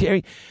 You're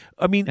tearing.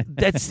 I mean,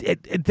 that's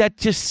it. That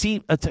just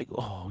seems. It's like,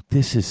 oh,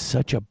 this is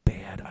such a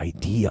bad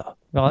idea.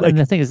 Well, and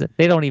the thing is that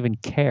they don't even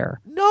care.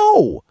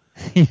 No,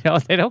 they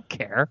don't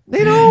care.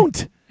 They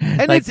don't,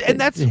 and like,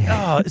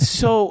 that's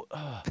so.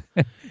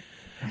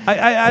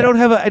 I don't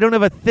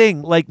have a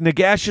thing like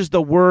Nagash is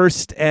the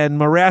worst and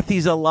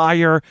Marathi's a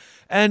liar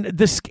and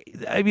this.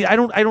 I mean, I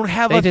don't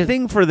have a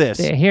thing for this.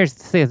 Here's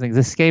the thing: the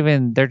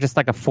Skaven, they're just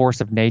like a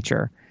force of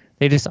nature.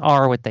 They just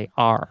are what they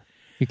are.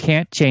 You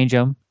can't change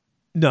them.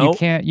 No,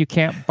 you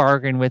can't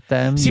bargain with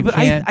them. See, but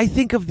I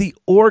think of the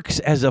orcs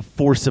as a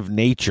force of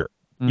nature.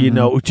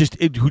 Who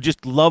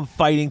just love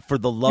fighting for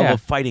the love of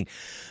fighting.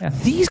 Yeah.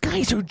 These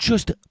guys are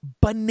just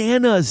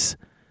bananas.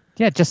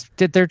 Yeah,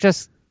 they're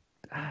just.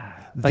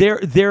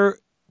 Like,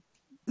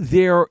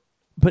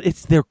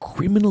 they're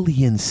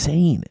criminally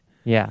insane.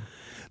 Yeah.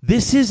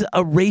 This is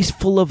a race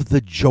full of the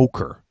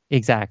Joker.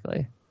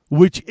 Exactly.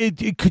 Which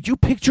could you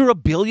picture a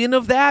billion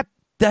of that?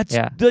 That's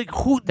like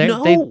who?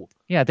 No.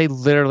 They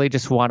literally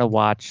just want to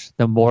watch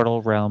the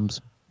mortal realms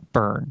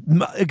burn.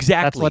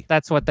 Exactly.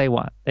 That's what they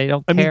want. They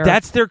don't care. I mean,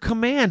 that's their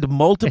command: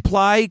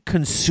 multiply,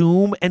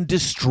 consume, and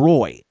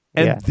destroy.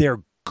 And they're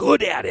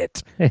good at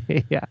it.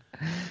 Yeah.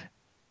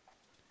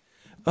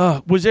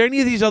 Was there any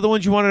of these other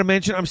ones you wanted to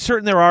mention? I'm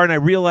certain there are, and I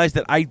realized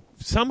that I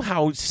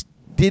somehow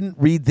didn't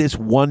read this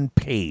one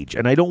page,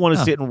 and I don't want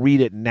to sit and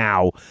read it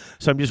now.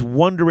 So I'm just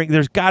wondering.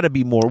 There's got to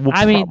be more.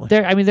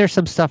 There's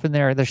some stuff in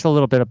there. There's a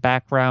little bit of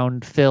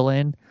background fill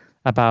in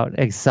about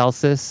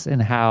Excelsis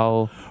and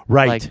how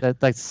like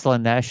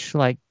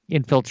Slaanesh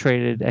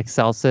infiltrated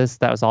Excelsis.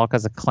 That was all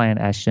because of Clan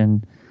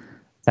Eshin.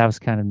 That was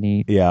kind of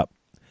neat. Yeah.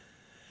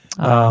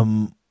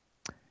 And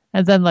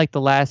then the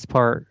last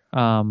part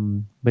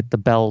with the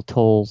bell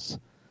tolls,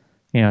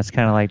 it's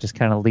kind of just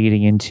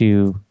leading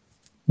into,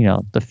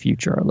 the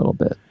future a little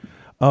bit.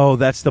 Oh,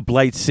 that's the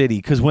Blight City.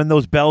 Because when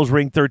those bells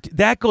ring 13,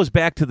 that goes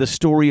back to the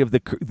story of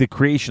the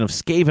creation of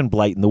Skaven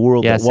Blight in the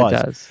world that was.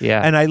 Yes, it does.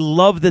 Yeah. And I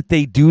love that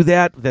they do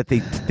that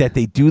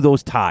they do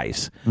those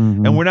ties.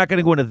 Mm-hmm. And we're not going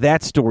to go into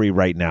that story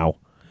right now.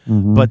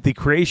 Mm-hmm. But the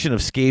creation of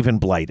Skaven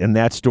Blight and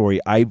that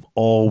story, I've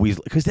always,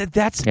 because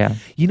that's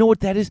you know what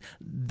that is?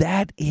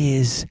 That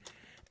is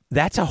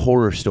that's a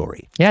horror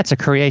story. Yeah, it's a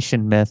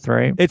creation myth,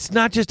 right? It's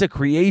not just a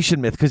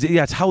creation myth because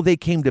that's how they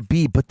came to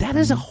be, but that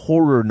is a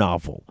horror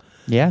novel.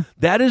 Yeah.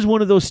 That is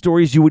one of those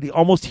stories you would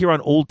almost hear on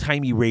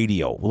old-timey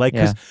radio. Like,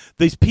 because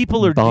these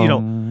people are,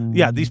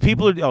 these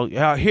people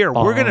are, here,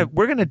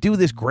 we're gonna do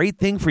this great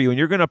thing for you, and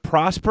you're gonna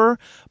prosper,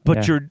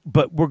 but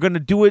we're gonna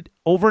do it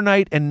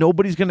overnight, and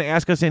nobody's gonna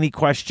ask us any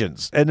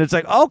questions. And it's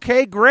like,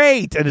 okay,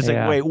 great. And it's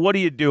like, wait, what are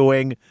you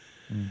doing?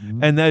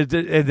 Mm-hmm.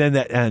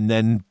 And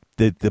then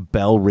the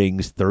bell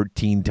rings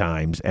 13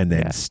 times and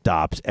then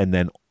stops, and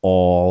then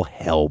all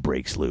hell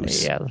breaks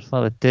loose. Yeah,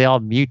 so they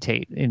all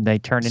mutate and they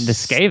turn into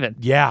Skaven.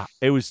 Yeah,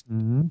 it was.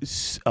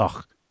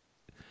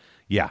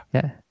 Yeah,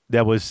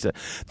 that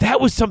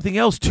was something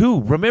else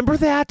too. Remember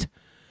that?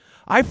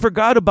 I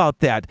forgot about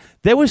that.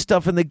 There was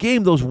stuff in the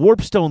game, those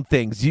warpstone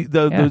things.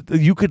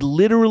 You could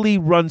literally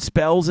run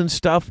spells and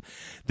stuff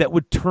that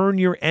would turn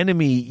your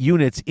enemy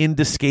units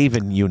into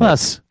Skaven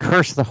units. Well,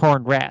 Curse the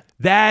Horned Rat.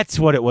 That's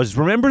what it was.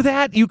 Remember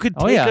that? You could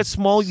take a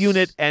small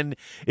unit, and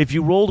if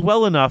you rolled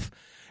well enough,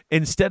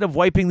 instead of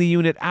wiping the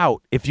unit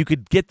out, if you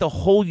could get the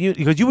whole unit,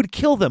 because you would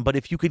kill them, but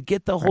if you could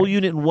get the whole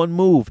unit in one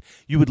move,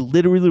 you would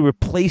literally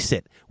replace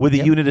it with a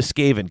unit of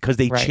Skaven because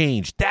they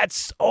changed.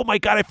 That's, oh my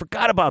God, I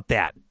forgot about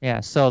that. Yeah,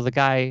 so the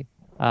guy,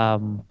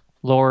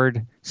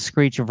 Lord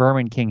Screech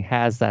Vermin King,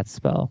 has that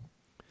spell.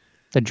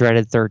 The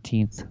dreaded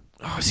 13th.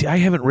 Oh, see, I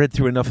haven't read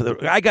through enough of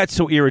the... I got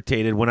so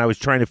irritated when I was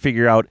trying to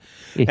figure out...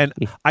 And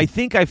I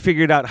think I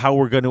figured out how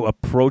we're going to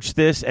approach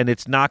this, and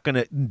it's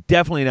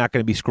definitely not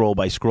going to be scroll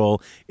by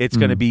scroll. It's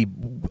going to be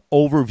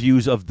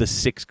overviews of the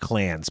 6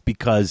 clans,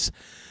 because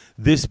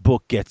this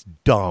book gets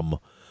dumb.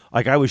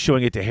 Like, I was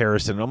showing it to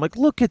Harrison, and I'm like,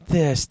 look at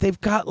this. They've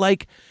got,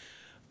 like...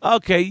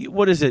 Okay,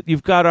 what is it?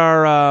 You've got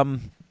our...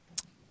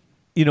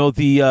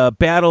 the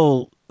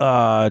battle...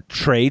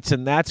 traits,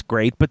 and that's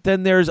great, but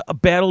then there's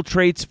battle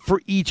traits for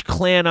each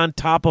clan on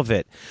top of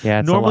it. Yeah,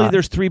 normally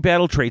there's 3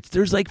 battle traits.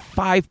 There's like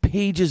 5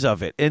 pages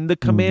of it, and the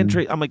command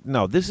trait. I'm like,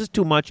 no, this is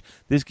too much.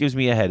 This gives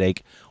me a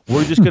headache.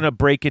 We're just gonna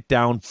break it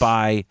down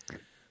by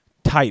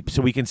type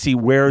so we can see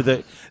where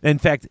the. In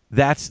fact,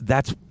 that's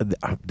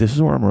this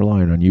is where I'm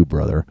relying on you,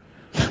 brother.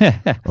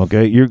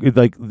 Okay, you're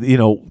like,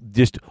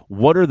 just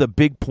what are the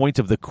big points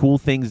of the cool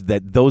things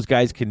that those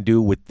guys can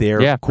do with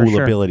their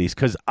cool abilities?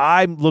 Because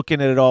I'm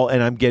looking at it all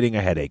and I'm getting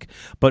a headache.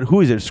 But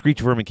who is it? Screech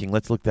Vermin King.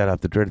 Let's look that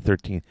up. The Dreaded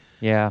 13.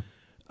 Yeah.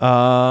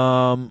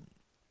 So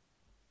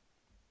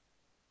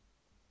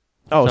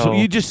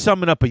you just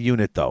summon up a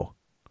unit though.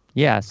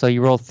 Yeah. So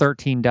you roll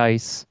 13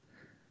 dice.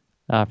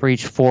 For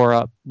each 4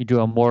 up, you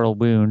do a mortal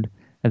wound,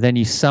 and then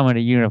you summon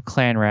a unit of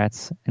clan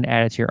rats and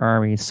add it to your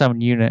army.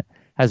 Summon unit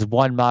has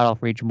 1 model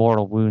for each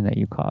mortal wound that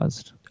you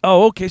caused.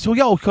 Oh, okay. So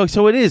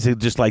so it is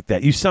just like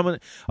that. You summon.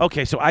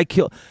 Okay, so I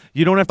kill.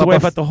 You don't have to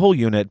wipe out the whole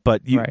unit,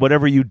 but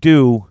whatever you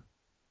do.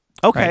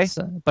 Okay, right,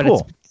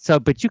 cool.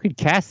 But you could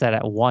cast that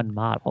at 1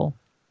 model.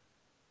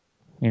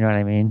 You know what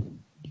I mean?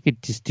 You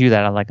could just do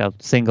that on like a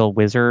single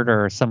wizard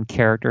or some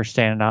character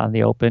standing out in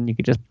the open. You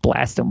could just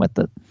blast them with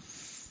it.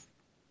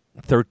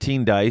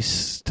 13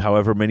 dice,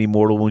 however many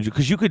mortal wounds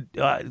because you could.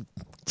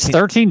 It's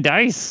 13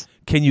 dice.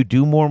 Can you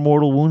do more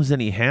mortal wounds than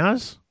he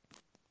has?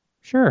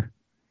 Sure.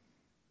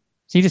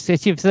 So you just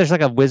if there's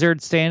like a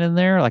wizard standing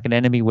there, like an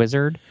enemy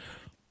wizard,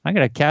 I'm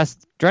gonna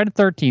cast Dreaded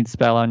 13th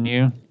spell on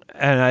you.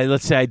 And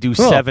let's say I do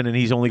 7, and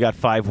he's only got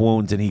 5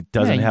 wounds, and he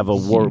doesn't have a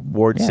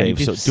ward save.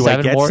 So do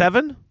I get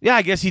 7? Yeah,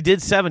 I guess he did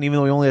 7, even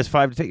though he only has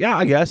 5 to take. Yeah,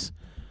 I guess.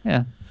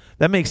 Yeah,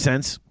 that makes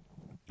sense.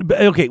 But,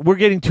 okay, we're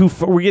getting too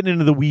far. We're getting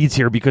into the weeds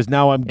here because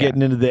now I'm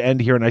getting into the end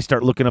here, and I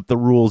start looking up the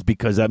rules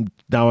because I'm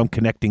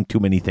connecting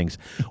too many things.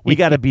 We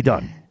got to be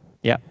done.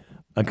 Yeah,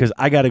 because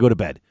I got to go to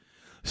bed.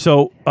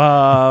 So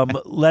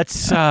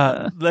let's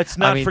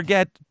not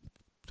forget.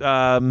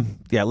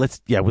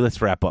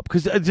 Let's wrap up.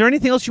 Because is there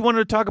anything else you wanted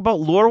to talk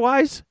about lore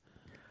wise?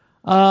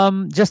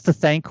 Just the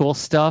Thanquol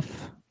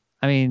stuff.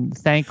 I mean,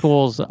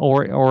 Thanquol's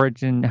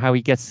origin, how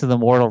he gets to the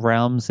mortal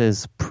realms,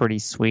 is pretty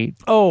sweet.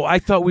 Oh, I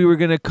thought we were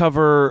going to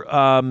cover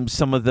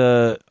some of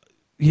the,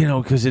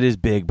 because it is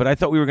big. But I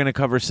thought we were going to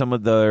cover some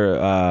of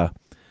the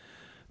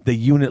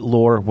unit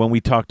lore when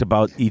we talked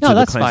about each of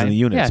the clans and the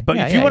units. Yeah, but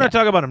if you want to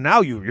talk about them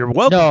now, you're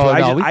welcome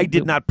to. I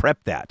did not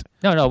prep that.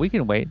 No, we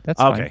can wait. That's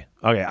okay. Fine.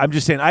 Okay, I'm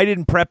just saying I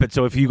didn't prep it,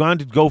 so if you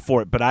wanted to go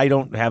for it, but I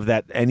don't have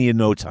any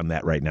notes on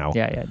that right now.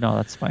 Yeah, no,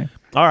 that's fine.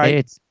 All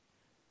right.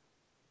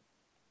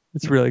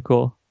 It's really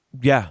cool.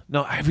 Yeah,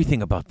 no,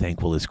 everything about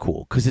Thanquol is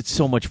cool because it's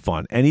so much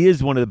fun, and he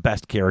is one of the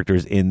best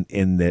characters in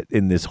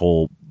this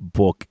whole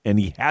book, and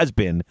he has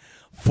been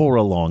for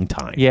a long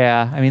time.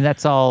 Yeah, I mean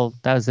that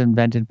was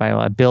invented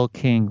by Bill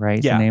King,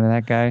 right? Yeah. The name of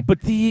that guy.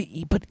 But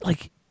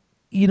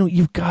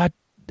you've got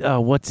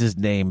what's his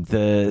name,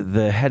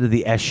 the head of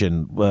the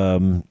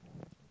Eshin,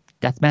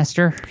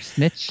 Deathmaster,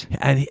 Snitch,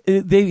 and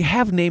they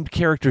have named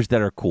characters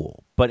that are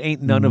cool, but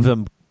ain't none of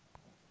them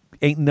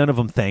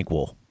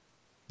Thanquol.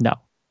 No.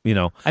 I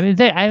mean,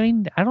 I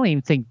don't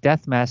even think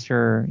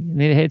Deathmaster.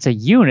 It's a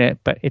unit,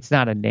 but it's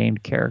not a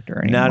named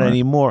character anymore. Not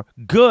anymore.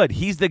 Good.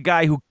 He's the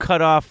guy who cut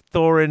off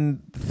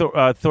Thorgrim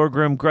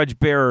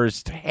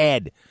Grudgebearer's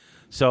head.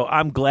 So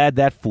I'm glad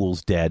that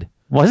fool's dead.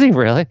 Was he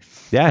really?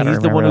 Yeah, I don't he's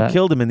the one who remember that.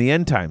 killed him in the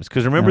end times.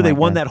 Because remember, Oh, they my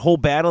won God. that whole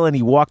battle, and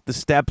he walked the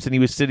steps, and he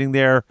was sitting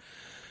there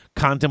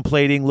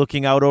contemplating,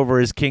 looking out over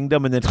his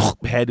kingdom, and then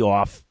head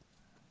off.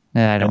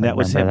 Yeah, I don't And that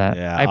was remember him.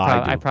 that. Yeah,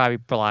 I I do. probably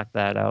blocked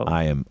that out.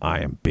 I am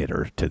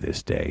bitter to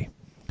this day.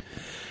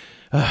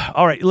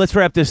 All right, let's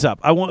wrap this up.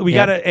 We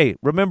Yeah. gotta. Hey,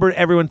 remember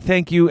everyone.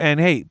 Thank you, and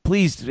hey,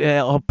 please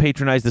help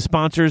patronize the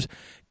sponsors.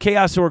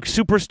 Chaos Orc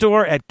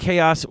Superstore at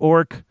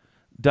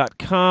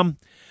chaosorc.com.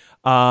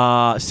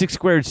 6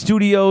 Squared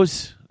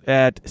Studios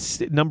at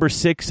number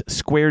 6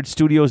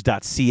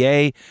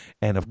 squaredstudios.ca,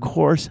 and of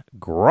course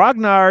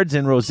Grognard's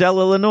in Roselle,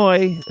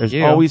 Illinois. There's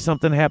Yeah. always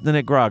something happening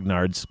at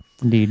Grognard's.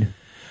 Indeed.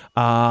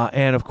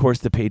 And of course,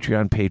 the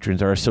Patreon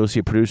patrons, our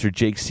associate producer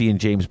Jake C. and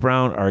James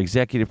Brown, our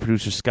executive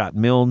producer Scott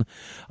Milne.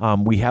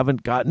 We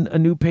haven't gotten a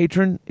new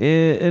patron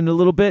in a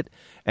little bit,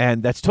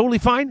 and that's totally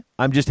fine.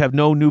 I just have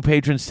no new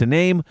patrons to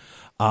name.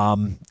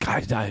 Guys,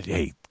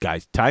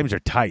 times are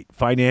tight.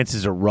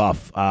 Finances are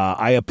rough.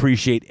 I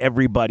appreciate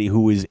everybody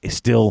who is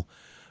still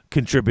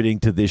contributing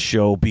to this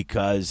show,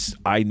 because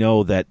I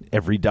know that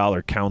every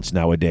dollar counts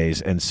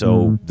nowadays, and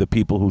so the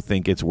people who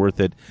think it's worth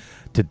it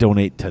to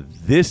donate to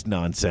this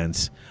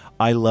nonsense,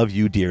 I love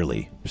you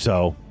dearly.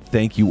 So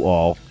thank you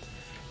all.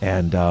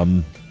 And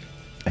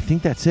I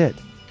think that's it.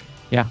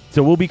 Yeah.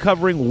 So we'll be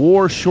covering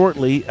War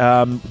shortly.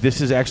 This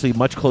is actually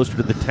much closer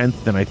to the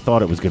 10th than I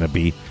thought it was going to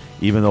be,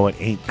 even though it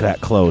ain't that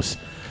close.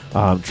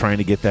 Trying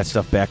to get that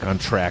stuff back on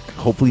track.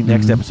 Hopefully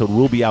next episode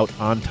will be out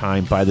on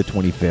time by the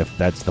 25th.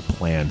 That's the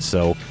plan.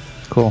 So,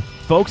 Cool.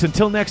 folks,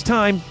 until next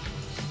time,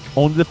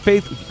 only the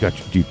faithful.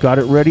 You got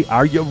it ready?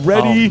 Are you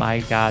ready? Oh, my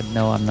God.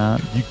 No, I'm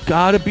not. You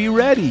got to be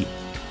ready.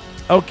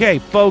 Okay,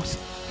 folks,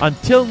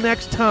 until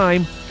next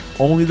time,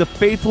 only the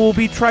faithful will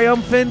be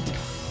triumphant.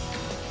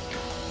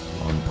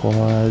 Long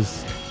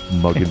pause,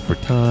 mugging for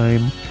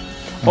time.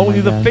 Oh Only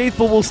my the God.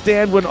 faithful will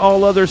stand when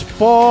all others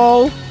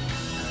fall.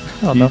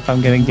 I don't know if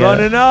I'm going to get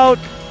Running it. out.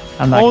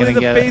 I'm not Only going to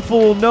the get it. faithful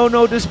will know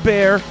no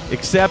despair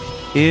except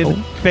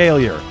in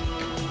failure.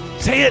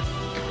 Say it.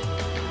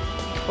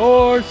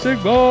 Or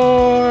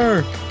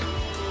Sigmar!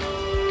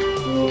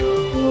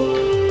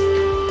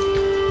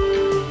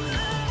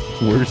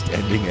 Worst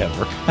ending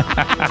ever.